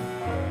I?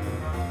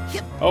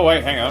 Oh,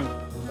 wait, hang on.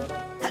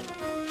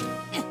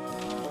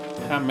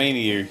 How mean are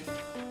you?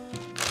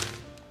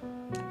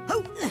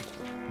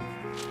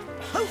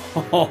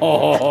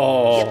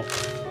 Oh,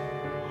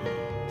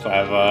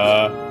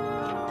 clever.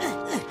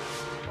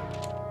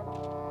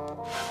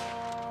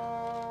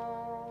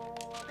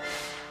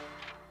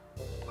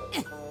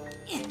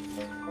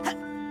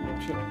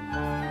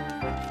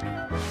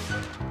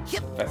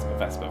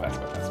 Vespa.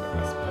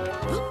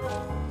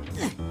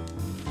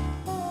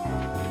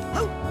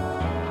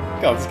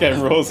 God, this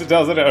game rules. It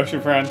does, doesn't it,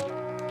 Ocean Friend?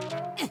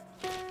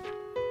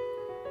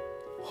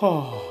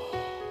 Oh.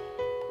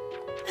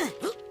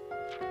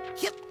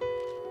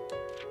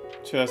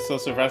 Just still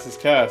survives his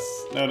curse.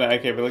 No,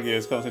 okay, but look at you,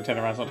 it's constantly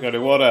turning around not to go to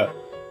water.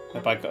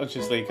 And by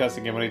consciously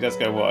cursing him when he does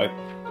go water.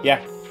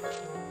 Yeah.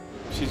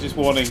 She's just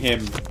warning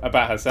him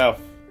about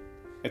herself.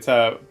 It's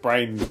her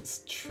brain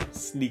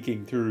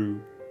sneaking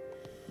through.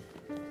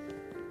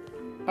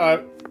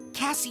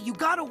 Cassie, you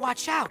gotta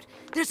watch out.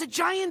 There's a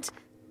giant,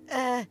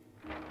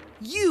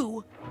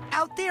 you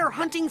out there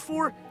hunting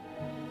for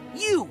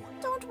you.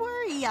 Don't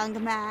worry,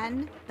 young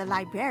man. The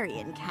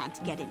librarian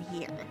can't get in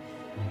here.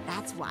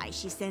 That's why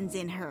she sends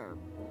in her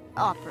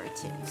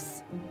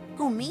operatives.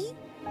 Who, me?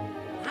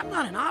 I'm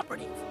not an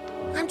operative.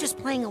 I'm just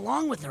playing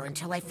along with her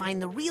until I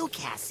find the real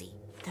Cassie.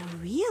 The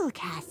real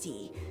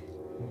Cassie?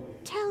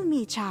 Tell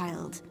me,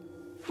 child,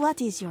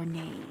 what is your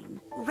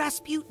name?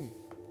 Rasputin.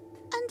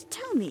 And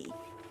tell me,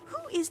 who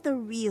is the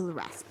real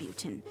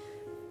Rasputin?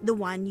 The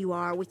one you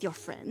are with your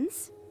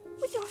friends?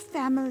 With your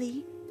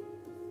family?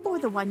 Or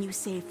the one you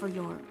save for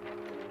your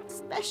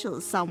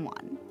special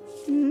someone?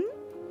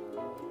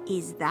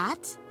 Is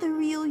that the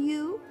real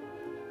you?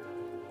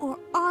 Or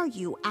are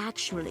you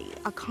actually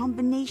a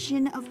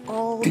combination of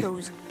all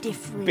those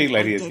different Big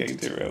lady is getting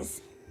too real.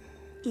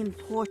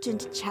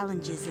 Important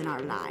challenges in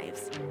our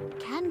lives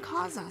can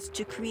cause us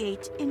to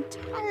create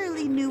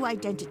entirely new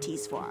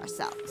identities for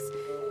ourselves,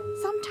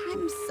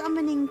 sometimes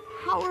summoning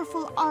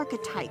powerful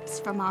archetypes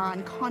from our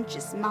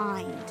unconscious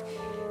mind.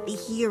 The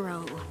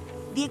hero,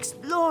 the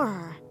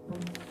explorer,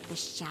 the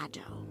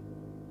shadow.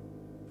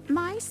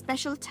 My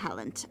special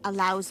talent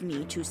allows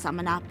me to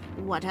summon up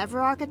whatever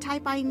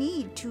archetype I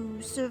need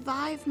to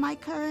survive my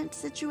current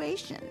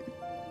situation.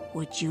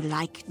 Would you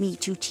like me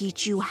to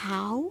teach you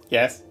how?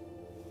 Yes.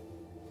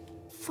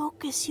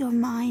 Focus your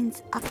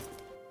minds up.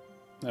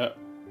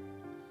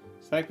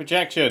 Snake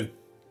projection.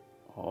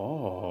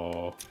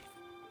 Oh.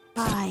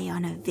 Eye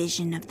on a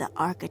vision of the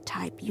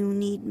archetype you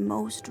need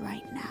most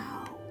right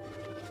now.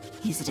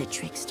 Is it a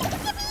trickster?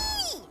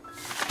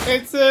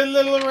 It's a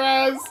little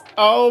Raz.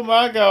 Oh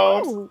my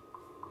god. Oh,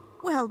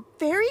 well,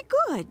 very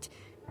good.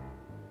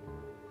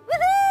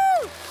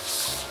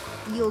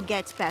 Woohoo! You'll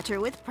get better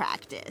with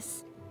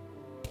practice.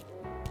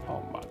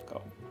 Oh my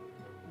god.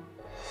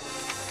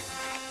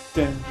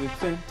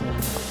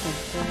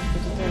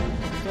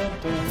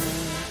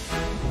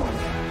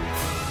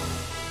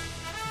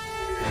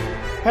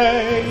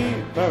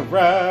 Hey, the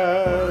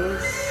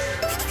Raz.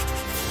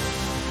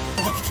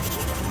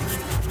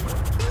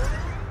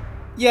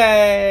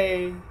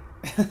 Yay!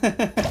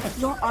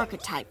 Your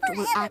archetype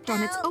will act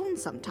on its own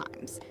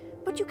sometimes,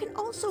 but you can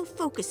also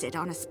focus it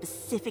on a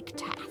specific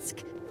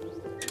task.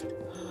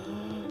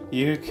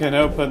 You can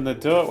open the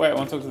door. Wait, I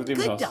want to talk to the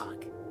demon Good horse.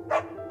 dog.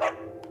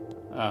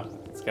 Oh,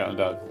 skeleton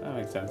dog. That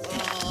makes sense.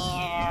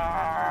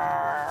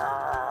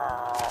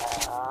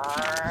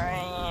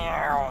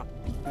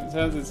 It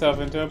turns itself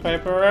into a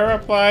paper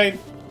aeroplane.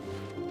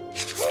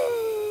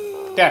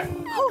 Yeah.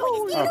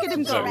 Oh, look at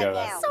him go.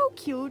 There. So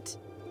cute.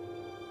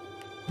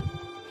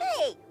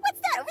 Hey, what's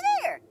that over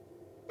there?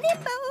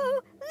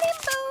 Limbo,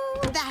 limbo.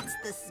 That's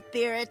the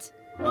spirit.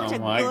 Oh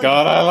my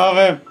god, I love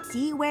him.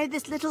 See where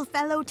this little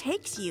fellow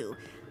takes you.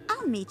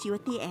 I'll meet you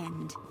at the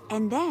end,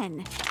 and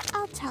then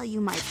I'll tell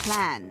you my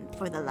plan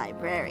for the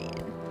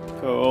librarian.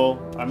 Cool.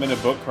 I'm in a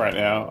book right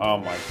now. Oh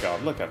my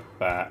god, look at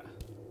that.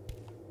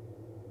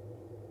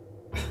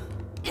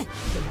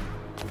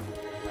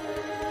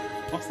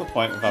 What's the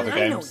point of other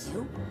games? I know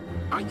you.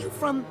 Are you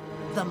from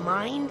The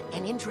Mind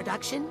and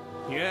Introduction?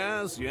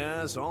 Yes,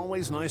 yes.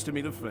 Always nice to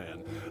meet a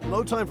fan.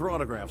 No time for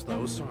autographs,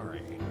 though.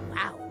 Sorry.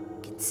 Wow,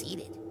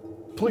 conceited.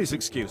 Please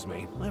excuse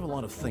me. I have a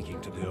lot of thinking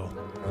to do.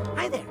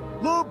 Hi there.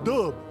 Lub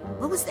dub.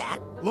 What was that?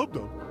 Lub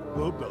dub.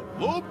 Lub dub.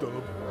 Lub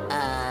dub.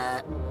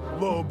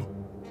 Lub.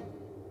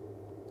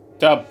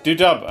 Dub. Do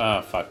dub.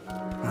 Ah, fuck.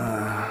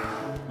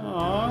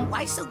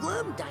 Why so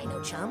glum,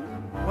 Dino Chum?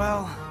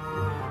 Well,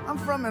 I'm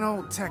from an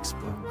old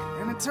textbook,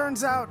 and it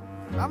turns out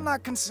I'm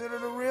not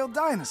considered a real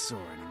dinosaur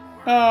anymore.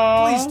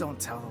 Aww. Please don't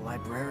tell the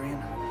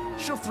librarian.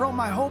 She'll throw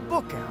my whole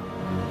book out.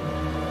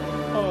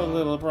 Oh,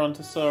 little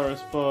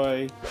brontosaurus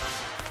boy.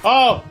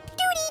 Oh!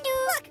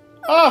 Doody-doo! Look!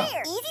 Oh!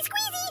 There! Easy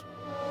squeezy!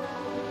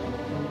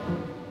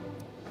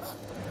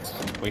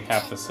 We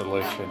have the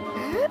solution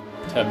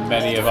to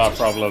many of our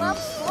problems.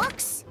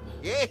 Books?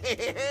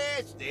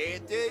 Yes, they're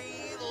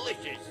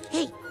delicious.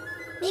 Hey,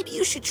 maybe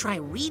you should try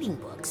reading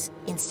books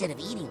instead of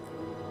eating them.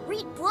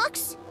 Read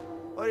books?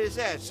 What is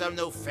that? Some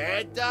no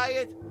fad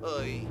diet?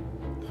 Oy.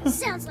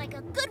 Sounds like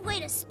a good way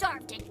to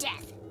starve to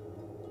death.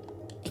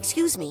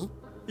 Excuse me?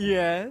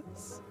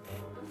 Yes?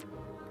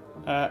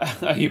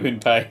 Are you in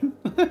pain?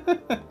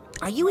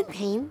 Are you in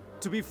pain?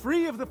 To be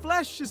free of the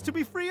flesh is to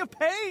be free of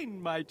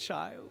pain, my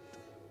child.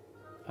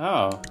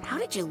 Oh. How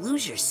did you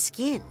lose your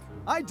skin?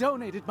 I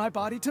donated my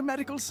body to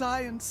medical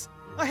science.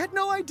 I had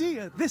no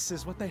idea this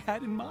is what they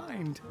had in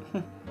mind.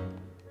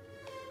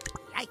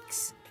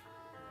 Yikes.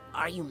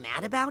 Are you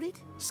mad about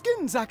it?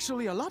 Skin's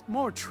actually a lot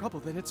more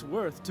trouble than it's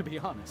worth, to be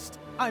honest.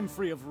 I'm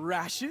free of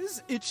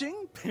rashes,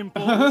 itching,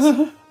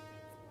 pimples.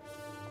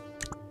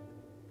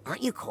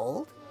 Aren't you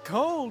cold?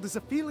 Cold is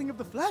a feeling of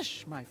the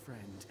flesh, my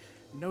friend.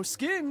 No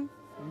skin,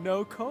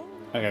 no cold.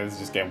 Okay, this is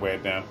just getting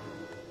weird now.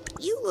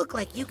 You look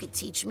like you could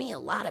teach me a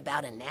lot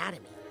about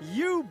anatomy.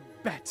 You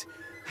bet.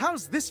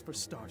 How's this for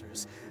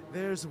starters?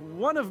 There's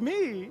one of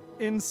me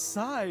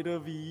inside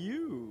of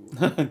you.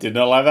 Did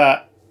not like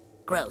that.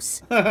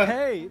 Gross.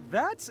 Hey,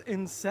 that's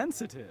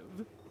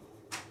insensitive.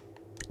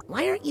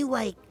 Why aren't you,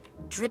 like,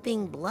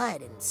 dripping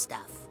blood and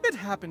stuff? It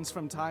happens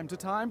from time to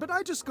time, but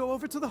I just go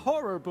over to the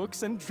horror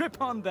books and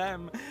drip on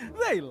them.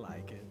 They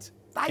like it.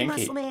 Bye, Kinky.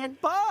 Muscle Man.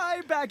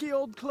 Bye, baggy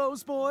old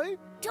clothes boy.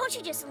 Don't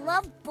you just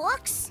love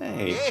books?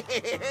 Hey.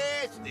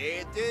 Yes,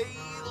 they're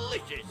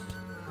delicious.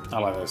 I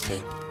like those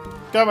two.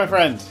 Go, my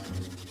friend.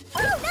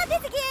 Oh, not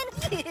this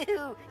again!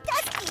 You,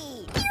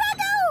 Dusty! Here I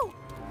go!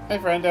 Hey,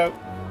 friendo.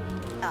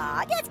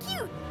 Aw, that's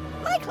cute.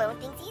 My clone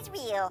thinks he's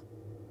real.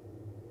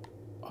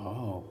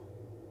 Oh.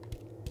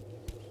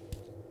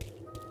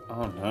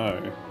 Oh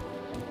no.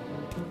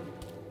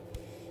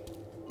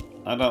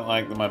 I don't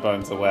like that my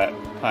bones are wet.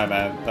 Hi,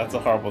 man. That's a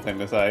horrible thing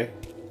to say.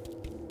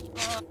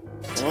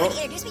 Do you want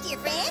to introduce me to your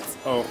friends?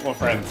 Oh, what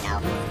friends?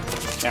 No.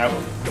 Now,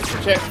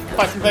 shit,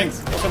 buy some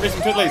things. Also,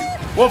 recent twiddlies.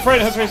 Wolfred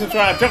has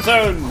resubscribed. Drop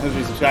Zone has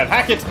resubscribed.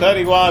 Hackett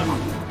 31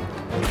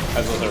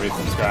 has also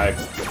resubscribed.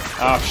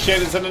 Oh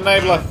shit, it's an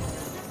enabler.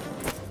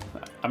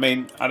 I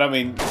mean, I don't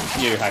mean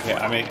you, Hackett.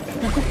 I mean,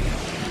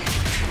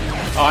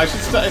 oh, I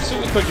shouldn't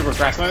have called you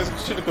procrastinators. I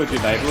should have called you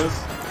enablers.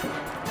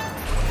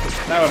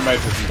 That would have made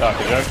for some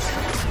darker jokes.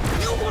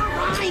 No more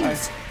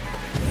rhymes.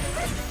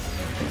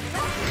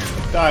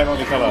 Die,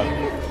 multicolour.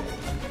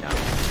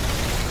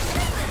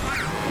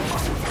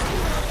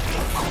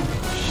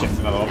 Shit,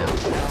 another one.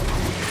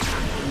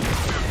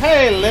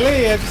 Hey, Lily,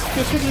 your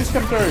twiddlies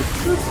come through.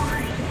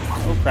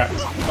 Oh crap!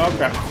 Oh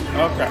crap!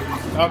 Oh crap!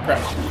 Oh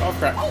crap! Oh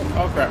crap!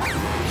 Oh crap!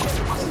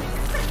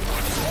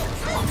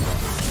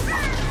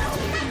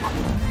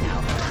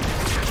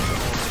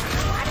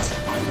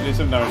 Do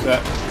some damage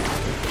there.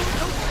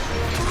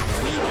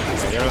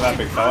 Okay, get rid of that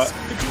big fella. Do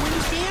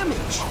any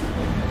damage?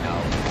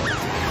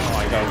 Oh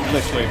my god,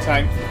 literally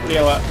tank,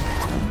 healer.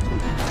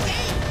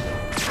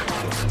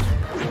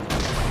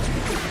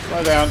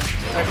 Slow down,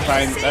 take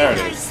pain, there it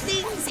is.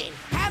 Things in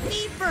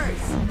happy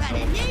verse, but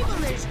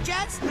enablers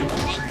just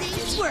make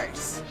things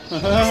worse.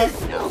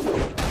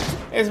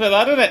 It's a bit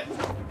loud, isn't it?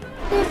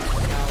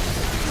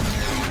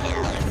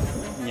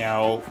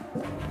 Meow.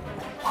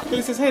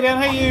 Billy says, hey Dan,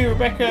 hey you,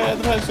 Rebecca,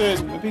 the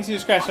person, the PC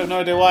just crashed, I have no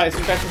idea why, it's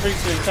been crashing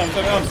frequently every time I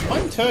turn it on.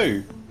 Mine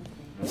too.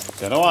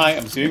 Don't know why,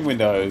 I'm assuming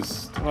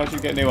Windows. Why should you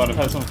get a new one? I've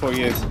had this one for 4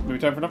 years. Maybe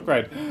time for an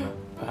upgrade.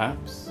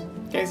 Perhaps.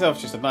 Get yourself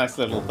just a nice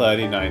little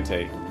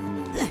 3090.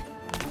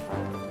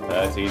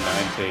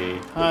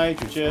 3090.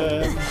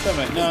 Hydrogen.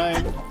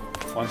 789.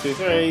 1, 2,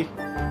 3.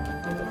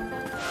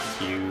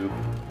 Cube.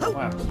 Oh,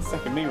 wow, it's the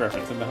second me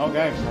reference in the whole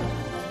game.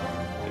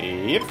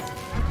 Yep.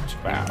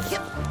 Wow.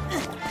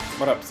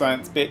 What up,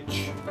 science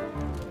bitch?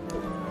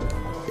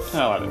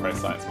 I like the phrase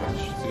science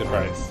bitch. It's a good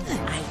phrase.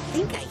 I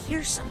think I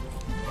hear something.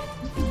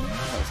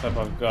 Let's hope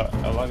I've got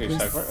a luggage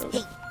tag.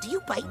 Hey, do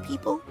you bite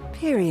people?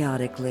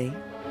 Periodically.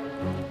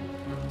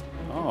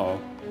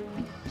 Oh.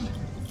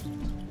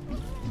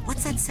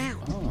 What's that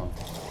sound? Oh.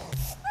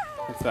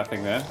 What's that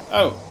thing there?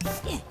 Oh!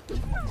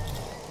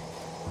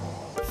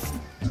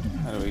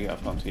 How do we get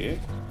up onto you?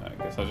 I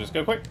guess I'll just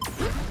go quick.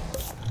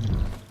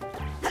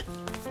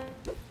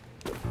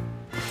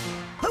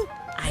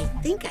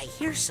 I think I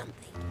hear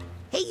something.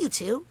 Hey, you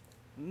two.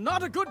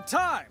 Not a good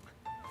time!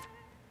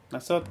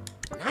 Nice sword.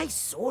 Nice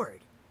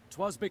sword.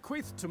 'Twas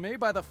bequeathed to me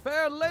by the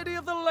fair lady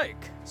of the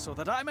lake, so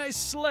that I may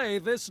slay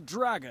this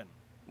dragon.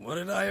 What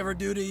did I ever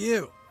do to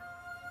you?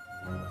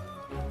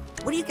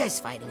 What are you guys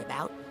fighting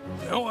about?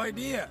 No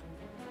idea.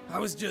 I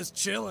was just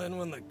chilling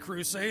when the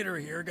crusader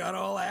here got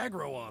all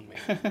aggro on me.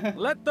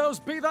 Let those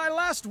be thy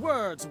last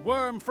words,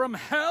 worm from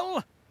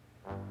hell!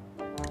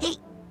 Hey,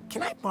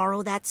 can I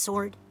borrow that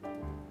sword?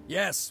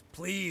 Yes,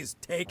 please,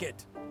 take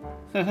it.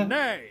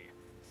 Nay,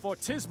 for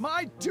 'tis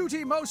my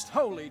duty most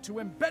holy to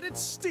embed its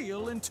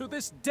steel into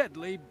this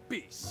deadly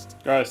beast.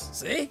 Gross.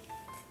 See?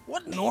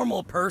 What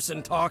normal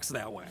person talks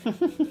that way?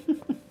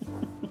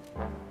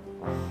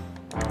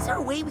 Is there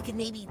a way we can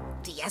maybe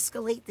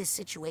de-escalate this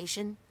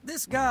situation?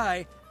 This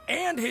guy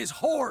and his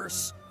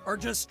horse are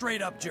just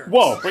straight up jerks.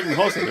 Whoa, bring the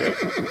horse into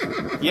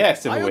it. Yeah,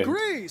 Silverwind. I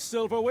agree,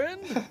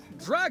 Silverwind.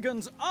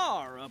 Dragons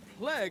are a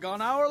plague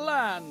on our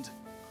land.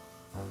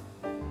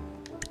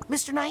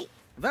 Mr. Knight?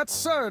 That's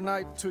Sir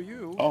Knight to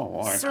you. Oh,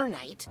 why? Sir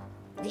Knight,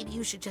 maybe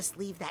you should just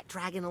leave that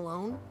dragon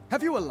alone?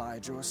 Have you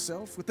allied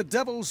yourself with the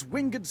devil's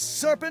winged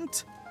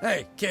serpent?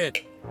 Hey,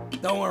 kid,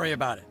 don't worry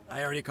about it.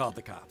 I already called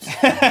the cops.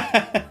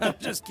 I'm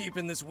just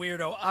keeping this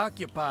weirdo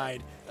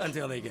occupied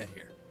until they get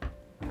here.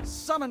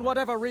 Summon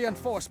whatever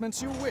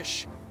reinforcements you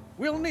wish.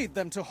 We'll need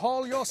them to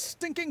haul your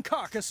stinking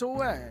carcass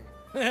away.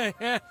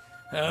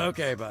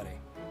 Okay, buddy.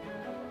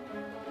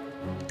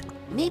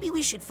 Maybe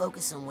we should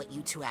focus on what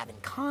you two have in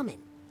common.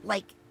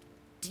 Like,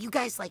 do you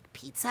guys like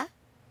pizza?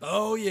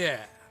 Oh,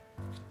 yeah.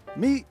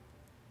 Me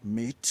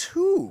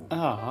too.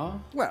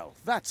 Well,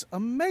 that's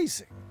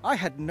amazing. I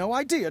had no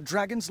idea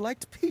dragons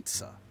liked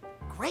pizza.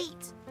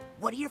 Great.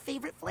 What are your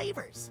favorite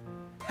flavors?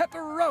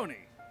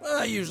 Pepperoni.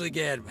 I usually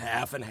get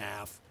half and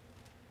half.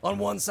 On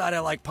one side, I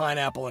like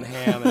pineapple and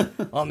ham,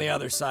 and on the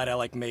other side, I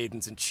like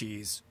maidens and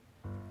cheese.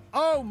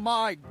 Oh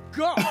my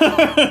god!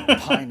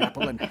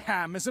 Pineapple and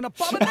ham is an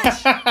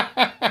abomination!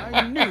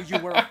 I knew you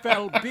were a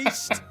fell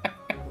beast.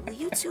 Will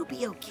you two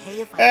be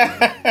okay if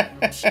I...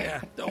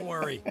 Yeah, don't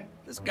worry.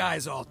 This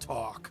guy's all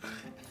talk.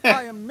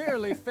 I am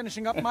merely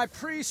finishing up my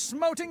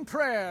pre-smoting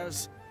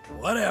prayers.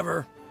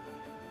 Whatever.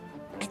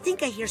 I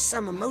think I hear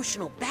some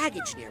emotional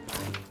baggage nearby.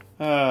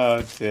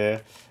 Oh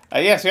dear.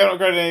 Yes, we haven't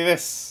upgraded any of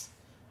this.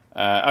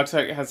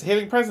 Architect has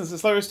healing presence that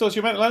slowly restores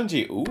your mental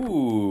energy.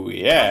 Ooh, I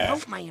yeah.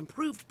 hope my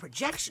improved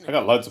projection I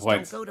got loads of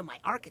abilities points. don't go to my You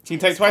can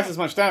architect's take twice head. as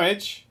much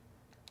damage.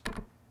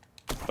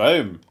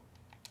 Boom.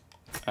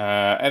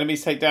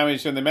 Enemies take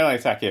damage when they melee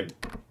attack him.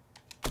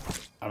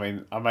 I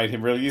mean, I made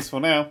him really useful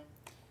now.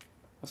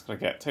 What's gonna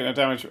get? Take no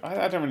damage.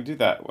 I don't really do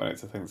that when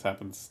it's a thing that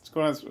happens.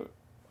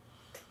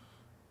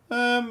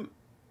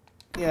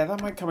 Yeah,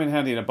 that might come in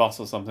handy in a boss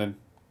or something.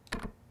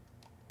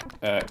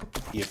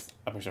 Yes,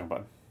 I push on a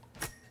button.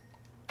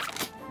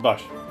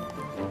 Bosh.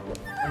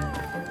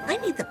 I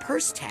need the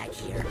purse tag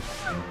here.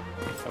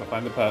 Gotta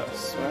find the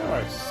purse. Where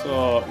I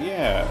saw...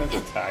 Yeah, there's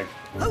a tag.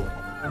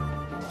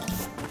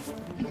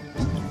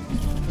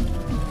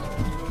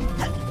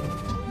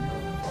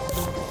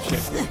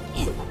 Shit.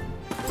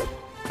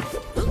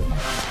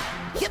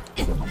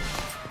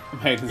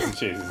 Maidens and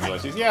cheeses and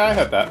lushies. Yeah, I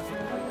heard that.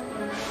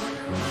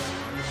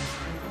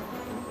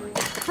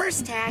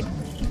 Purse tag.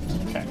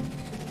 Okay.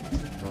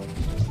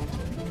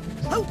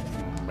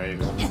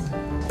 Maidens.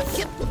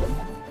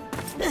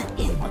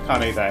 I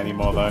can't eat that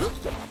anymore, though.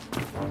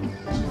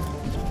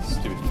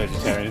 Stupid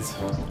vegetarians.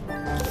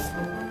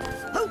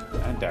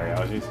 And dairy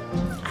allergies.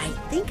 I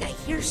think I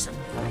hear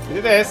something.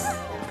 Do this.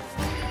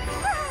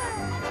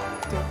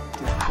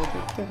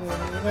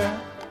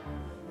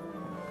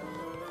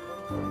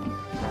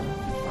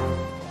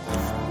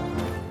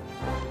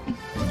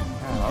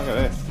 Oh, look at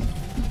this.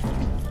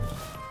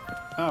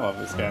 I love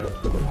this game.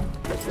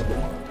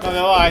 Not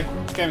gonna lie,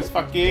 this game is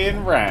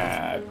fucking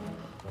rad.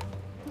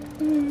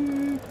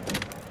 I'm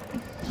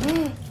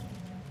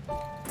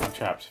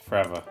trapped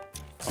forever.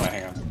 Oh, wait,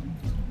 hang on.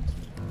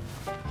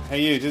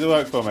 Hey, you, do the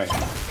work for me.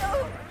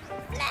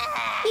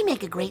 We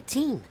make a great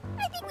team.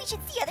 I think we should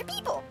see other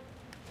people.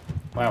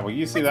 Wow, will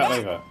you see that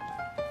lever?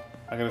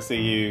 I'm gonna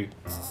see you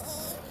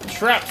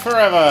trapped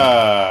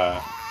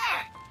forever.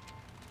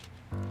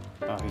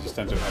 Oh, he just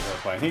entered an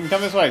airplane. He can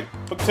come this way.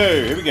 Book 2.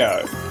 Here we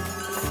go.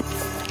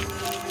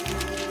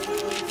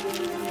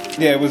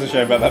 Yeah, it was a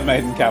shame about that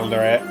maiden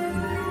calendar art.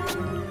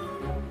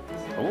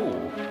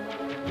 Ooh.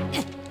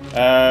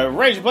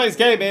 Rage Plays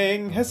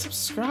Gaming has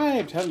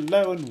subscribed.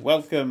 Hello and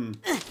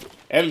welcome.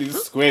 Ellie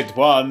Squid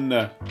 1.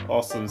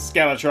 Awesome.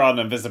 Skeletron.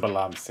 Invisible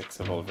Arm 6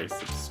 have all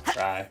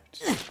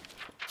resubscribed.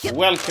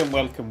 Welcome,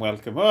 welcome,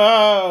 welcome.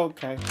 Oh,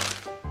 okay.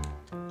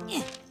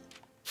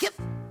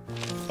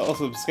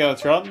 Awesome.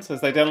 Skeletron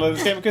says they downloaded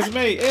this game because of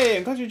me. Hey,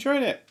 I'm glad you're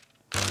enjoying it.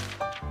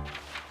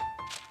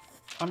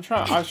 I was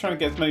trying to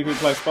get as many people to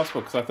play as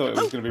possible because I thought it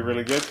was going to be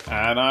really good,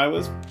 and I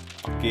was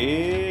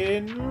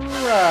fucking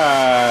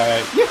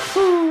right.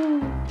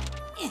 Yahoo!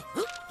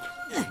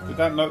 Did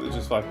that note that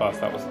just fly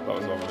past? That was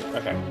one of it.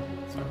 Okay.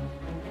 So.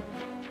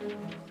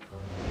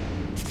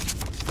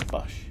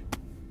 Bush.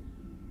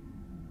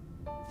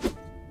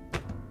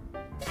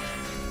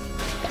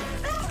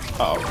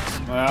 Uh-oh.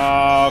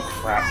 Oh,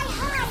 crap.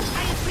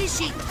 I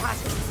appreciate the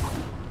positive.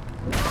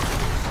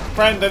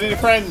 Friend, I need a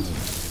friend.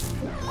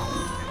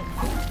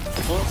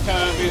 What's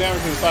kind of do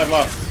damage to the side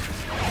lost?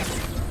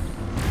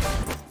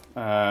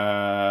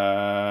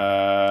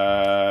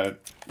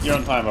 You're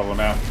on time bubble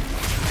now.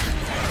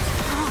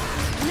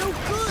 No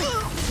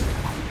good.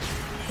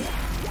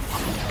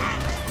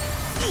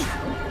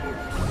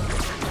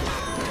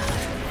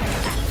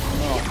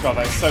 Oh god,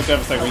 that's so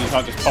devastating when you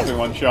can't just pop in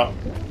one shot.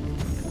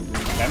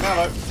 Okay, now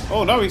though.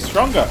 Oh no, he's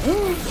stronger.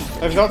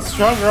 They've got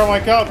stronger. Oh my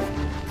god,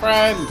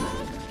 friend,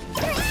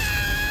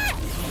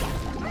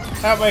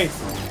 help me.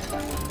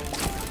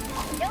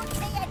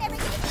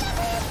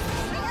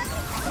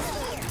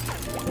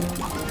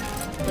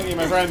 Thank you,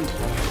 my friend.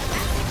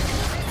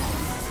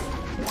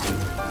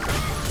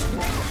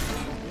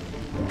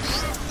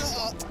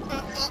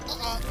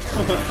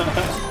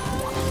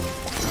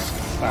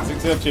 Classic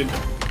searching.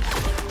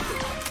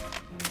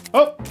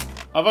 Oh!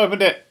 I've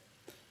opened it!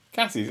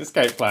 Cassie's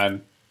escape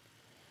plan.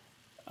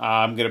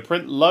 I'm gonna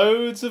print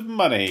loads of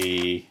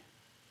money.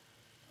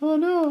 Oh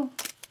no.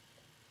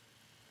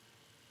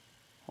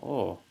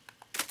 Oh.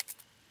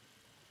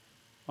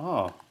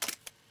 Oh.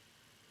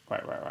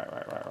 Right.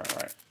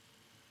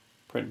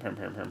 Print.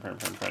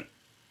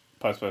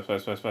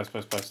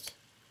 Post.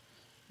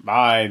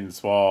 Mine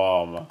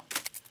Swarm.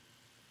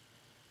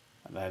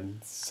 And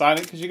then sign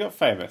it because you got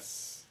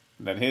famous.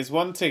 And then here's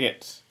one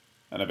ticket.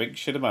 And a big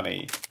shit of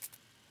money.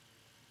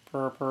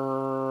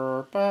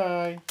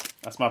 Bye.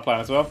 That's my plan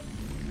as well.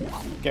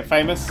 Get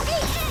famous.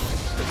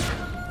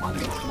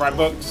 Write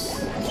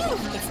books.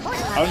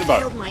 Own the boat.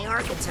 Killed my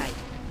archetype.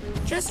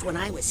 Just when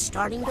I was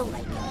starting to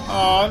like it.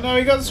 Oh no,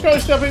 he got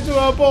scrunched up into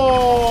a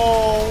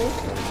ball!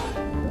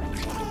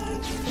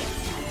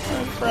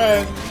 My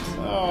friend.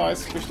 Oh, I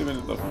squished him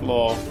into the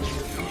floor.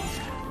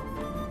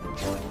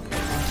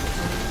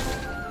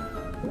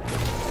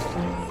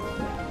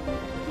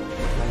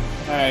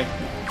 Hey.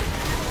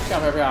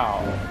 There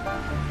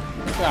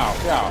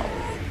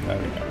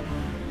we go.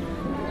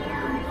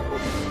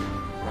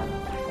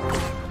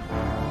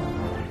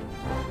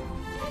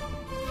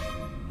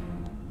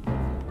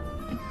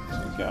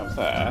 Get up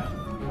there.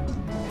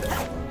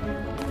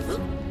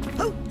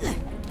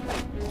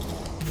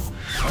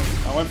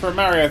 Oh went for a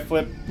Mario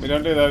flip. We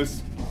don't do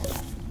those.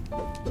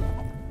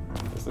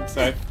 This looks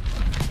safe.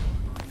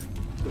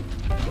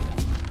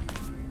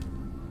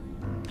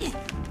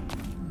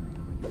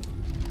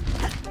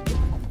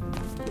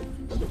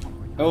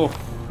 Oh.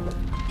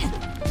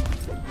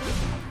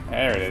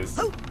 There it is.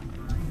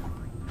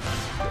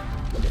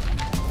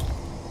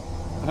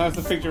 That's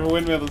the picture of a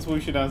windmill that's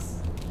whooshing us.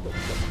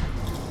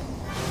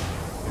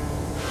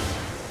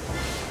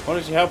 What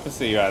did she help us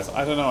see you as?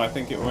 I don't know, I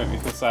think it would make me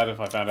feel sad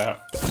if I found out.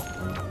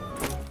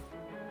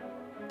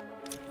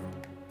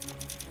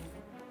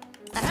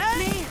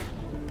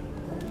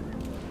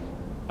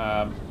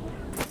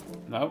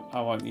 No,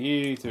 I want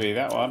you to be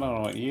that one. I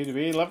want you to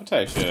be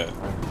levitation.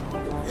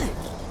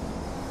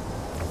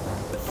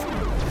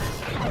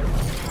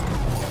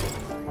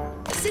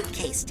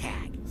 Suitcase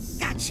tag.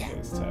 Gotcha.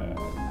 Suitcase tag.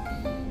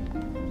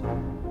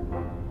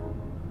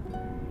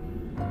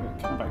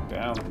 Come back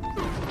down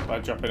by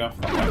dropping off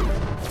that way.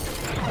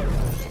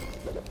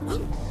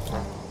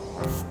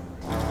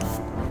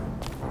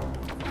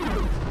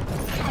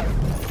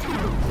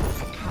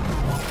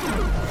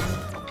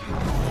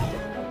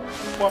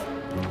 What?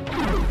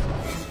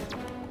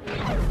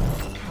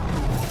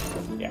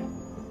 Yeah.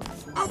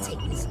 I'll take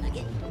this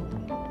nugget.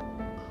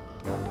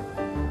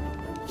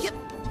 Yep.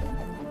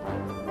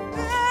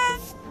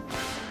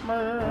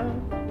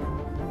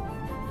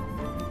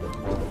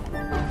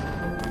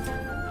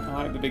 I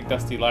like the big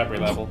dusty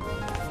library level.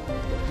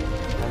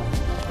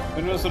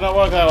 Windows will not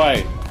work that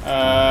way.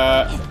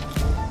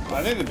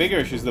 I think the bigger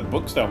issue is the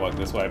books don't work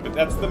this way, but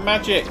that's the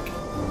magic.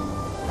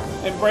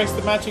 Embrace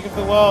the magic of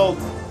the world.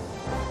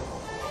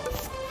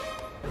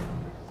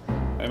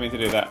 I didn't mean to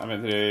do that. I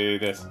meant to do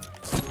this.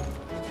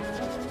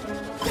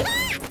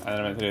 And then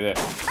I meant to do this.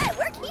 My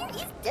work here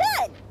is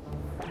done.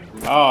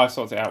 Oh, I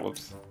sorted it out.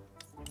 Whoops.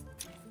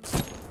 So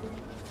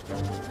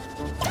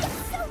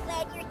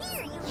glad you're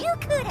here. You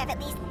could have at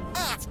least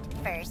asked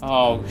first.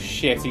 Oh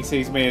shit, he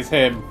sees me as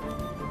him.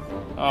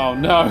 Oh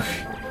no.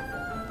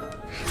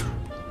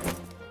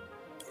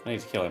 I need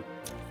to kill him.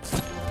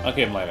 I'll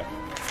kill him later.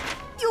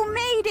 You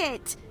made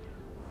it!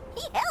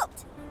 He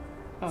helped.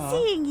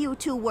 Seeing you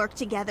two work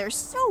together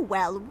so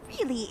well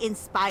really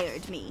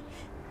inspired me.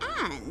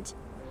 And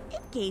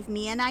it gave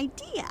me an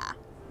idea.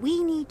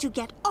 We need to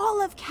get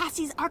all of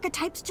Cassie's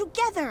archetypes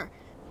together.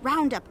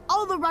 Round up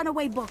all the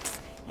runaway books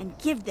and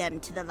give them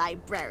to the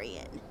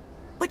librarian.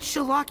 But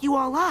she'll lock you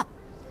all up.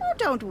 Oh,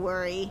 don't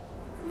worry.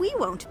 We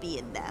won't be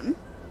in them.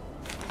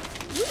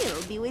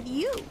 We'll be with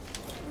you.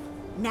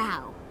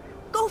 Now,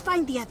 go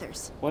find the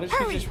others. What did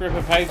she just rip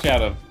a page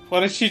out of? What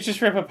did she just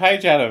rip a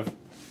page out of?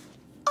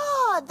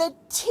 Ah, the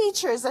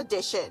teacher's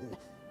edition.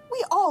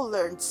 We all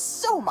learned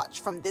so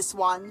much from this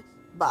one,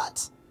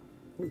 but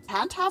we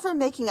can't have her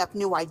making up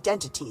new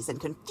identities and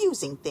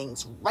confusing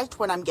things right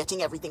when I'm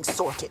getting everything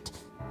sorted.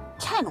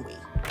 Can we?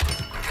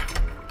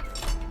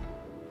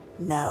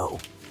 No,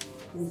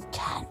 we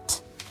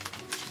can't.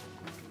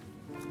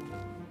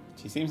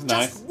 She seems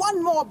nice. Just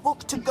one more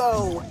book to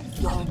go.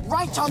 You're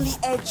right on the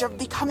edge of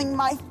becoming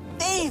my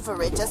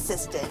favorite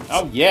assistant.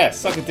 Oh yes,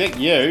 suck a dick,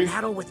 you.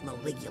 Battle with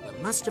Maligula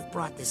must have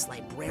brought this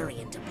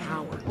librarian to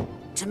power.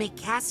 To make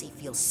Cassie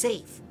feel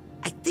safe,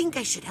 I think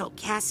I should help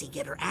Cassie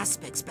get her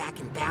aspects back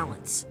in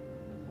balance.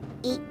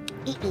 I'm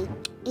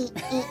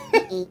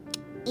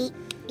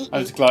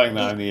just gliding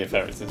that I'm the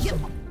favorite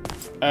assistant.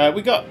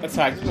 We got a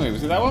tag, didn't we?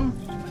 Was it that one?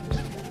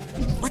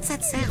 What's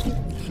that sound?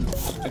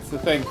 It's the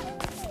thing.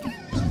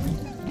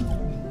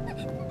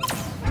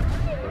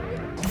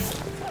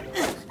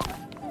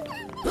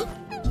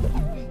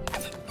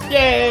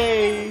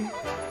 Yay!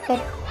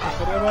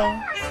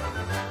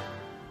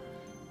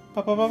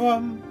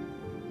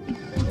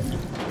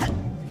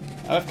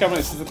 I left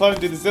Capitalism since the clone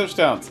did the zilch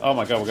dance. Oh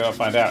my god, we're gonna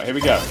find out. Here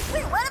we go.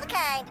 We're one of a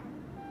kind.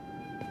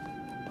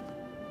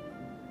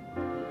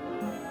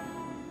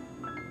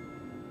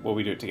 Will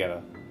we do it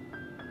together?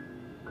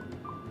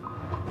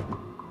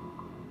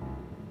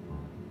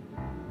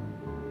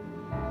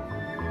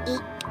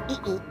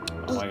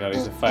 Oh my god,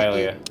 he's a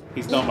failure.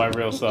 He's not my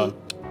real son.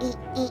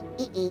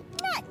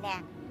 Not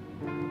now.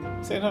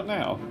 Say not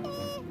now.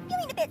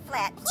 Feeling a bit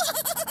flat.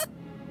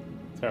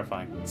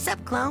 Terrifying.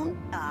 Sup, clone?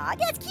 Aw,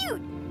 that's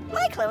cute.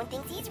 My clone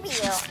thinks he's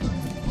real.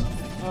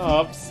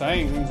 Oh, I'm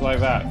saying things like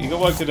that. You got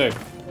work to do.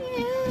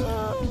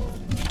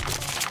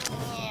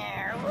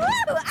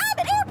 Whoa, I'm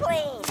an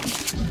airplane.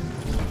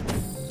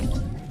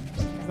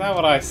 Is that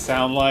what I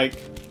sound like?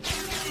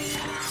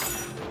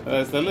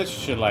 There's the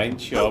literature lane,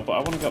 sure, but I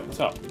want to go up the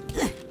top.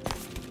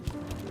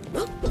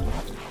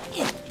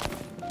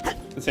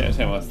 That's it,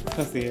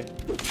 that's the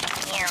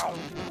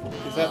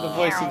Is that the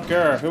voice of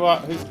Gurr?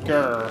 Who's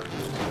Gurr?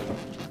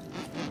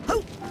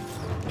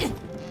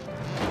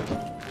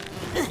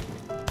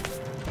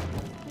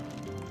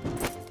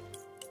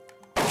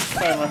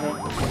 Sorry, my hook.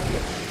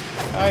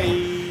 Hi.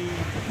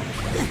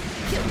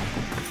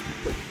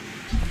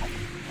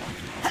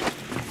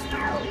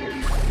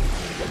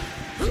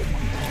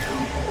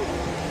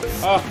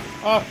 Oh,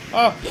 oh,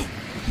 oh!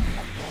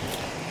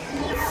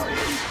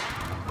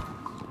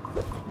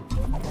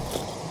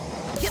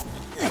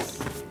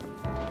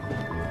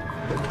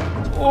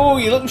 Oh,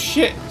 you little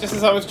shit! Just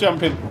as I was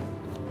jumping.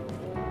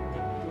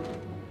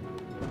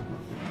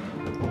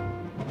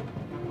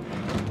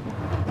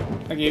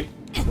 Thank you.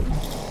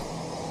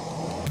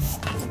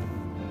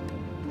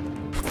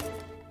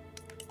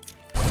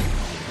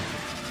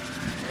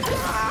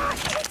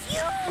 It's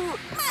you!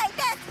 My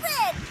best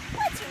friend!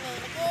 What's your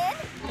name again?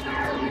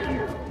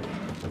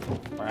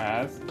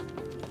 Raz.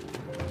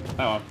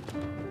 That one.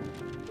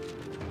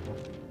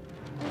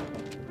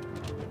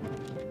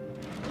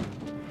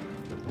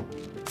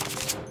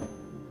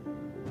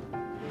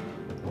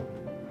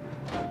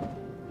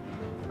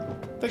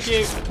 Thank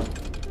you.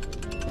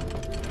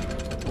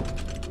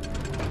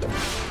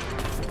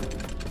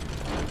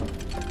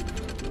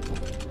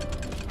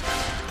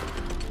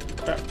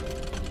 Crap.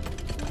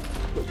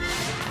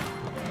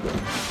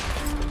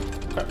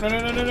 Crap. No, no,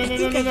 no, no, no, no,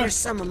 no, no. There's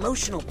some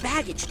emotional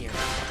baggage near me.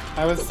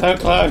 I was so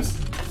close.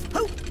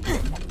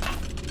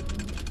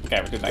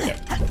 Okay, we did that again.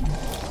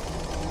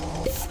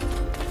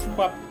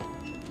 What?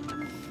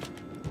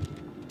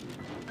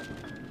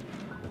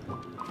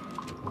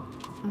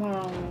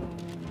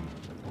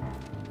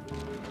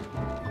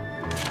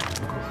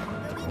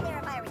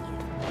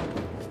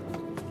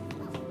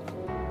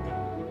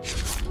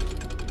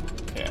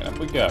 Okay, up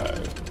we go.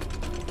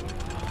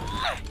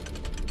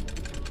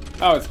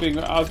 Oh, it's being.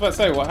 I was about to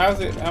say, well,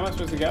 how's it? How am I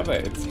supposed to get up there?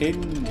 It's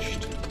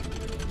hinged.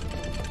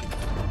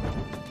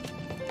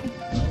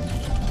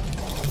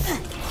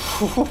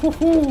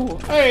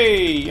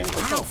 Hey!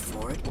 Wow,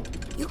 Ford.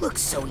 You look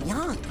so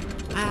young.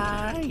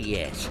 Ah,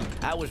 yes.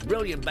 I was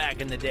brilliant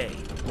back in the day.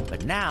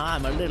 But now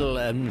I'm a little,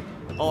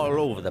 all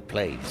over the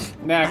place.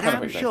 Nah, but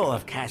I'm sure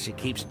if Cassie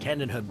keeps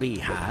tending her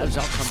beehives,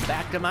 I'll come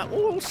back to my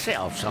old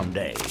self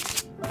someday.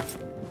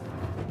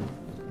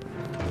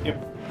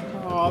 Yep.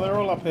 Oh, they're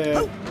all up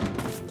here.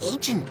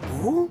 Agent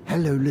Boo?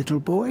 Hello, little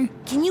boy.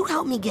 Can you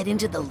help me get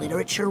into the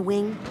literature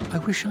wing? I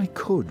wish I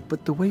could,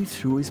 but the way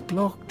through is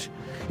blocked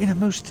in a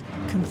most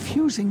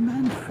confusing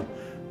manner.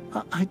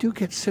 I do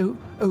get so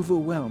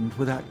overwhelmed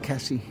without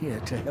Cassie here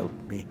to help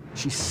me.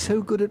 She's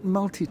so good at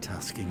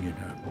multitasking, you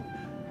know.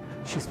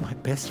 She's my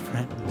best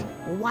friend.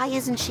 Why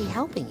isn't she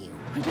helping you?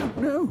 I don't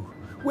know.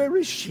 Where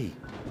is she?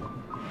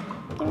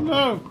 Oh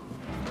no.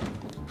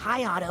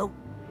 Hi, Otto.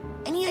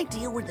 Any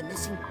idea where the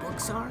missing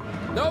books are?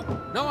 Nope,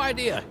 no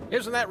idea.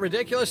 Isn't that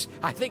ridiculous?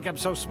 I think I'm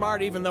so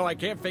smart even though I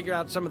can't figure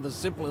out some of the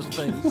simplest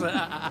things.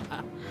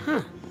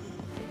 Huh.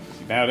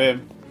 About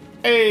him.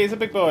 Hey, he's a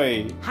big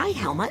boy. Hi,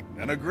 Helmut.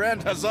 And a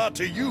grand huzzah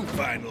to you,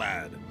 fine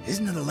lad.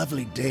 Isn't it a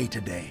lovely day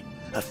today?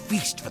 A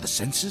feast for the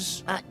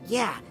senses?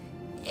 Yeah.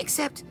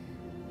 Except,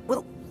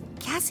 well,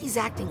 Cassie's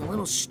acting a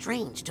little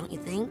strange, don't you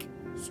think?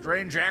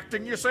 Strange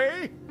acting, you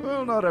say?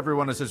 Well, not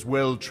everyone is as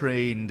well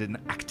trained in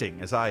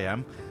acting as I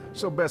am,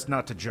 so best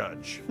not to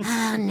judge.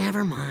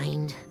 Never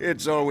mind.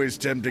 It's always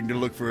tempting to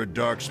look for a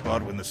dark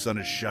spot when the sun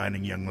is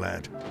shining, young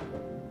lad.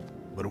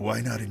 But why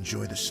not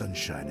enjoy the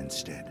sunshine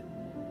instead?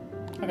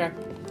 Okay.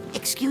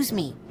 Excuse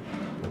me.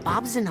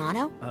 Bob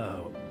Zanato?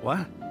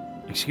 What?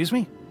 Excuse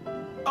me?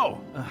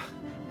 Oh,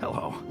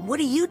 hello. What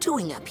are you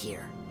doing up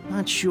here?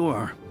 Not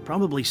sure.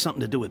 Probably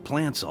something to do with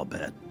plants, I'll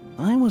bet.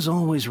 I was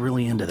always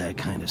really into that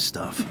kind of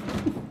stuff.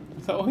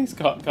 That's all he's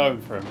got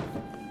going for him.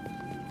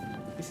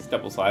 This is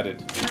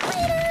double-sided.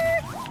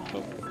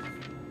 Oh.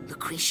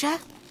 Lucretia?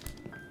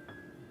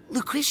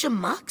 Lucretia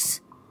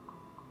Mux?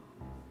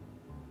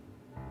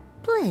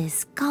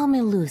 Please, call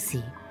me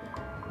Lucy.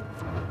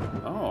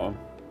 Oh.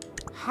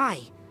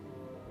 Hi.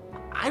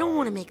 I don't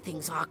want to make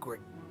things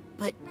awkward,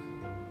 but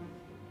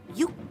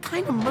you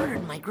kind of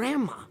murdered my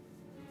grandma.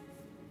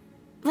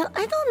 Well,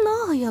 I don't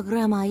know who your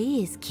grandma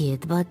is,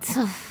 kid, but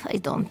I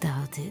don't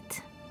doubt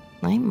it.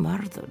 I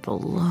murdered a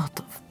lot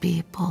of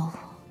people.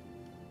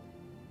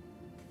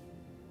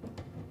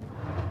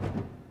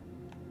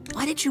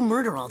 Why did you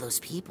murder all those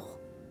people?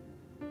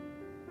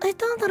 I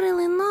don't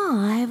really know.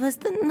 I was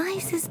the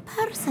nicest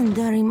person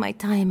during my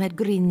time at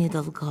Green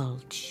Needle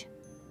Gulch.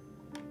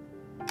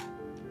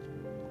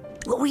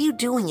 What were you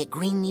doing at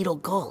Green Needle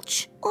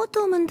Gulch?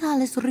 Otto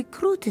Mentalis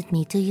recruited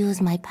me to use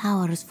my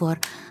powers for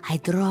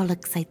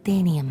hydraulic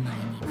titanium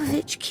mining,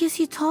 which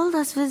Kissy told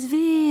us was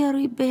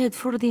very bad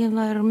for the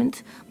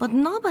environment, but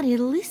nobody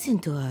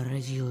listened to her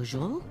as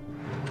usual.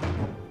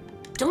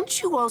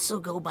 Don't you also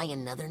go by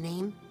another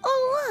name?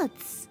 Oh, what?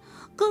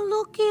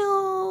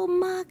 Gallucio,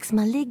 Max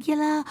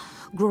Maligula,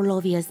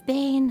 Grolovia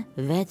Spain,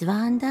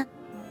 Vetvanda.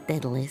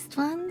 That last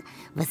one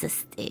was a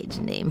stage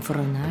name for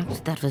an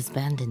art that was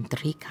banned in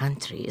 3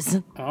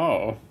 countries.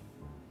 Oh.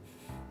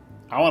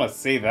 I want to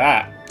see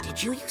that.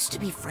 Did you used to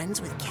be friends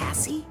with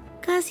Cassie?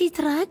 Cassie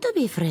tried to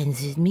be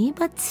friends with me,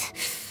 but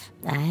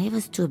I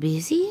was too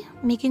busy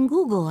making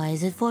Google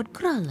eyes at Fort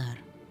Crawler.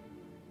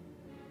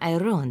 I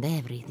ruined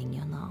everything,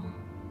 you know.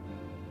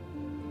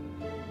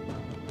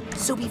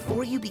 So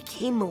before you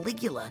became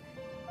Maligula,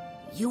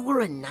 you were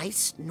a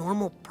nice,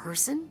 normal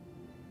person?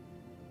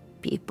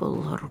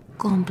 People are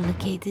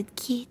complicated,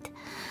 kid.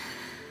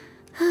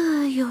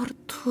 You're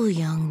too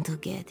young to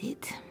get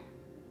it.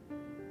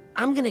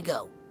 I'm gonna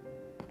go.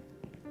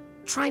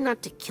 Try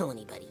not to kill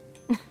anybody.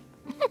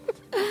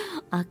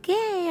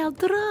 Okay, I'll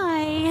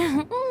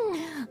try.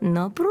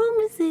 No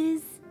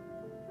promises.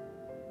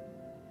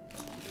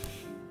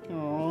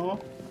 Aww.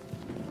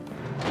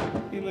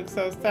 You look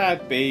so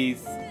sad,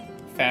 bees.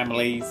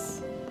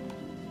 Families.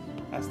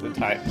 That's the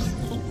types.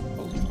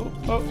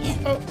 Oh.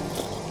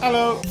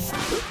 Hello.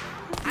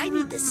 I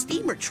need the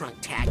steamer trunk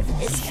tag for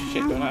this.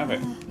 Shit, don't have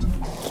it.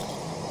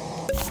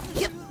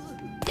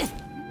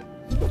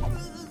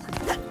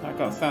 I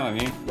can't stand on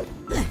you.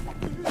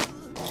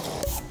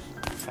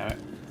 Damn it.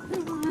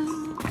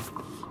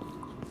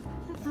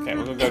 Okay,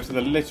 we're gonna go to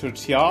the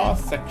literature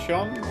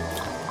section.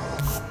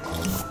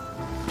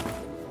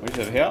 Which is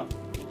over here.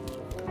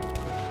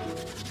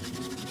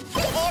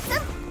 Hey,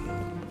 handsome.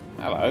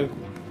 Hello.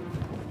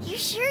 You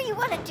sure you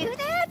want to do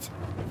that?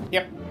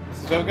 Yep.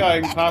 Still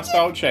going past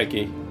old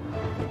Shaky.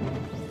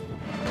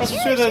 Professor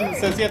Swithin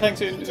says, yeah, thanks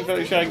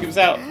for sharing. Gives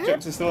out.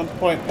 Jokes are still on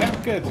point. Yeah,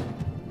 good.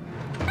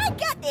 I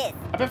got this.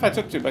 I bet if I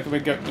took to it, I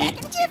could go. I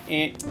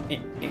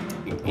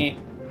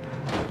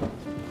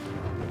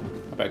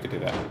bet I could do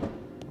that.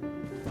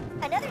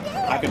 Another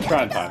day. I could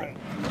try and time it.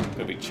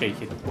 It'll be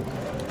cheeky.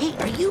 Hey,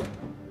 are you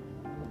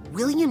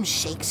William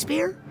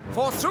Shakespeare?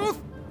 Forsooth,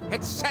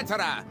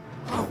 etc.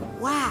 Oh,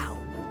 wow.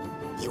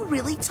 You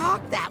really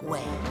talk that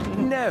way.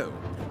 No,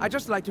 I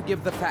just like to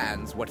give the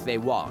fans what they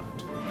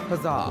want.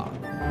 Huzzah.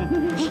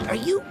 Hey, are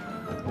you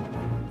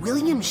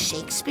William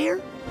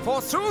Shakespeare?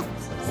 Forsooth,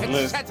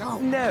 etc.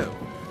 No,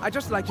 I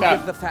just like to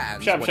give the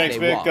fans Shut up, what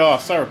Shakespeare. they want.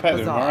 God, so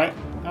repetitive, Huzzah. alright?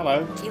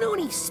 Hello. Do you know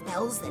any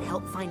spells that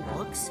help find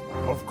books?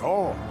 Of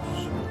course.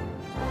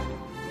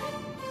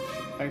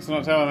 Thanks for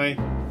not telling me.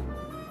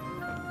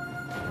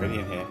 Pretty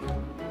in here.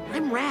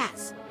 I'm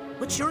Raz.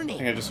 What's your I think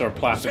name? I just saw a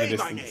plat in the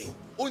Say my distance. name,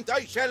 and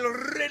I shall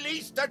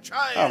release the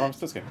child. Oh,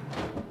 Rumpelstiltskin.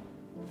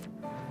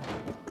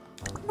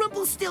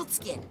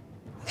 Rumpelstiltskin.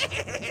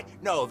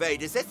 No,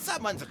 wait, is that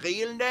someone's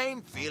real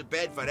name? Feel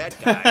bad for that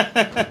guy.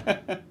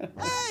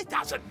 It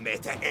doesn't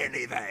matter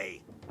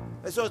anyway.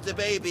 I thought the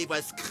baby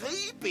was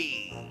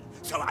creepy,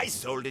 so I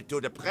sold it to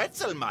the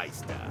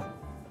Pretzelmeister.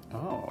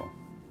 Oh.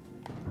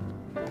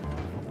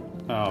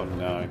 Oh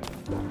no.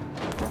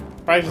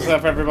 Brace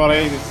yourself,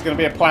 everybody. This is going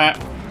to be a plap.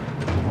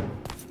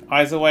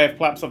 Eyes away if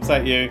plaps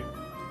upset you.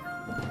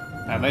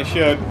 And they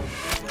should.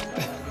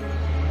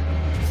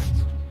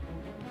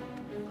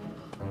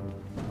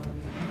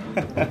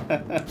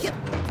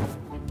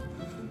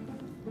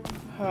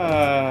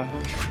 Hi,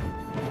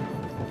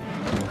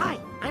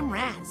 I'm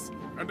Raz.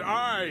 And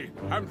I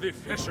am the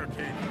Fisher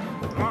King,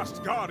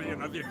 last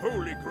guardian of the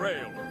Holy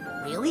Grail.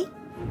 Really?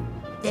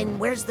 Then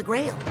where's the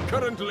Grail?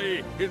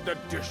 Currently in the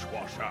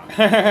dishwasher.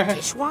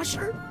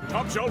 Dishwasher?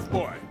 Top shelf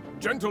boy.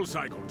 Gentle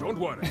cycle, don't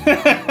worry.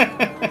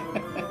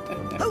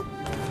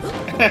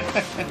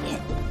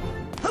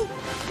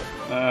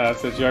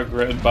 That's a joke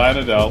written by an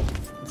adult.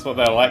 That's what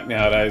they're like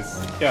nowadays.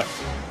 Yeah.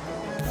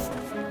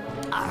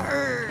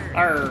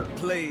 Arr.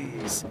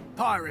 Please,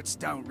 pirates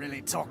don't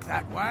really talk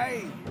that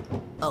way.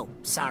 Oh,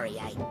 sorry,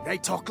 They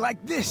talk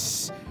like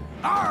this.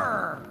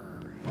 Arr!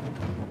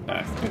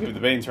 Nice. Go give the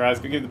beans, Raz.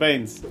 Go give the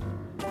beans.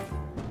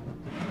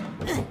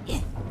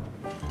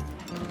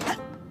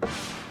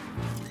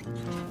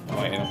 I'm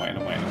waiting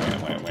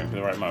for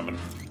the right moment.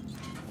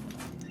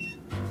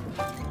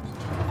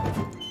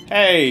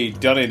 Hey,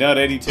 Donny Nut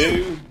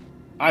 82.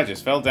 I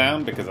just fell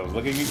down because I was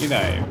looking at your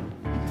name.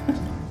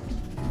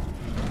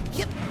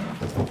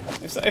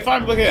 If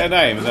I'm looking at a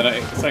name and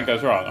then something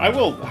goes wrong, I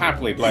will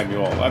happily blame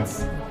you all. I'm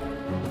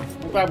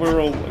glad we're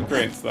all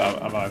agreeing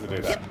that I'm allowed to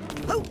do that.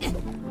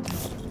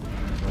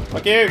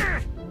 Fuck you!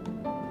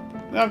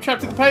 No, I'm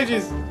trapped in the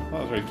pages!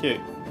 That was very cute.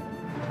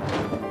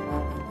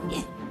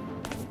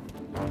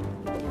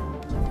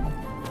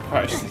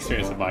 Alright, just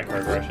experience a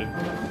microaggression.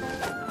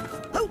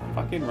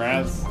 Fucking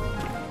Raz.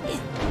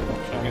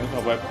 Showing me the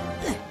cobweb.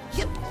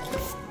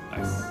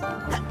 Nice.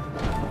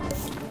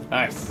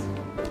 Nice.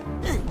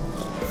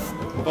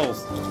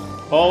 Balls.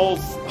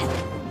 Balls.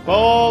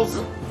 Balls.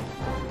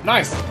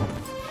 Nice.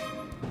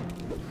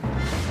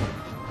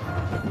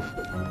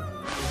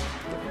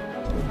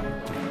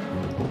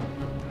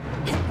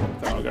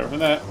 So I'll go from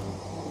there.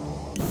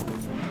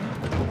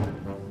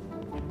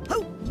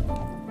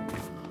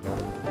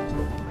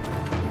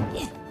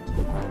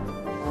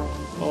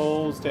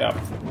 Balls down.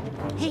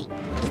 Hey,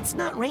 it's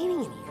not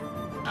raining in here.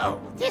 Oh,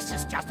 this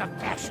is just a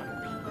fashion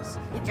piece.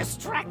 It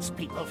distracts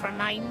people from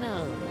my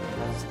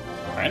nose.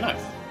 Very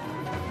nice.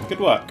 Good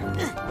work.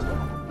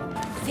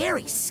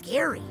 Very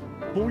scary.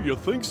 Oh, you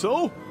think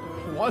so?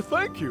 Why,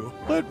 thank you.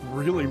 That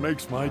really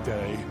makes my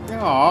day.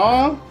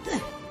 Aww.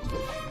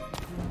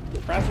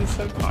 Raz is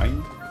so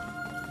kind.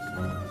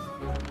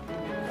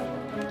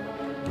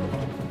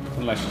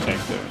 Unless you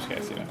change it, in which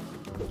case, you know.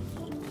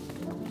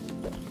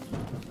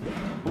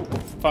 Ooh,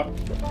 fuck.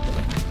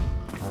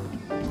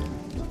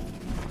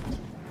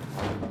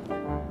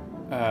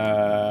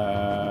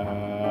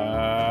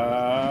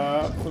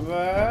 Up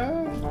there?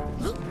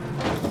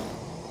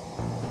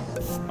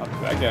 Up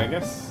there again, I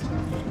guess.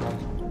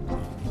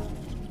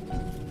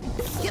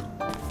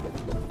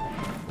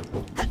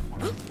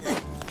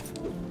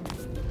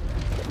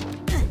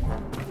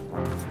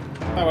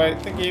 No way,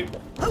 thank you.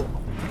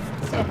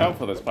 So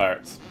helpful, those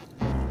pirates.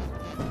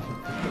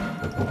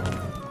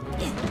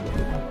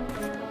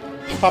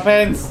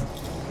 Pop-ins!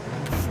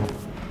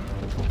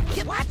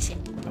 Watch it.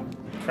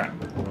 Crap.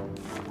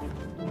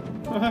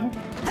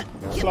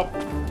 Flop.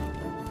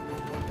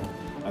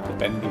 Not the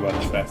bendy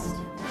one's best.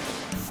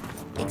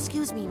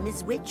 Excuse me,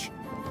 Miss Witch,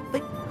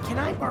 but can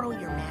I borrow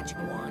your magic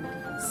wand?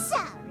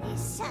 Sorry,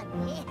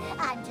 Sonny.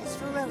 I'm just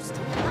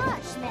roasting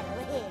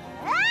marshmallow here.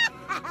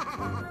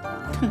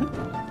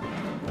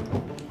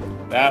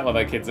 That's what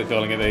the kids are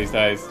calling it these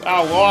days.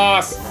 Oh,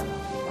 wasp!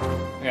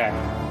 Okay.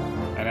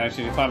 And now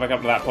she can climb back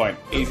up to that point.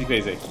 Easy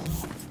peasy.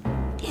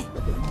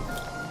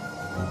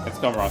 It's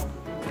gone wrong.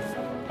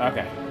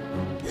 Okay.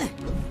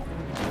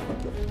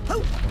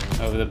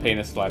 Over the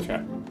penis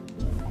flytrap.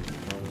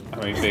 I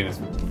mean, penis.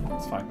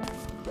 It's fine.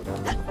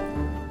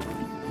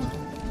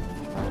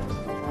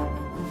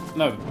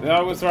 No,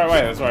 that was the right way.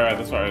 That's the right way.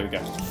 That's the right way to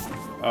go.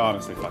 Oh,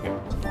 honestly, fuck it.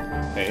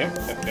 There you go.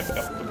 Yep.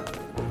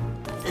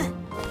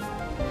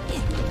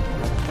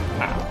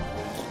 Ow.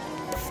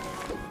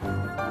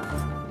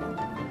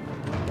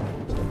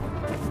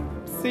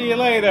 See you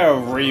later,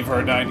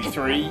 Reaver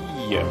 93.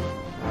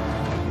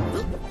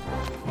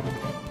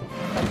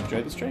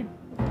 Enjoy the stream.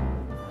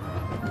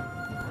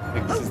 I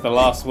think this is the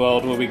last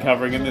world we'll be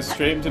covering in this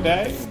stream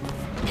today.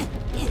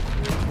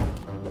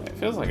 It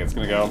feels like it's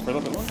going to go on for a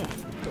little bit longer.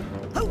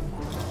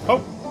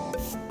 Oh!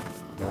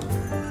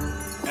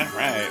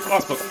 Alright,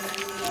 last book.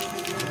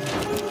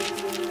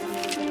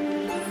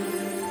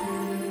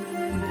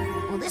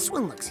 Well, this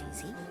one looks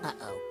easy.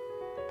 Uh-oh.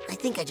 I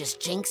think I just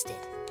jinxed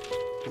it.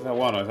 Is that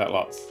one or is that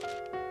lots?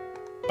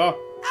 Oh!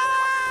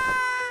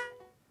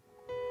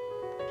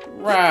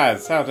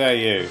 Raz, how dare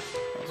you?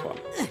 That's one.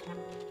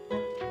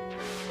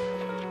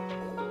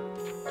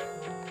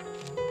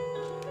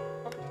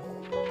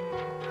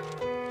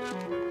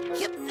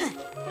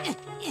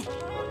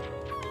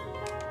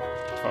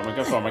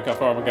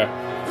 Form we go.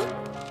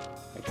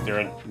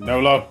 Steering.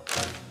 Nolo.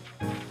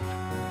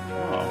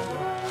 Oh.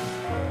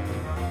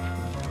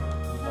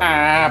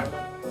 Ah!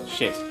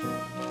 Shit.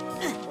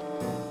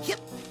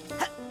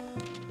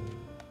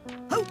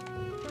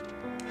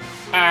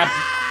 Ab.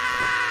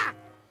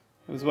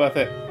 It was worth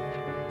it.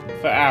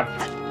 For Ab.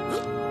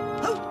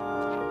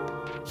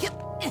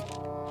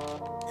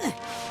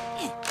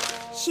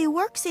 She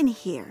works in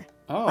here.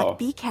 Oh. But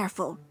be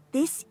careful.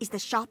 This is the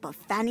shop of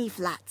Fanny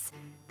Flats,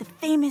 the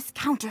famous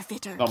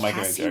counterfeiter. Don't make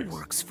any Cassie jokes.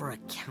 works for a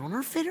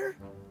counterfeiter?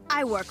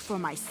 I work for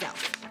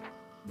myself,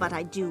 but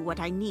I do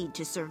what I need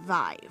to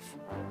survive.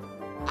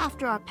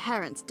 After our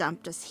parents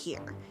dumped us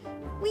here,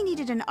 we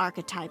needed an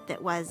archetype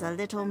that was a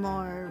little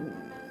more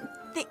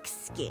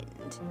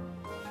thick-skinned.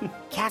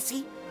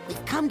 Cassie,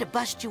 we've come to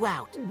bust you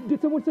out.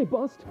 Did someone say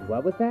bust?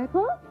 What was that?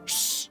 Huh?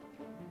 Shh!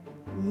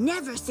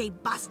 Never say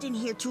bust in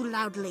here too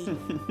loudly.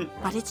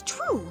 But it's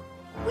true.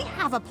 We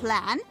have a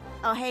plan.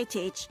 Oh, hey,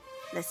 Teach.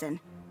 Listen,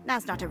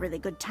 now's not a really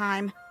good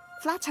time.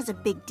 Flats has a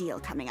big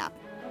deal coming up,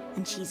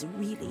 and she's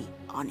really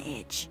on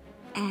edge.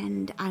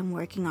 And I'm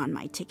working on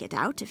my ticket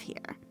out of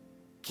here.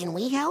 Can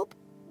we help?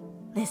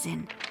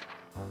 Listen,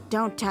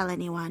 don't tell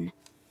anyone,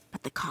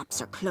 but the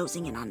cops are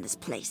closing in on this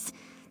place.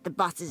 The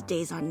boss's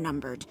days are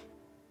numbered.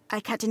 I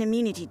cut an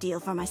immunity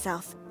deal for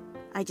myself.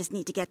 I just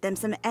need to get them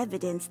some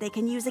evidence they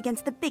can use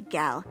against the big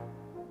gal.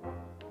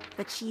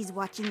 But she's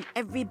watching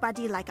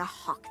everybody like a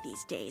hawk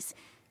these days,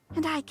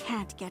 and I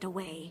can't get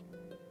away.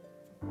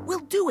 We'll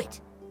do it.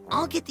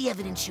 I'll get the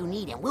evidence you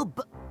need, and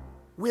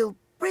we'll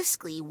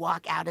briskly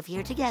walk out of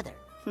here together.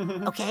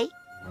 Okay?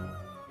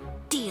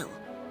 Deal.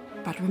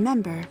 But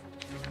remember,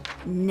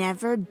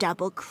 never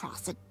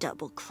double-cross a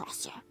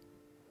double-crosser.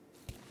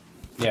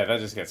 Yeah, that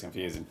just gets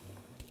confusing.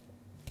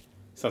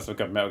 So that's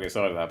become Metal Gear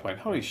Solid at that point.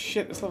 Holy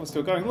shit, this level's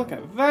still going. Look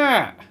at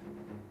that!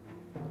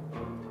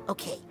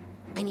 Okay,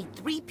 I need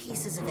 3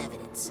 pieces of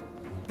evidence.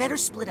 Better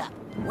split up.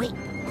 Wait,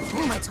 who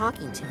am I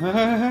talking to?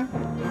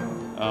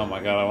 Oh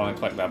my god, I want to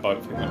collect that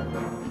boat.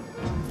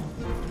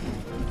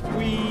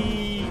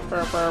 Whee!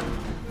 Burp, burp.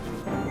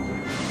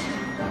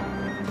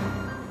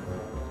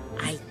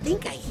 I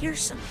think I hear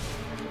something.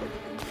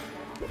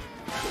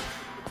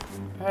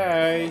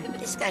 Hey.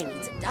 This guy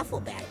needs a duffel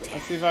bag tag.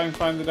 Let's see if I can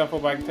find the duffel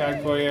bag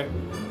tag for you.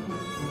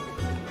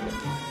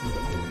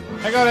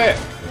 I got it!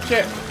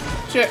 Shit!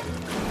 Shit!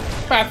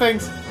 Bad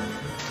things!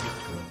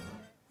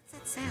 What's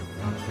that sound?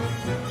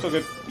 So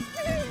good.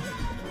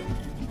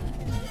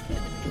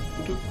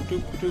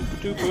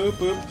 Boop,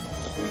 boop.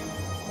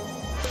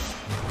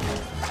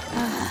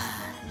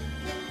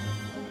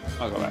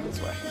 I'll go back this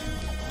way.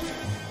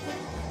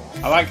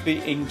 I like the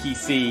inky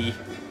sea.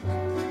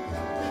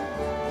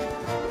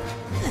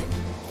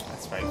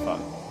 That's very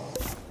fun.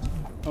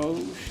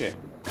 Oh shit.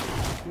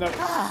 No.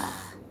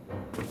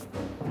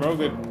 We're all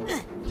good.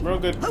 We're all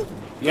good.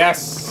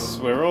 Yes!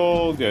 We're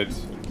all good.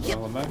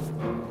 Well on that.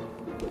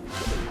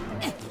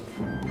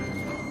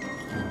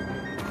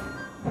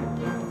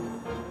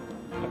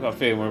 I've got a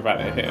feeling we're about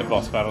to hit a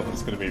boss battle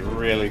that's going to be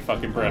really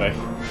fucking pretty.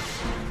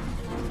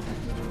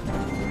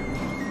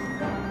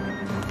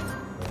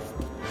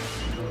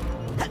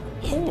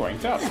 Oh,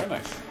 ranked up. Very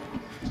nice.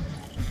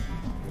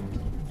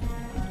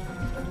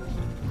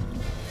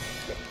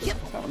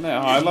 That one there.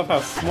 Oh, I love how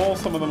small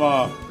some of them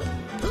are.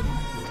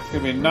 It's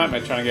going to be a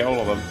nightmare trying to get all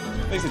of them.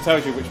 At least it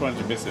tells you which ones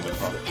you're missing it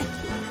from.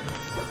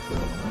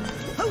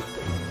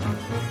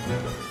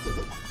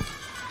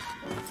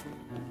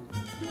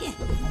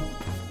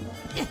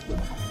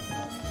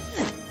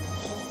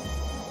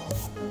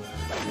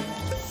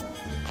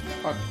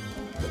 Fuck.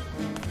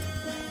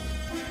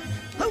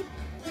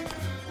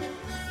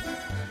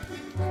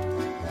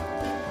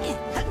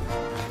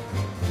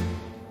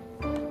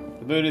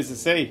 The moon is the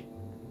sea.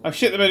 Oh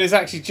shit, the moon is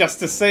actually just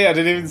the sea. I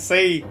didn't even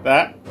see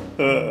that.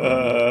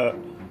 Oh,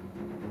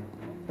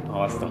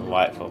 that's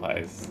delightful, that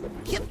is.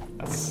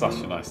 That's such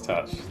a nice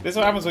touch. This is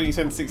what happens when you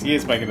spend 6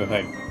 years making the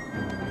thing.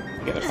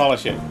 You get to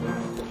polish it.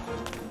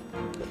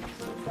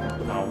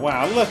 Oh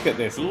wow, look at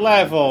this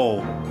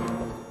level!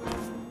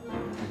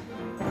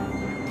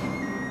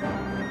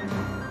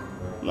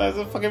 There's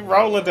a fucking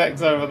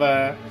Rolodex over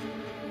there.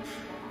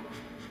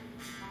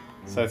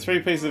 So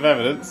 3 pieces of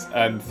evidence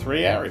and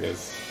 3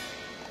 areas.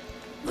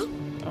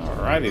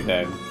 Alrighty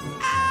then.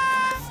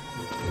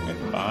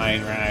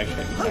 Fine, right, shake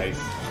your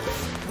face.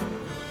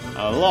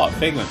 A lot of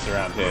pigments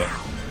around here.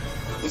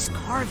 This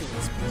carving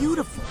is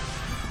beautiful.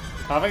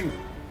 Carving?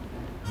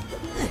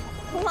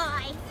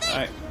 Why?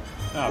 Right.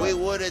 Oh, We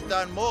would have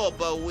done more,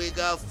 but we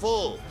got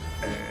full.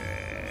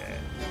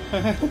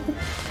 I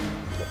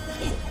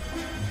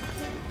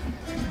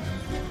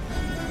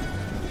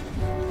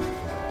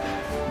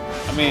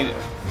mean,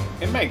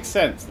 it makes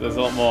sense. There's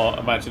a lot more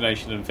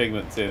imagination and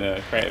figments in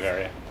a creative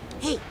area.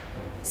 Hey,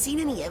 seen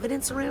any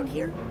evidence around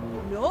here?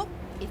 Nope.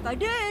 If I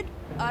did,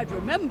 I'd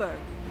remember.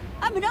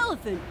 I'm an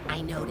elephant.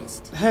 I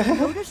noticed.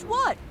 Noticed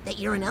what? That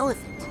you're an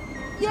elephant.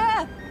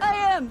 Yeah, I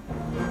am.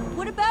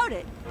 What about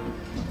it?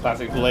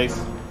 Classic police.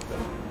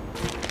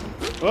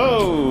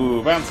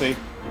 Whoa, bouncy.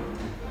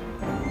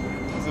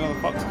 There's another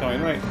fox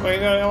coming. Wait,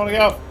 no, I want to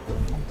get off.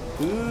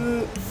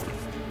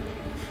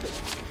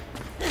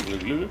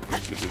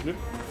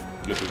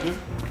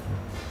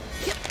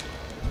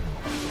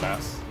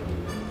 Mouse.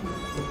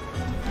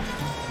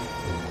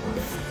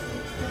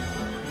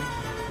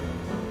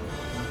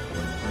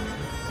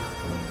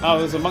 Oh,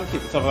 there's a monkey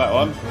at the top of that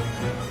one.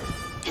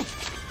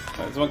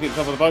 There's a monkey at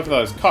the top of both of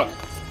those. Cock.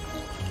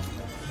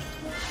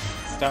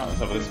 Start on the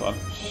top of this one.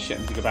 Shit,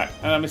 I need to go back.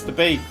 And I missed the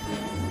bee.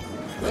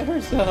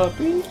 Where's the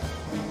bee?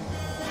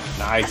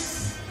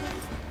 Nice.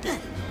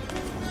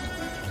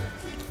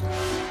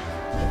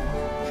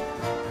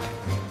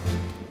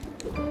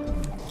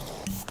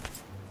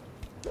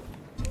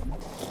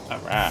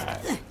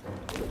 Alright.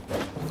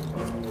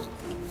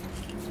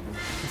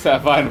 Is that a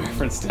Vine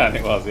reference, Dan?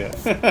 It was, yeah.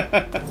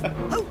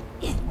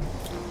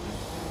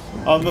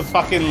 On the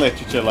fucking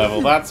literature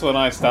level, that's when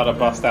I start to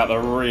bust out the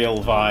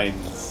real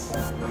vines.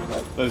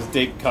 Those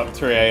deep cut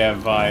 3 AM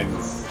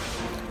vines.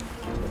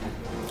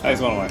 That is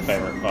one of my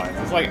favourite vines.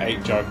 It's like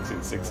 8 jokes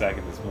in 6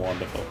 seconds. It's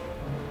wonderful.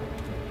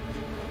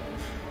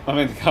 I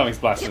mean, the comics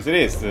blasphemous. It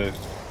is.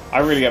 I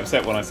really get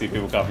upset when I see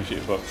people copy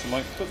shit books. I'm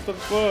like, what the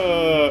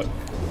fuck?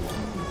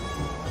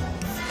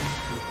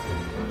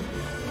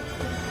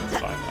 It's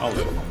fine. I'll do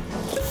it.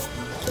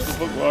 The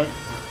book won't.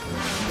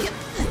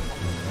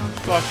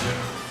 Flush.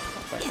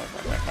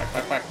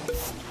 Back.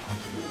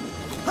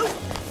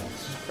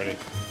 It's pretty.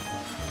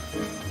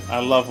 I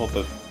love what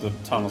the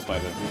tunnels made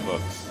of the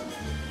books.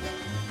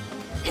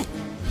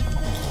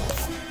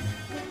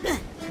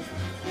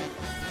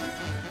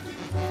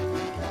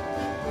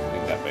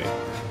 Need that be.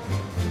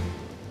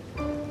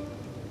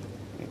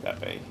 Need that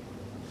be.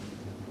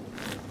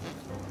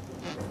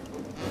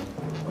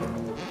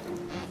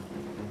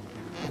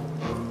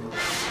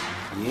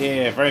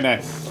 Yeah, very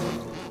nice.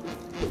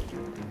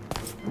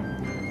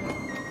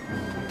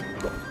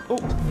 Oh.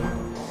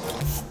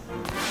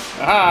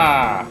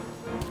 Ah!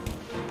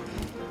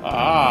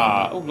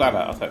 Ah! Oh, ladder.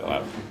 I'll take the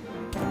ladder.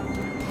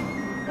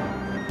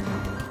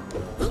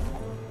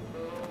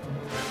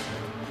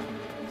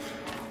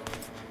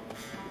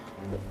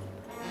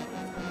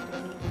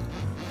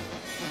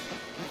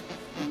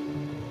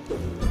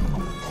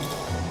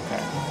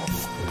 Okay.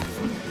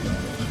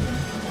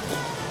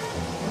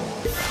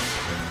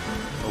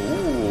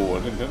 Ooh, I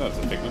didn't think that was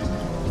a big one.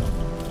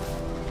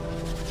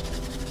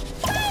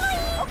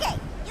 Okay,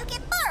 you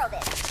can borrow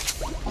this.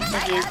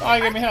 Thank you. Oh,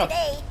 you gave me health.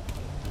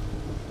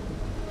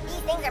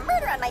 These things are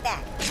murder on my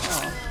back.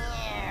 Oh.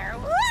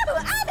 Woo,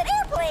 I'm an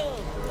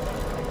airplane.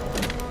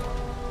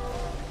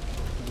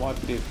 What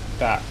did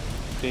that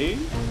do?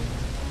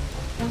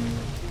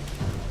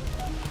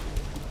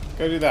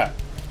 Go do that.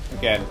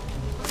 Again.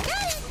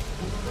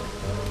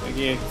 Thank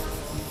you.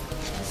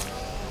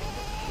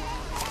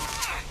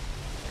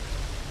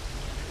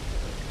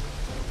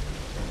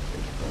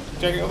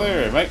 Check it out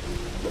there, mate.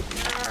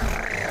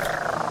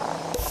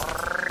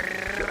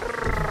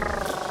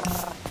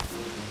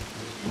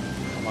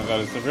 Oh my god,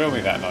 is the real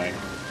me that annoying?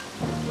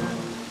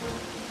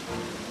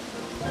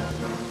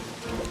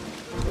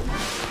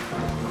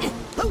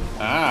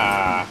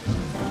 Ah!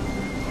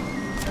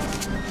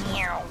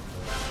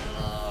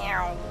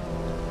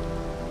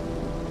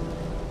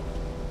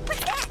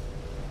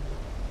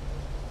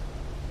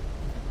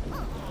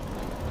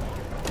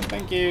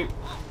 Thank you.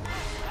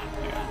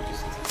 Yeah, we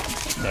just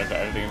grab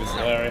everything in this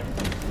area.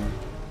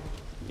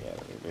 Yeah, there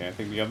won't be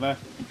anything beyond there.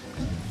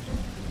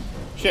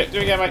 Shit, do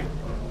it again, mate.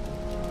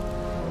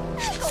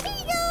 Here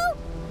you go.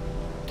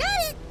 Got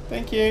it.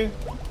 Thank you.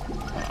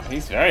 Oh,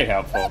 he's very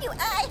helpful. Why do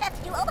I have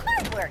to do all the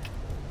hard work?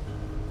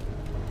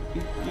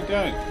 You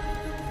don't.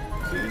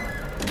 Do you?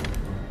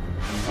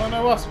 Oh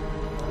no, wasp.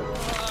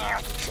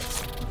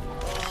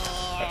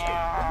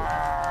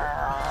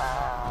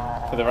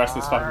 For the rest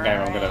of this fucking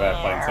game, I'm gonna have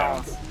airplane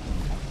sounds.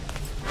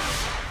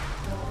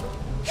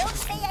 Don't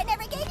say I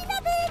never gave you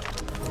nothing.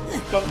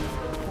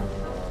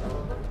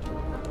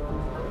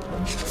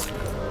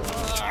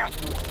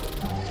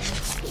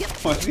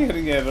 Why is he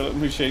getting the little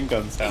machine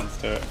gun sounds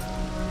to it?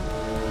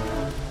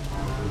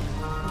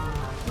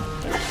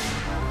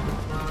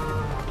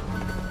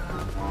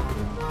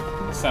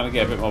 It's starting to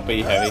get a bit more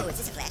bee heavy. Oh, is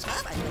this a flash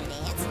mob? Are you gonna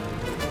dance?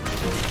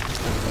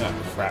 Oh,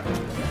 crap.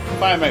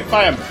 Fire, mate,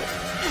 fire him!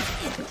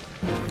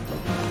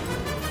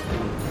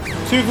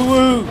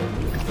 Tuvawoo!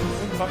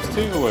 Who the fuck's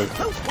Tuvawoo?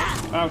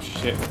 Oh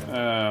shit.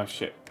 Oh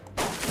shit.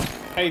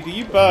 Hey, do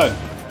you burn?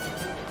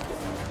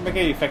 Come back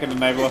here, you fucking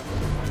enabler.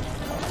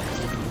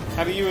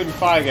 How do you and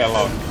fire get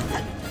along?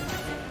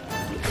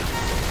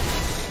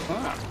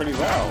 Ah, pretty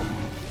well.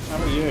 How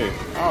about you?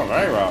 Oh,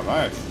 very well,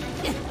 nice.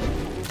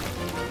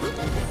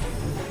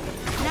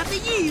 Now for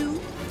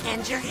you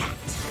and your hat.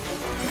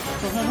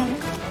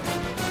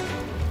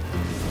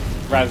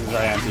 Raz is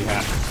very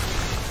anti-hat.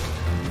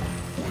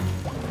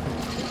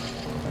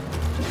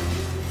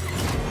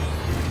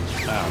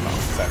 Oh, not a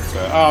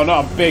sensor. Oh,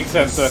 not a big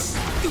sensor.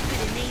 Stupid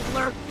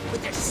enabler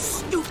with their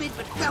stupid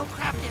but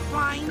well-crafted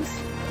rhymes.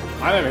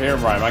 I never hear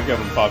him rhyme. I kill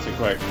them far too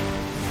quick.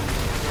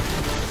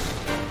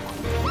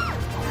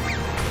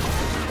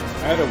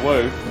 I had a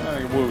woo. I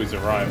think a woo is a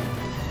rhyme.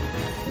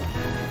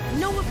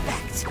 No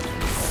effect.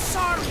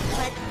 Sorry,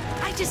 but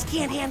I just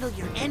can't handle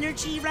your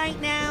energy right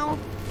now.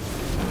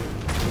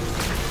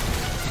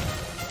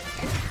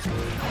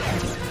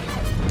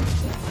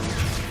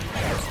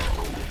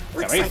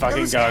 Looks like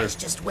those guys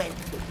just went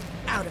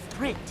out of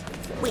print.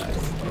 Wait,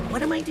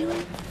 what am I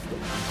doing?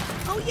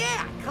 Oh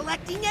yeah,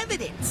 collecting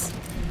evidence.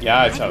 Yeah,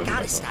 I I totally.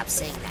 gotta stop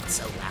saying that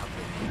so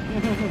loudly.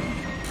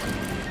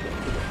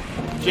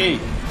 G,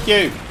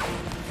 Q,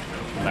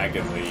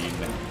 magazine.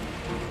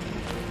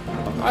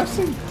 I've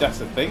seen that's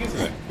the thing,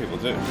 isn't it? People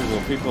do.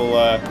 People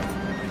are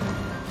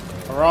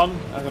on.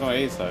 I don't know what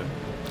it is though.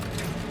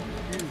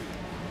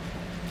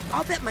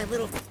 I'll bet my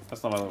little.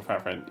 That's not my little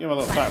fat friend. You're my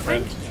little fat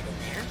friend.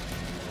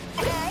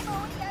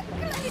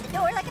 I'm the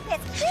door like a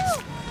pesky too.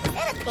 Is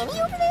that a penny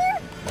over there?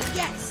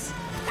 Yes,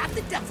 got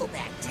the duffel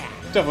bag tag.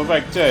 Duffel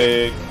bag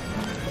tag.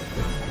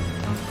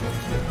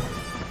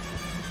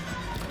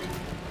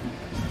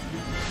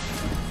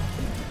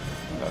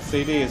 Got a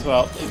CD as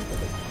well.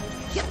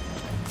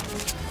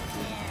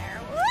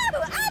 Woo!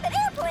 I'm an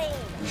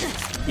airplane.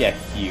 Yes,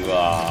 you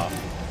are.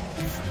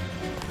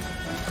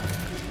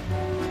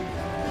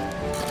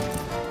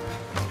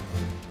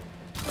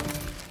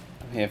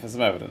 I'm here for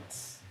some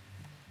evidence.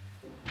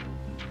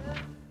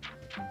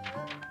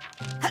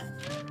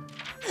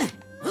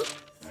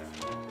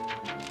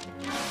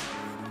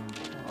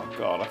 Oh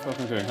god, I feel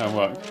like I'm doing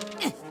homework.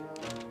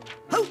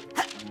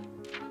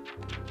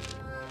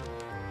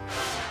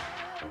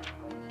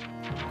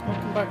 I'll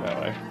come back that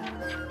way.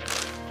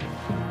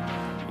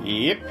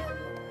 Yep.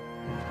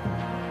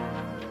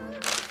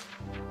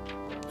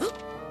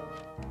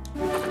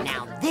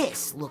 Now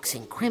this looks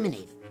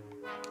incriminating.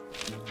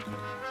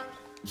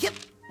 Yep.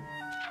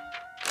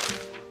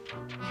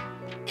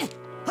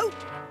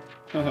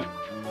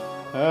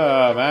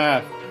 Oh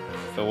man,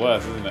 it's the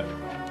worst, isn't it?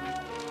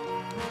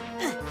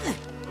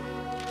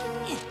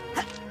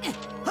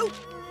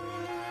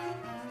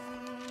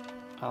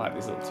 I like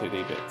these little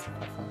 2D bits. They're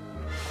quite fun.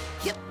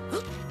 Yep.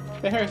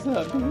 There's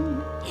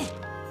something.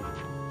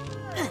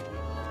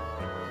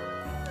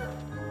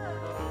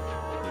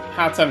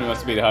 How tempting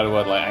must it be to hide a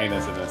word like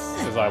anus in this?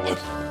 Because I would.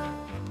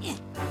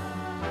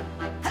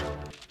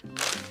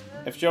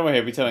 If John were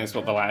here, he'd be telling us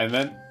what the Latin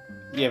meant.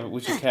 Yeah, but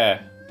would you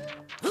care?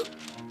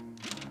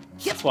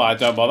 That's why I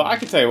don't bother. I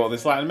can tell you what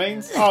this Latin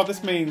means. Oh,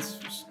 this means,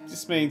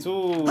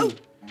 ooh,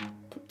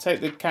 take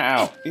the cat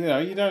out. You know,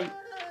 you don't.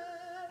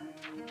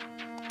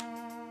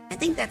 I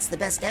think that's the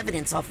best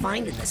evidence I'll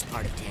find in this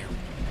part of town.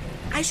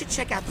 I should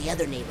check out the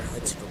other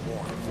neighborhoods for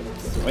more.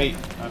 Sweet.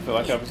 I feel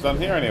like I was done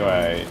here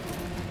anyway.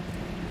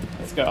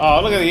 Let's go.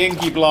 Oh, look at the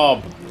inky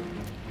blob.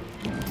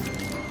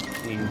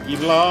 Inky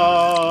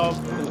blob.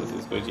 Oh, this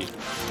is squidgy.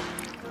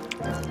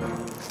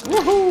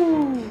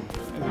 Woohoo!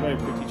 It's a very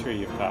pretty tree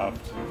you've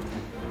carved.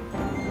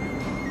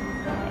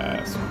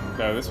 Let's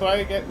go this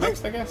way. Get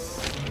next, I guess.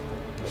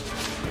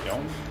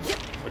 Pardon.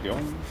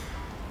 Pardon.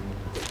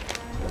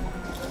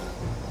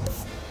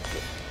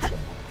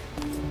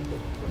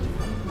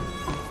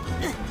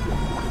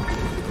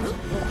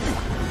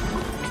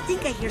 I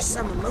think I hear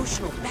some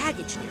emotional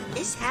baggage near.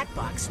 This hat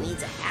box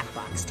needs a hat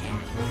box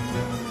tag.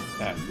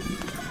 Yeah.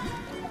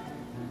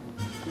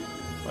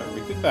 Well,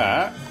 we did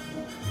that.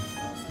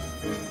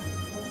 So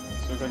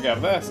we're gonna get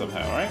up there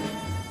somehow, right?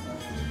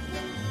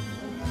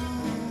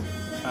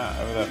 Ah,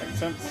 over there makes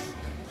sense.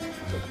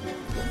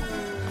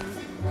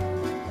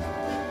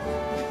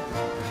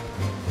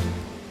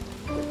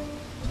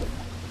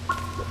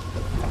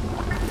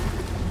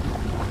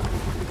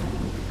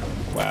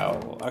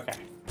 Well, okay.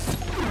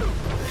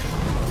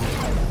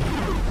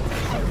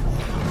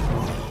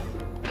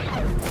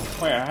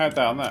 Wait, I had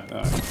that on that.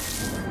 No.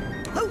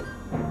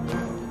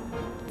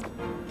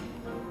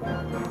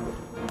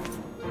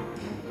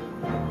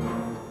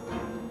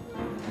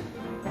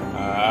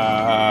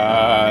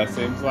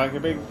 Seems like a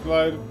big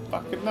load of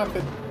fucking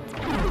nothing.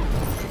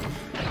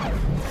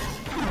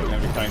 We're gonna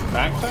be coming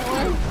back that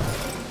way?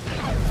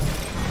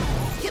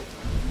 Yep.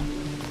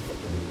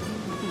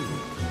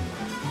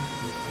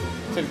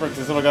 Tim Brooks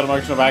has still got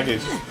emotional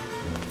baggage.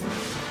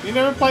 You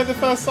never played the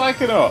first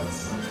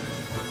Psychonauts.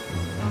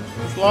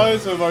 There's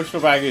loads of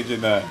emotional baggage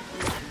in there.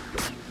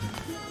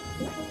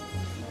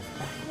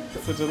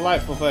 It's a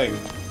delightful thing.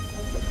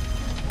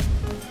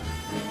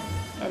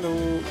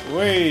 Hello.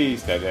 Wee,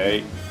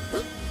 steady.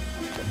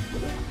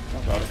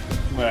 Oh god.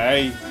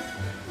 Hey.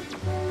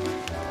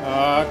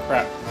 Ah,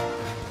 crap.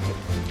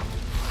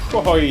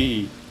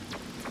 Boy.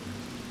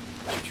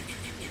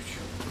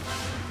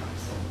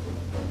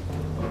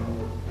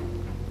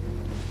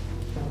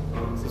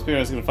 So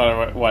Spearman's gonna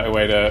find a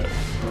way to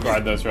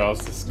ride those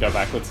rails. Just go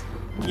backwards.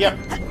 Yep.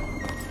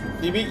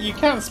 You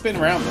can spin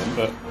around them,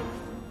 but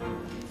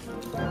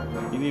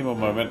you need more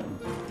momentum.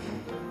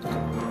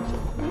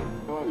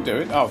 What am I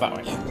doing? Oh, that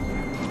way.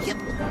 Yep.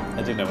 I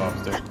didn't know what I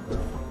was doing.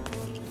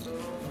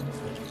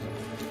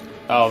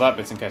 Oh, that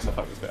bit's in case I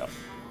fuck this bit up.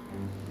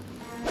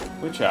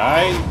 Which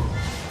I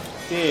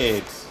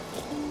did.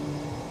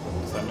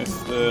 So I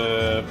missed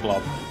the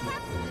blob.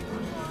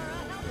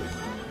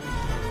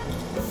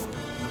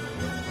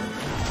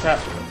 Crap.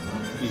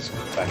 He's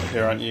back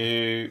here, aren't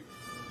you?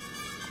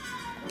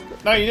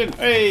 No, you didn't.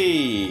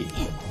 Hey!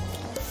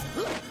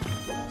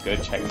 Good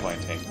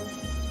checkpointing.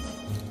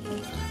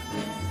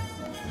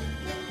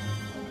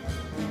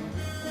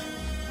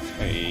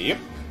 Hey, yep.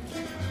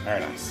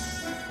 Very nice.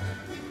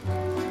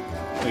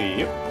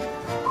 Yep.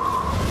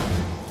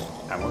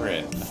 And we're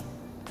in.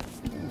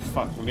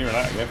 Fuck, we're near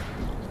that again.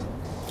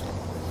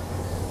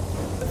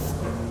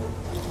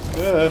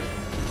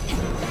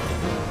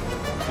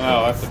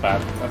 Oh, that's a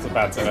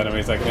bad set of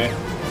enemies I can hear.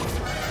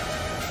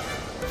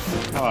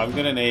 Oh, I'm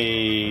gonna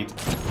need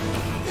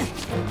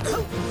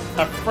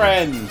a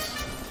friend.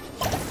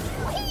 I'm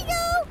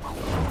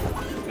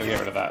gonna get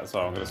rid of that as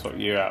well. I'm gonna swap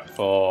you out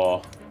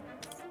for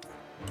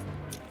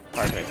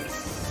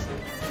Hurricanes.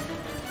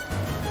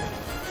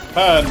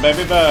 Burn,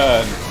 baby,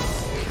 burn!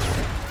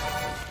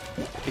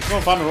 He's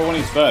more vulnerable when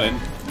he's burning.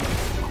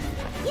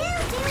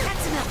 Yeah, dear,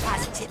 that's enough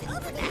positivity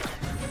for now.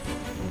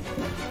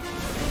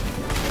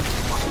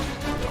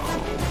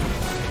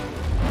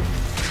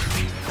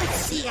 Let's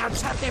see how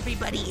tough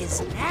everybody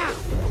is now.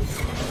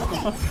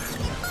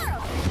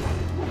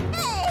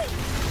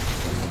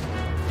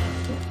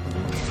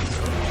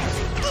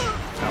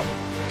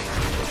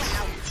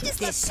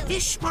 This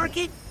fish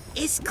market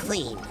is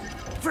clean.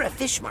 For a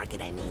fish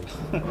market, I mean.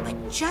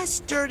 But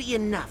just dirty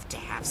enough to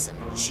have some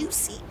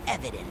juicy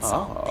evidence,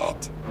 I'll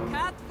bet.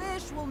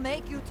 Catfish will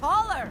make you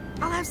taller.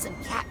 I'll have some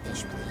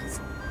catfish, please.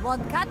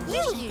 Want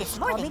catfish-ish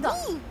coming up.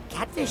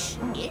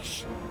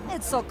 Catfish-ish?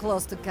 It's so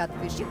close to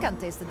catfish, you can't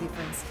taste the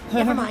difference.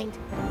 Never mind.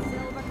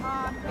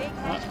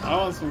 I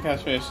want some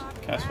catfish.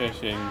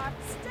 Catfishing.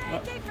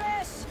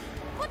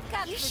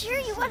 You sure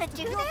you want to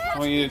do that? I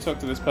want you to talk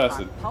to this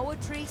person.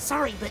 Poetry?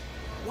 Sorry, but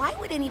why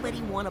would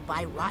anybody want to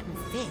buy rotten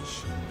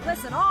fish?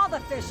 Listen, all the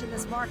fish in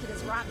this market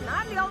is rotten.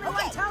 I'm the only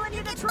one telling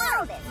you the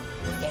truth.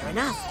 Fair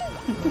enough.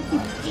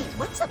 Hey,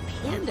 what's a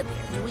panda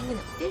bear doing in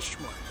a fish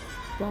market?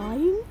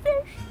 Buying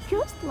fish,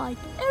 just like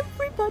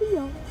everybody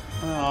else.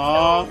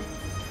 Aww.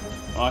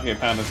 Market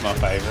Panda's my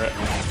favourite.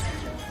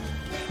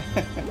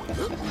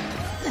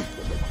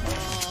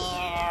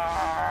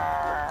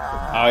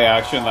 Oh yeah,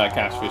 I shouldn't let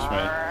catfish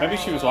me. Maybe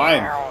she was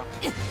lying.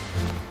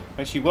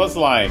 Maybe she was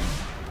lying.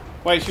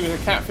 Wait, she was a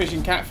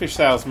catfishing catfish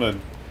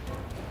salesman.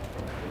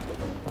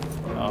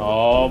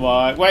 Oh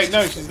my... Wait,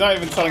 no, she's not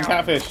even selling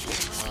catfish.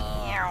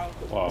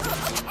 Wow.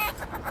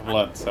 I've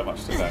learned so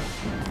much today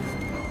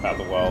about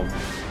the world.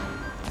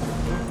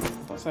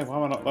 I say, why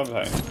am I not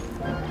levitating?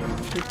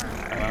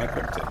 And I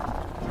equipped it.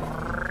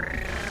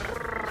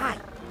 Hi,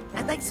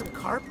 I'd like some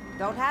carp.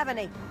 Don't have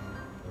any.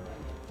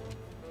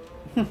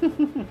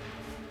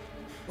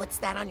 What's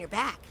that on your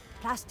back?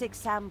 Plastic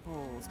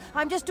samples.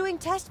 I'm just doing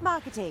test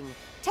marketing.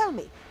 Tell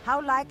me,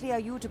 how likely are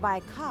you to buy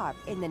carp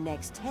in the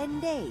next 10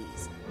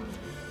 days?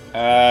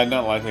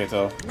 Not likely at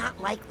all. Not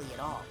likely at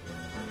all.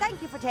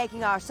 Thank you for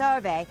taking our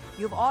survey.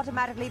 You've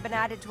automatically been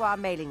added to our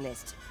mailing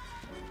list.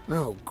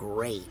 Oh,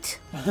 great.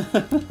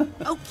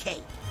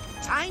 Okay,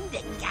 time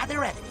to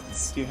gather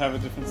evidence. Do you have a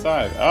different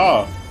side?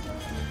 Oh!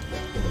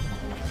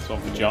 This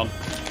one for John.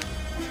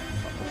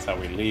 That's how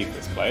we leave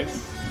this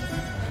place.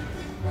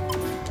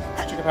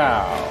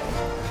 Chicka-pow!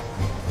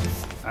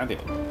 I did.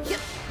 Yep.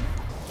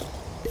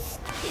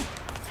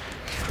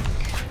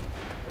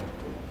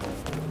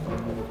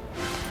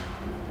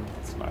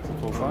 It's nice and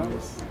full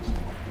size.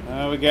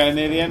 We're getting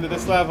near the end of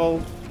this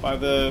level by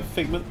the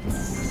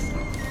figments.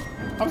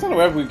 I was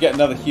unaware we'd get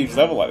another huge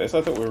level like this.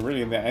 I thought we were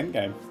really in the end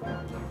game.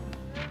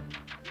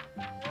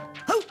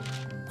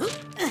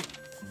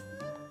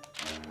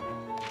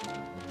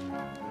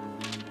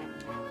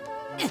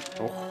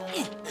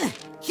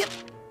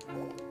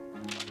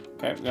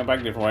 Okay, we're going back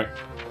a different way.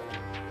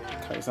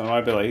 Okay, some of my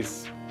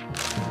abilities.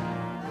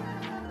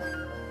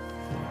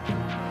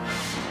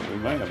 We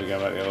may not be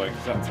going back the other way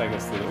because that'll take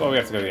us to the... Well, we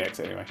have to go to the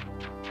exit anyway.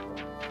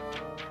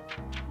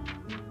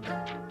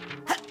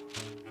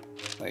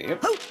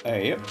 Yep.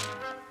 Yep.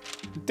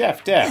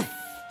 Def.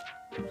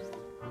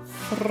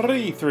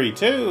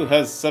 332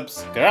 has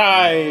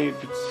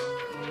subscribed.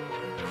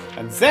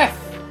 And Zeth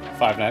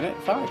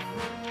 595.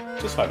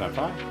 Just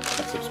 595.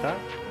 That's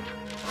subscribed.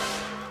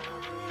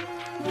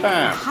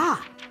 Bam.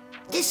 Aha!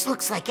 This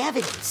looks like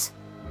evidence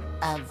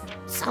of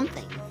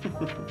something.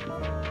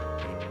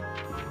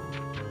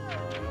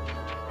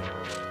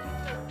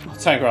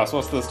 Tangrass,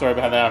 what's the story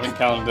behind the advent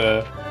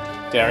calendar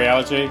dairy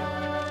allergy?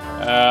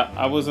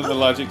 I wasn't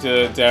allergic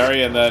to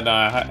dairy, and then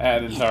I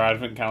had an entire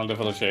advent calendar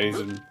full of cheese,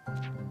 and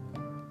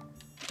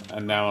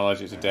now I'm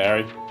allergic to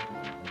dairy.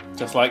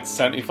 Just like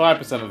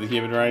 75% of the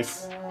human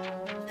race.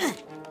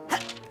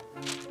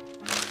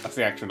 That's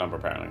the actual number,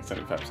 apparently.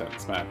 75%.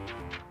 It's mad.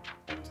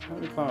 How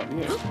do we climb up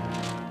here?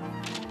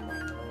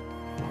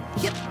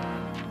 Yep.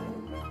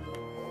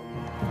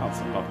 Can't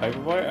summon my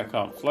paperboy. I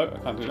can't float. I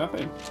can't do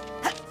nothing.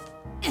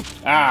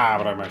 Ah,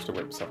 but I managed to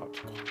whip myself up.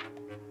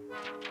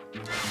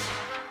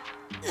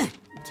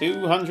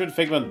 200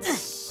 figments.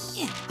 It's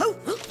a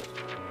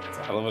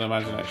hell of an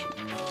imagination.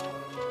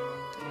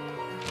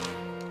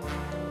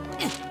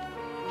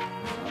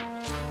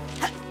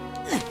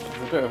 There's a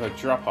bit of a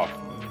drop off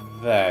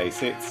there. You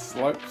see it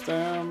slopes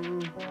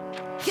down?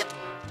 Yep.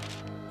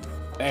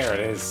 There it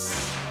is.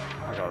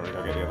 I gotta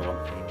go get the other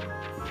one.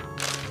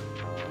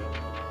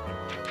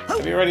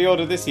 Have you already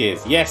ordered this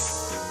year's?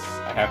 Yes,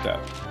 I have done.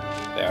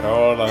 They're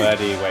all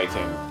already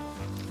waiting.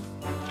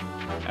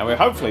 And we'll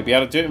hopefully be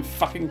able to do it in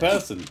fucking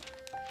person.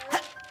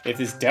 If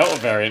this Delta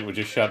variant would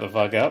just shut the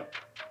fuck up.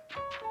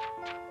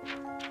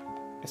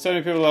 There's so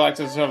many people that like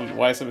to tell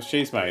why so much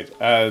cheese made.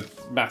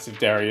 Massive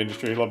dairy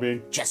industry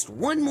lobbying. Just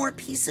one more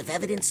piece of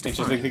evidence to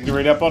Interesting find. thing to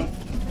read up on.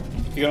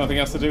 If you got nothing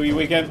else to do with your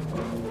weekend.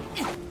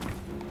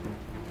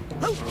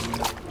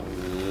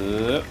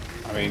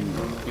 I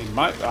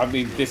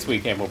mean, this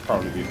weekend we'll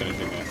probably be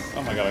finishing this.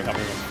 Oh my god, I can't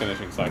believe I'm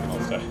finishing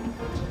Psychonauts today.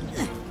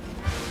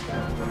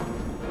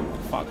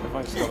 Fuck, if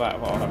I still that,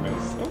 what I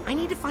missed? Oh. I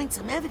need to find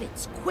some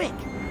evidence, quick.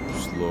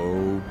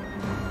 Slow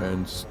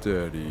and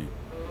steady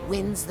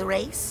Wins the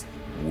race?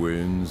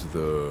 wins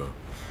the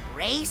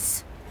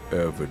Race?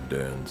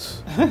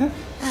 evidence.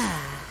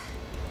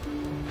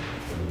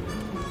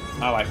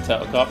 I like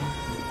Turtle Cop.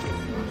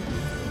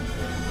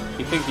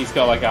 You think he's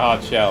got like a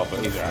hard shell,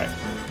 but he's alright.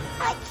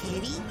 Hi,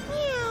 kitty.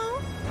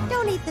 Meow.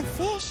 Don't eat the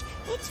fish.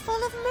 It's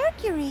full of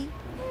mercury.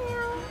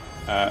 Meow.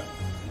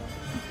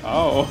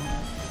 Oh.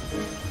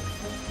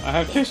 I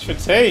have fish for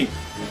tea.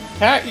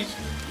 Cat,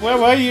 where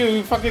were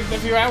you fucking a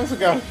few hours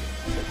ago?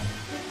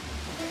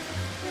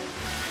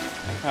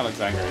 That looks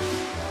angry.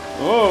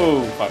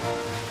 Oh, fuck.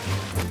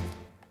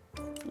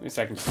 Give me a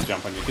second just to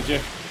jump on you, could you?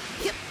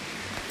 Yep.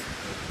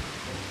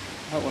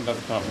 I hope one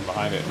doesn't come up from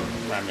behind it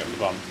and ram me up the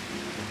bum.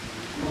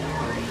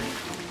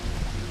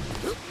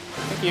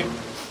 Thank you.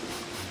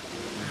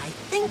 I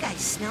think I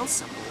smell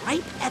some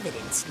ripe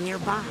evidence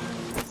nearby.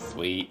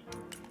 Sweet.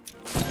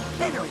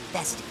 Better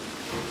investigate.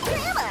 Where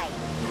am I?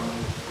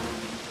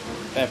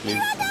 There,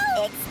 please.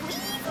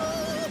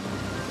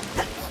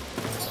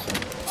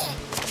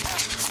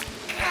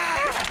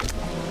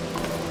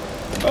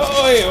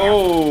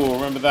 Oh,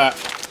 remember that.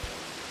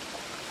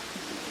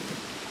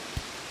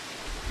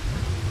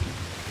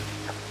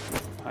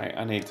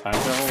 I need time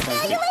travel,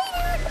 thank you.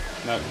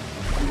 No.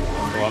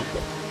 Go on.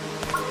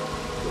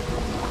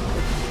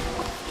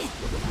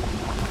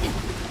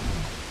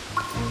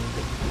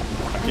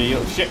 Okay, you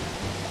little shit.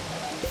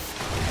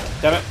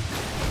 Damn it.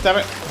 Damn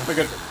it. We're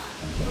good.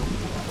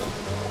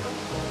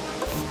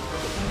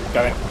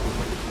 Got it.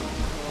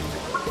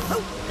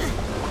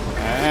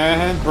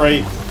 And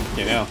breathe.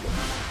 You know.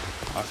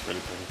 That's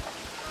really pretty.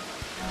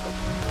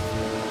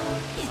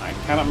 I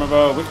cannot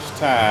remember which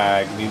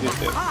tag needed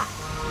this.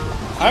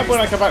 I hope when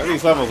I come back to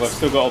these levels I've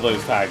still got all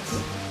those tags.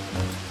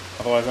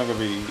 Otherwise I'm going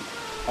to be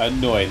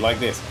annoyed like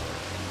this.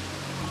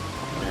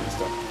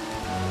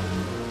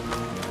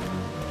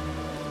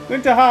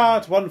 Winter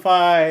Heart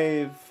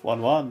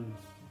 1511.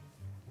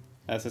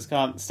 Says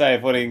can't stay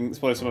avoiding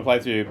spoilers from my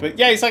playthrough. But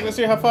yeah, it's like let's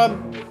do have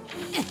fun.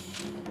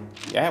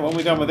 Yeah, when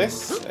we're done with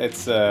this,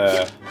 it's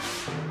oh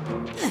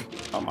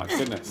my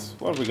goodness.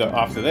 What have we got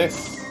after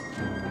this?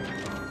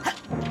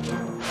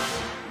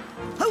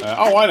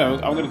 Oh, I know.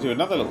 I'm going to do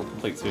another little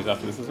complete series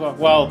after this as well.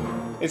 Well,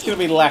 it's going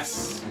to be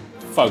less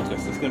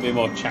focused. It's going to be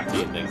more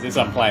chatty and things. This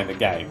I'm playing the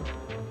game.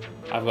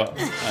 I've got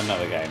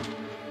another game.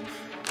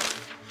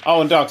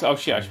 Oh, and Dark Souls.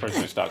 Oh shit, I should probably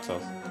finish Dark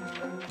Souls.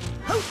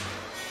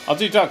 I'll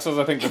do Dark Souls,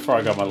 I think, before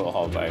I go on my little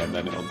holiday, and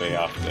then it'll be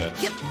after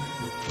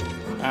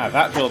Ah,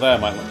 that door there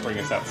might bring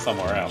us out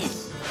somewhere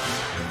else.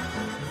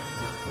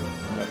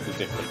 That's a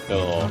different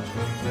door.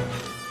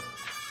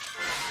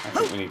 I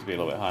think we need to be a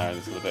little bit higher in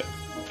this little bit.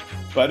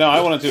 But no,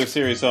 I want to do a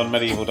series on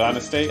Medieval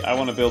Dynasty. I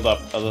want to build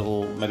up a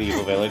little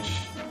medieval village.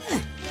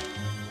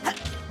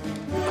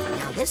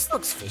 Now this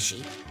looks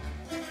fishy.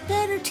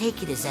 Better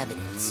take it as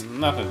evidence.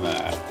 Nothing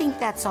there. I think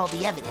that's all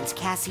the evidence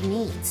Cassie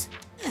needs.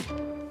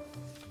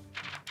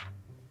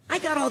 I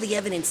got all the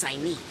evidence I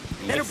need.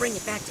 Better bring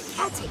it back to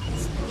Cassie.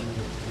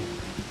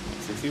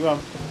 61.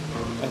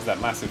 There's that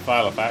massive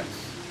file of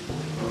facts.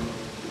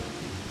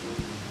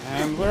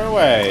 And we're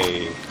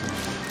away.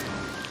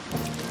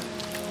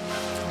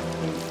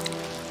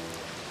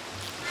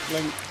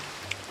 Blink.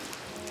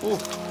 Ooh.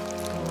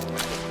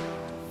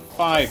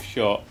 5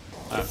 short.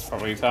 That's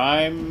probably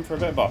time for a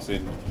bit of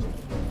bossing.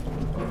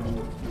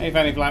 Hey,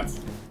 Fanny Flats.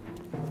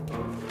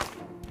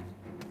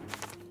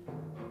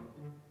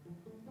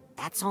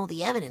 That's all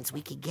the evidence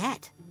we could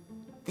get.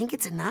 Think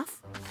it's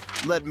enough?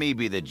 Let me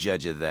be the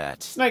judge of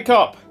that. Snake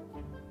Cop.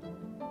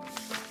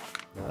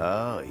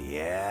 Oh,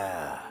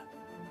 yeah.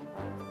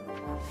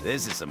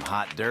 This is some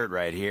hot dirt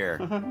right here.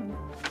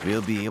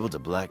 We'll be able to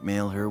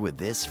blackmail her with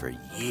this for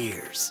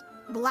years.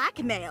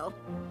 Blackmail?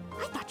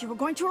 I thought you were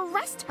going to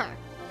arrest her.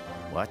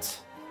 What?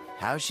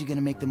 How's she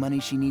gonna make the money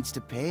she needs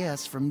to pay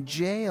us from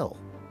jail?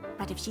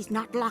 But if she's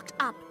not locked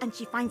up and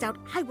she finds out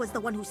I was the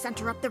one who sent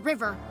her up the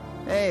river...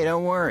 Hey,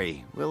 don't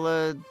worry.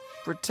 We'll,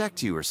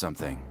 protect you or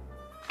something.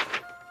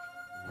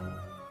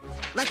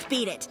 Let's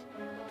beat it.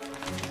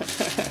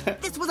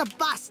 This was a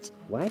bust.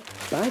 What?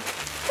 Bust?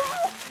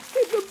 No!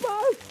 It's a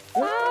bust!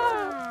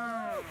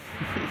 Ah!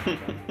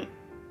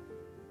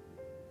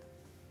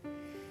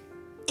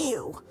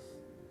 Ew.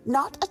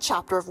 Not a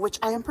chapter of which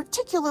I am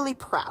particularly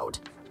proud.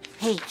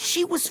 Hey,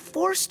 she was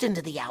forced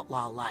into the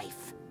outlaw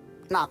life.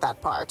 Not that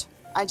part.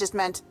 I just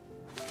meant...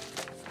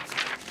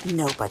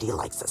 nobody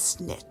likes a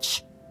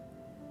snitch.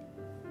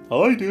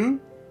 I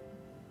do.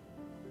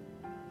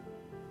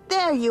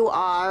 There you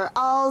are,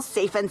 all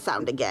safe and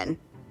sound again.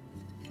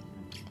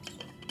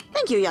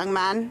 Thank you, young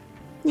man.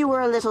 You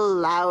were a little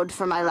loud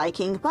for my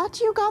liking,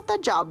 but you got the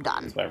job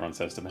done. That's what everyone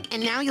says to me.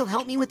 And now you'll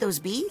help me with those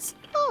bees?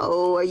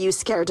 Oh, are you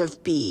scared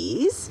of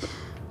bees?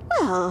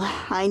 Well,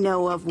 I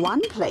know of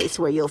one place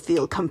where you'll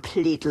feel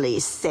completely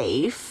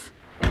safe.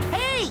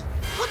 Hey!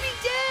 Put me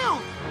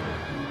down!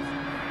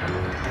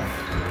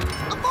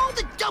 Of all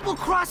the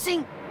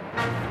double-crossing...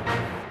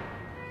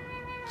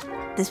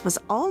 This was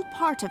all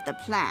part of the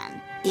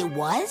plan. It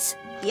was?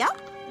 Yep.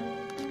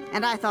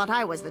 And I thought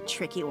I was the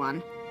tricky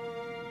one.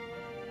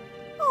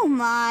 Oh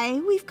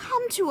my, we've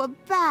come to a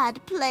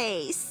bad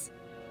place.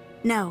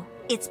 No,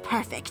 it's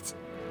perfect.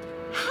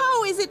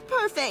 How is it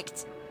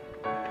perfect?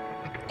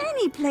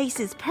 Any place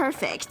is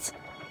perfect.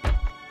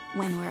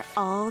 When we're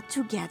all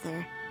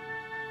together.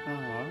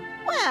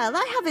 Well,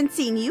 I haven't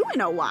seen you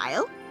in a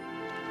while.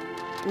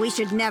 We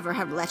should never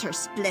have let her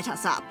split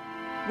us up.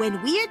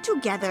 When we're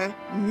together,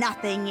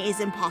 nothing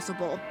is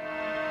impossible.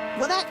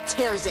 Well, that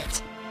tears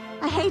it.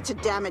 I hate to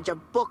damage a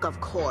book,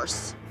 of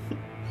course.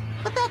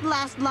 But that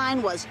last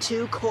line was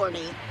too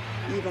corny,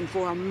 even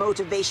for a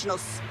motivational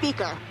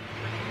speaker.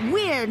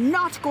 We're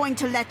not going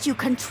to let you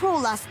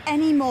control us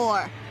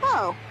anymore.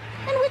 Oh,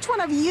 and which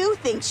one of you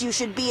thinks you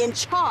should be in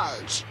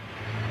charge?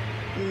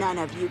 None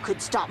of you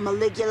could stop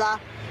Maligula.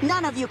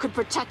 None of you could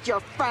protect your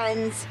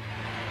friends.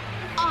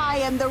 I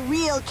am the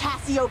real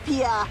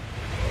Cassiopeia.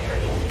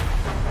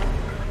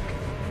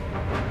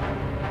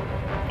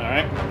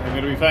 Alright, I'm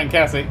gonna be fighting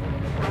Cassie.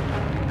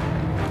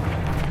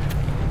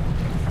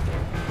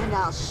 And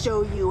I'll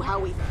show you how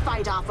we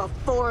fight off a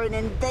foreign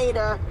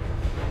invader.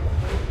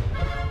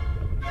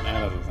 That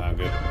doesn't sound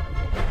good.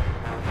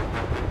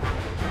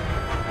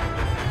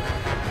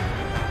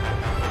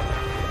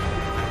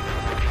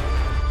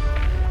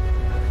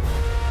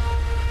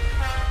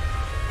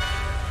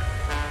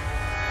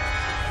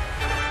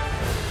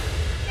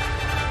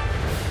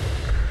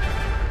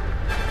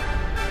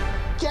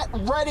 Get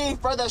ready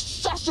for the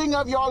shushing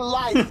of your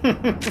life!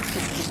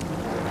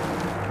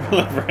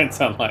 Never ends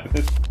sound like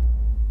this.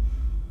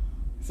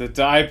 It's a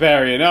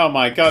Dibarian. Oh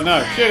my god,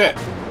 no! Shoot it!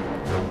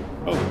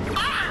 Oh.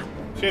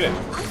 Shoot it.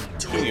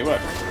 Shoot you, what?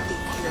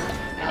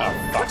 Oh,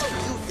 fuck.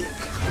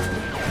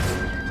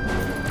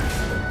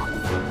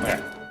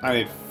 Where? I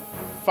need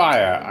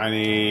fire. I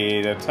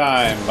need a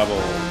time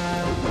bubble.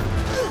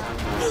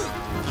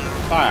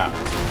 Fire.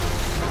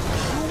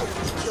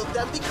 You killed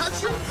them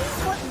because you're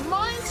what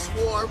Mind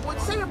Swarm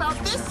would say about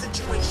this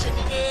situation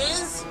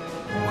is...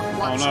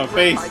 Once oh no, you read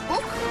face. my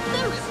book,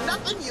 there is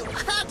nothing you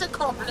can't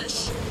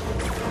accomplish.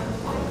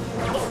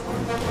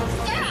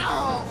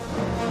 Ow!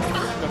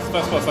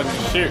 That's what I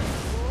can shoot.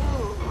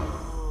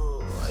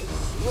 I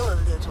feel a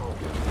little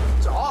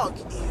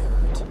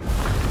dog-eared.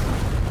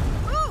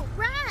 Oh,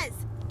 Raz!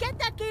 Get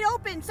that gate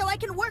open so I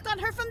can work on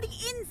her from the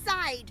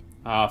inside.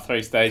 Ah,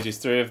 3 stages,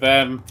 3 of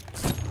them.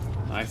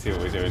 I see what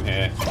we're doing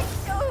here.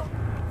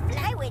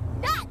 I would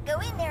not go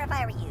in there if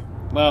I were you.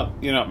 Well,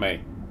 you're not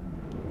me.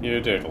 You're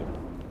a doodle.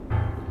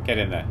 Get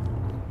in there.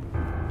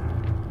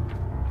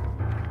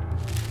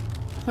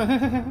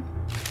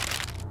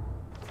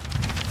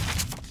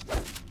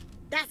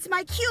 That's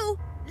my cue.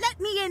 Let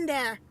me in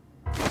there.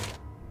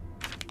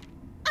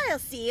 I'll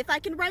see if I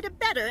can write a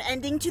better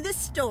ending to this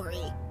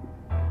story.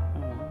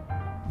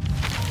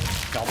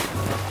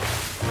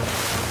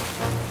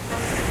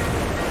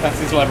 That's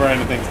his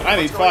elaborating things. I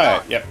need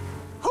fire. Yep.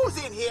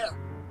 Who's in here?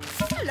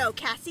 Hello,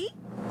 Cassie.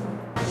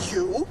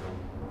 You?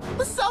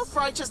 The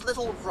self-righteous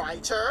little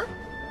writer?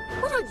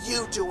 What are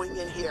you doing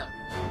in here?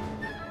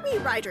 We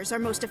writers are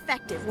most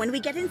effective when we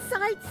get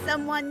inside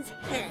someone's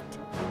head.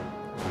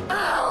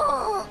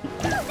 Oh,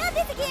 not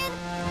this again!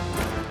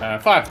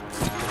 5.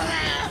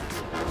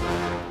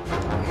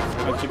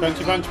 Punchy,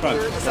 punchy, punch,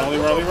 punch. Rolly,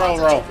 rolly, roll,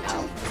 roll.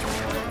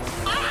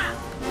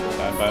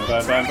 Burn, burn,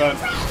 burn, burn, burn.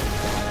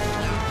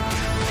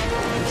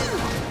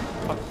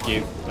 Fuck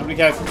you. Nobody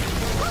cares. I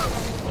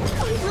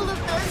will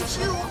avenge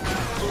you.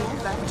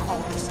 That all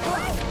this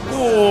time.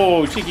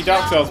 Oh, cheeky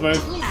Dark Souls move.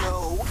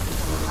 No,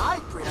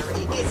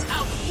 library is a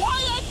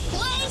quiet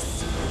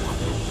place.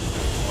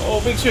 Oh,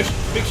 big shush,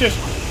 big shush,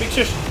 big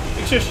shush,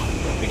 big shush,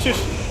 big shush,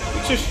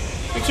 big shush,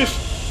 big shush,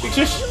 big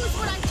shush. Use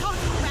what I'm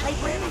talking about.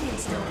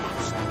 Librarians don't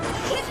watch.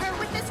 Hit her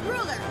with this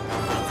ruler.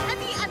 It's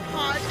heavy and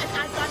hard, and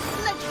I've got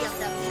plenty of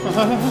them.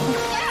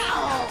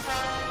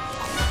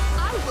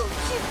 I will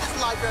keep this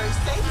library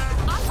safe.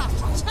 I have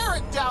to tear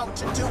it down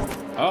to do it.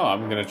 Oh,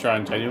 I'm gonna try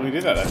and genuinely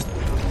do that then.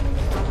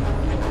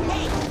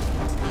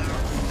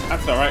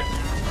 That's alright.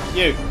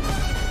 You.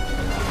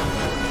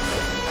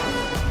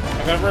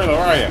 I got a ruler,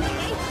 where are you?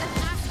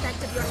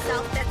 Aspect of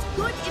yourself that's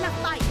good in a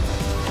fight.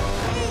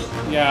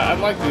 Yeah, I'd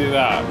like to do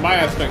that. My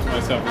aspect of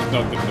myself is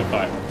not good in a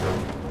fight.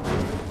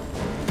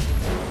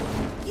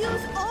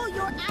 Use all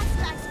your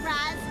aspects,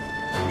 Raz.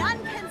 None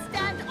can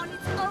stand on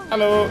its own.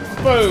 Hello,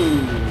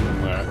 boom.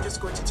 I'm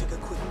just going to take a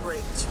quick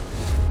break to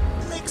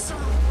make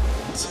some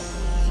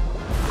tea.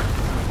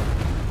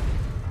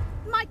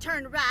 My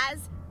turn,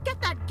 Raz. Get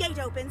that gate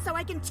open so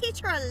I can teach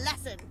her a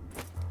lesson.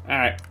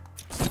 Alright.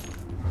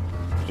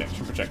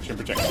 Protection, protection,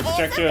 protection,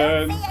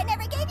 protection. Say I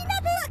never gave you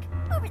that look.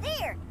 Over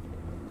there.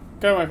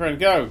 Go, my friend,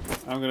 go.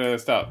 I'm gonna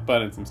start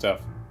burning some stuff.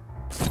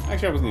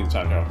 Actually, I wasn't need a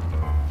time travel.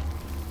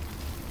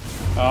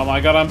 Oh my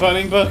god, I'm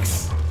burning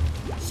books.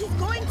 She's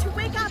going to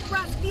wake up,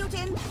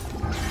 Rasputin.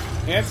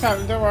 Yeah, it's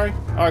happening, don't worry.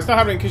 Oh, it's not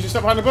happening because you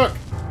stopped behind the book.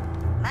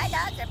 My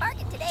dogs are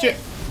barking today. Shit.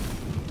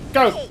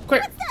 Go, Hey,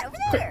 quick. what's that over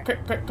Quick, there?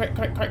 quick, quick, quick,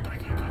 quick, quick, quick, quick,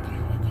 quick,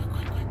 quick, quick,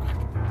 quick, quick,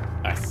 quick,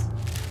 quick. Nice.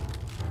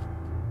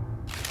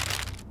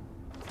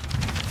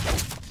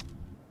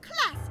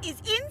 Class is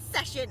in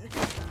session.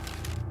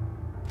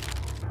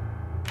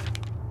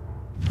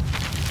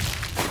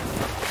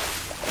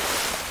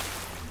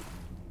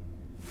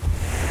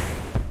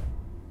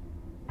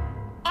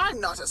 I'm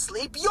not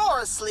asleep, you're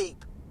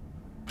asleep.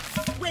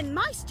 When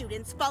my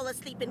students fall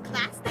asleep in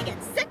class, they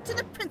get sent to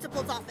the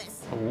principal's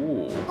office.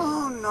 Ooh.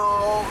 Oh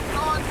no,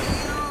 not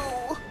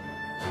you.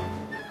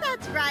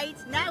 That's right.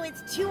 Now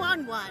it's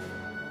 2-on-1.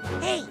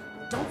 Hey,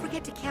 don't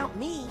forget to count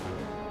me.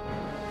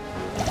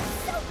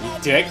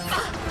 Dick.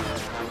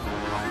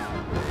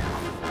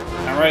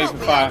 I'm ready for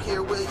fire.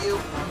 Here, will you?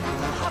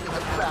 I'm having a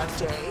bad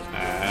day.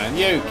 And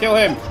you, kill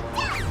him. I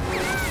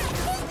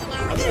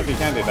don't know if you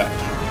can do that.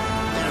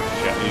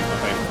 Shut you,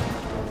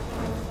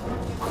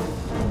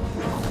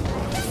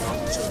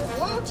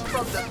 Quote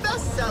from the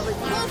best-selling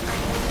book,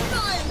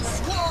 Mind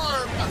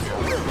Swarm.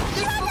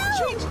 This book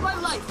changed my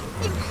life.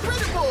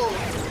 Incredible.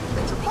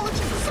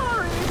 Anthropology,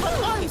 sorry, but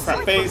I'm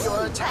Crap, face.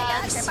 your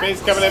attacks.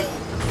 Face coming in.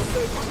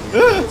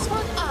 That's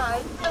what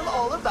I am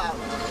all about.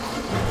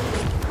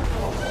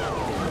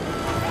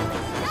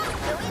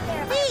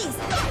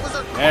 That was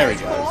a There he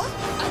close goes. call,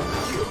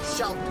 and you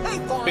shall pay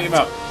for Beat it. him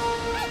up.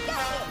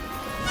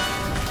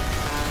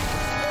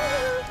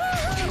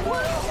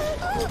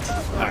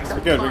 Nice, we're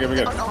good, we're good, we're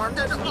good. Unarmed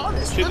and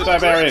honest Shoot the little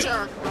librarian.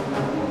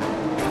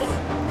 creature.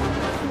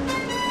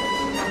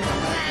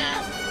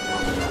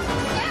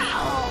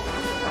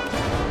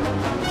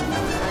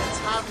 Let's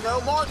have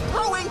no more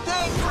throwing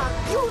things.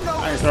 You know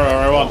I can throw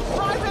whatever I want.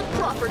 private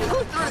property. Who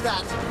threw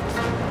that?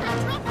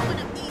 I dropped one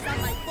of these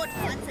on my foot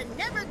once and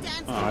never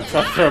danced Oh, I again.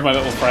 tried to throw my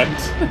little friend.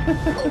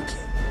 Okay.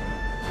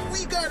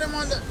 We got him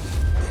on the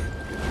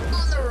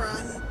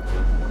run.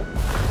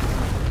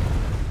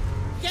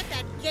 Get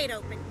that gate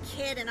open,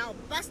 kid, and I'll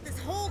bust this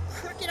whole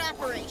crooked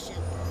operation.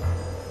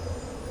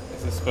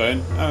 It's a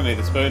spoon. I don't need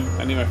a spoon.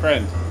 I need my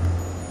friend.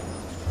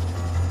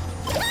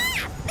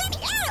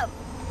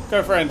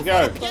 Go, friend,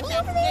 go. Get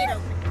that gate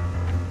open.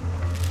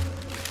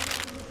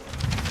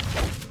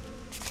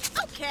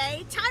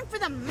 Okay, time for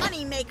the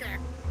money maker.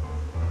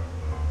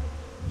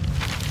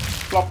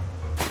 Flop.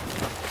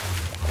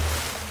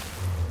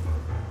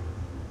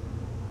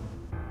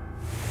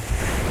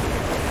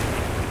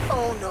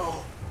 Oh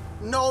no.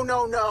 No,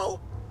 no, no.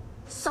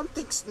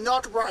 Something's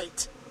not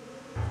right.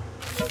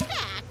 In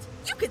fact,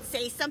 you could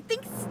say something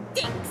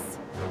stinks.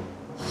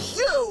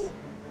 You!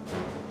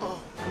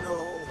 Oh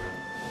no.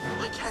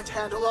 I can't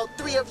handle all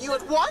three of you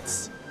at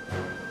once.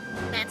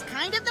 That's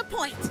kind of the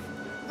point.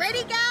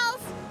 Ready,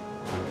 gals?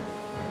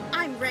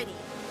 I'm ready.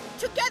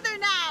 Together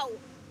now!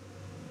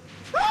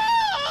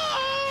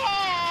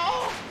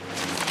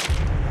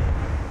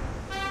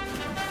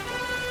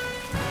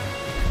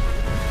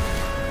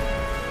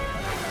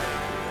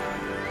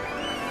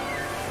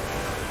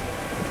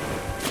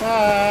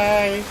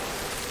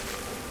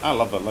 I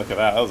love the look of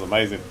that. That was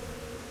amazing.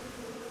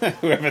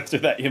 Whoever threw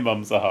that, your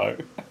mum's a hoe.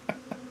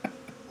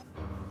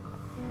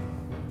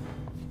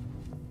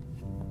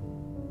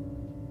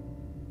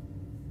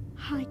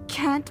 I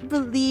can't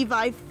believe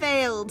I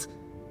failed.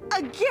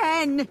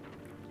 Again!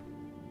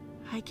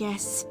 I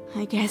guess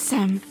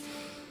I'm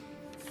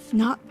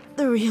not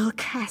the real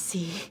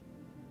Cassie.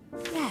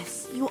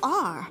 Yes, you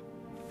are.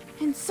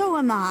 And so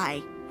am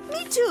I.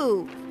 Me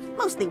too.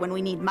 Mostly when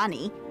we need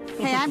money.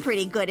 Hey, I'm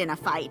pretty good in a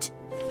fight.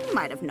 You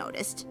might have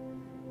noticed.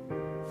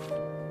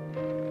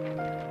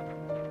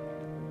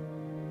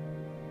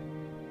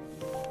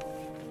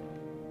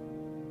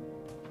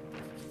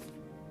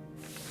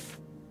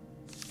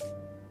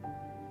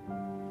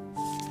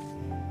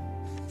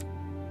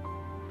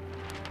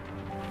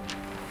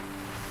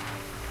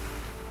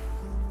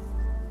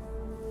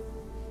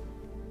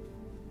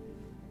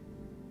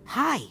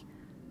 Hi.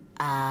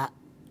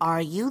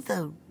 Are you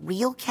the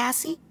real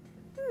Cassie?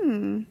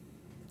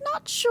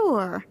 Not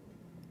sure.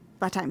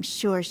 But I'm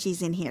sure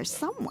she's in here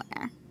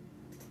somewhere.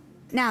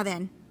 Now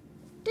then,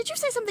 did you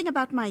say something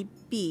about my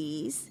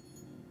bees?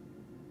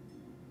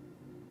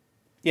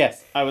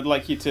 Yes, I would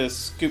like you to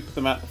scoop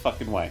them out the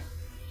fucking way.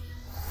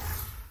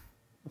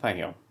 Thank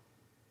you.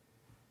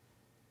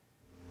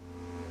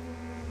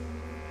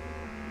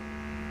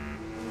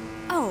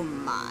 Oh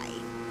my.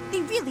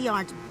 They really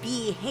aren't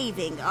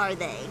behaving, are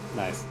they?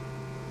 Nice.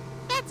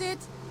 That's it.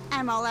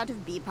 I'm all out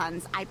of bee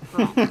puns, I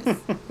promise.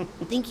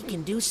 Think you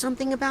can do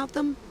something about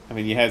them? I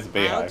mean, your hair's a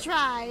beehive. I'll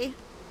try,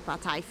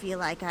 but I feel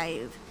like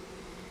I've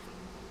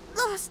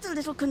lost a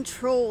little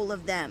control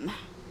of them.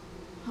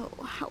 Oh,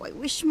 how I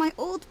wish my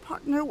old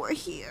partner were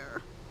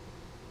here.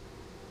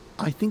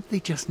 I think they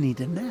just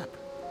need a nap.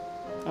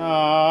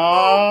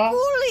 Aww.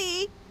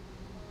 Oh,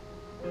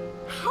 Bully!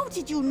 How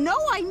did you know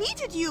I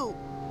needed you?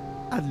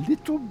 A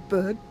little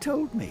bird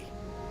told me.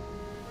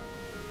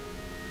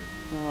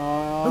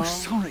 Aww. Oh,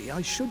 sorry,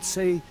 I should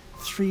say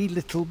 3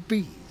 little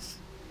bees.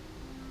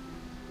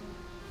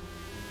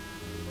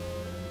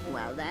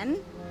 Well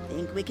then,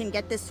 think we can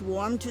get this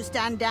swarm to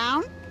stand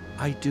down?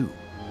 I do.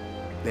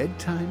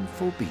 Bedtime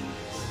for bees.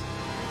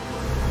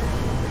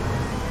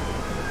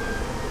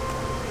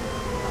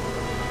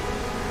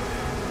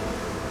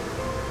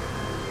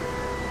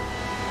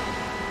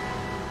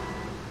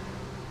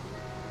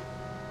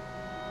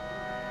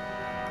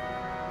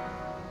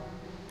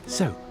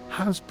 So,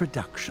 how's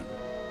production?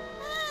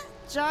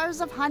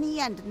 Jars of honey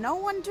and no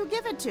one to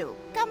give it to.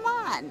 Come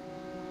on.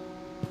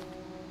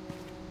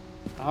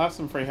 I'll have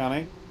some free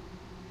honey.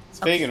 It's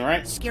Okay, vegan,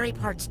 right? Scary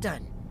part's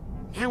done.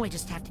 Now we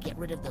just have to get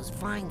rid of those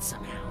vines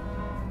somehow.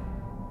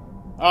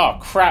 Oh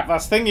crap,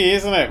 that's Thingy,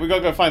 isn't it? We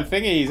gotta go find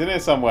Thingy. He's in here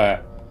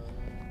somewhere.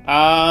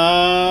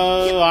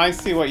 Oh, I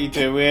see what you're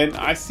doing.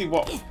 I see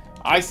what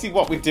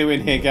we're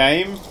doing here,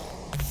 game.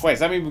 Wait, does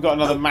that mean we've got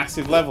another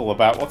massive level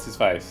about what's his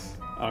face?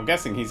 I'm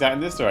guessing he's out in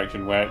this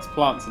direction where it's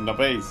plants and not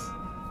bees.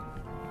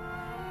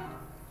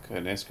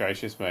 Goodness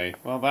gracious me.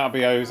 Well, that'll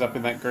be O's up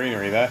in that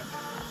greenery there.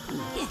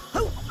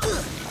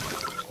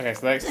 Okay,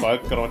 so they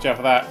explode. Gotta watch out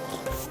for that.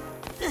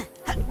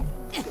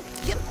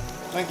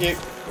 Thank you.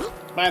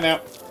 Bye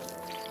now.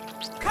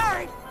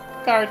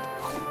 Card.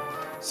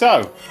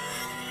 So,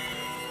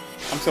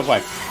 I'm still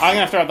playing. I'm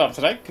gonna have to wrap that up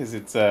today because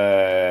it's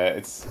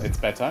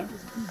bedtime,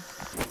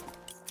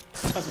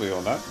 as we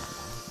all know.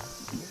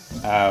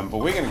 But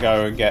we're gonna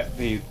go and get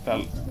the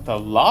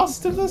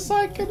last of the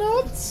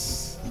Psychonauts.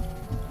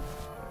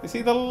 Is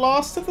he the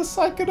last of the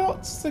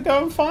Psychonauts to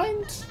go and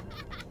find?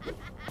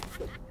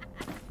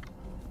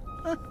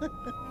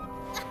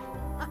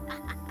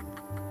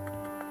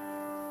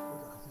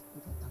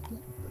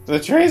 The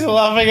trees are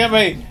laughing at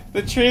me!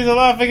 The trees are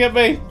laughing at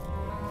me!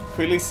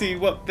 Quickly see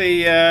what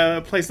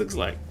the place looks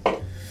like.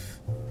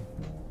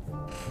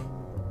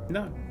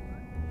 No.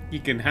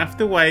 You can have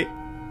to wait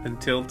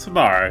until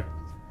tomorrow.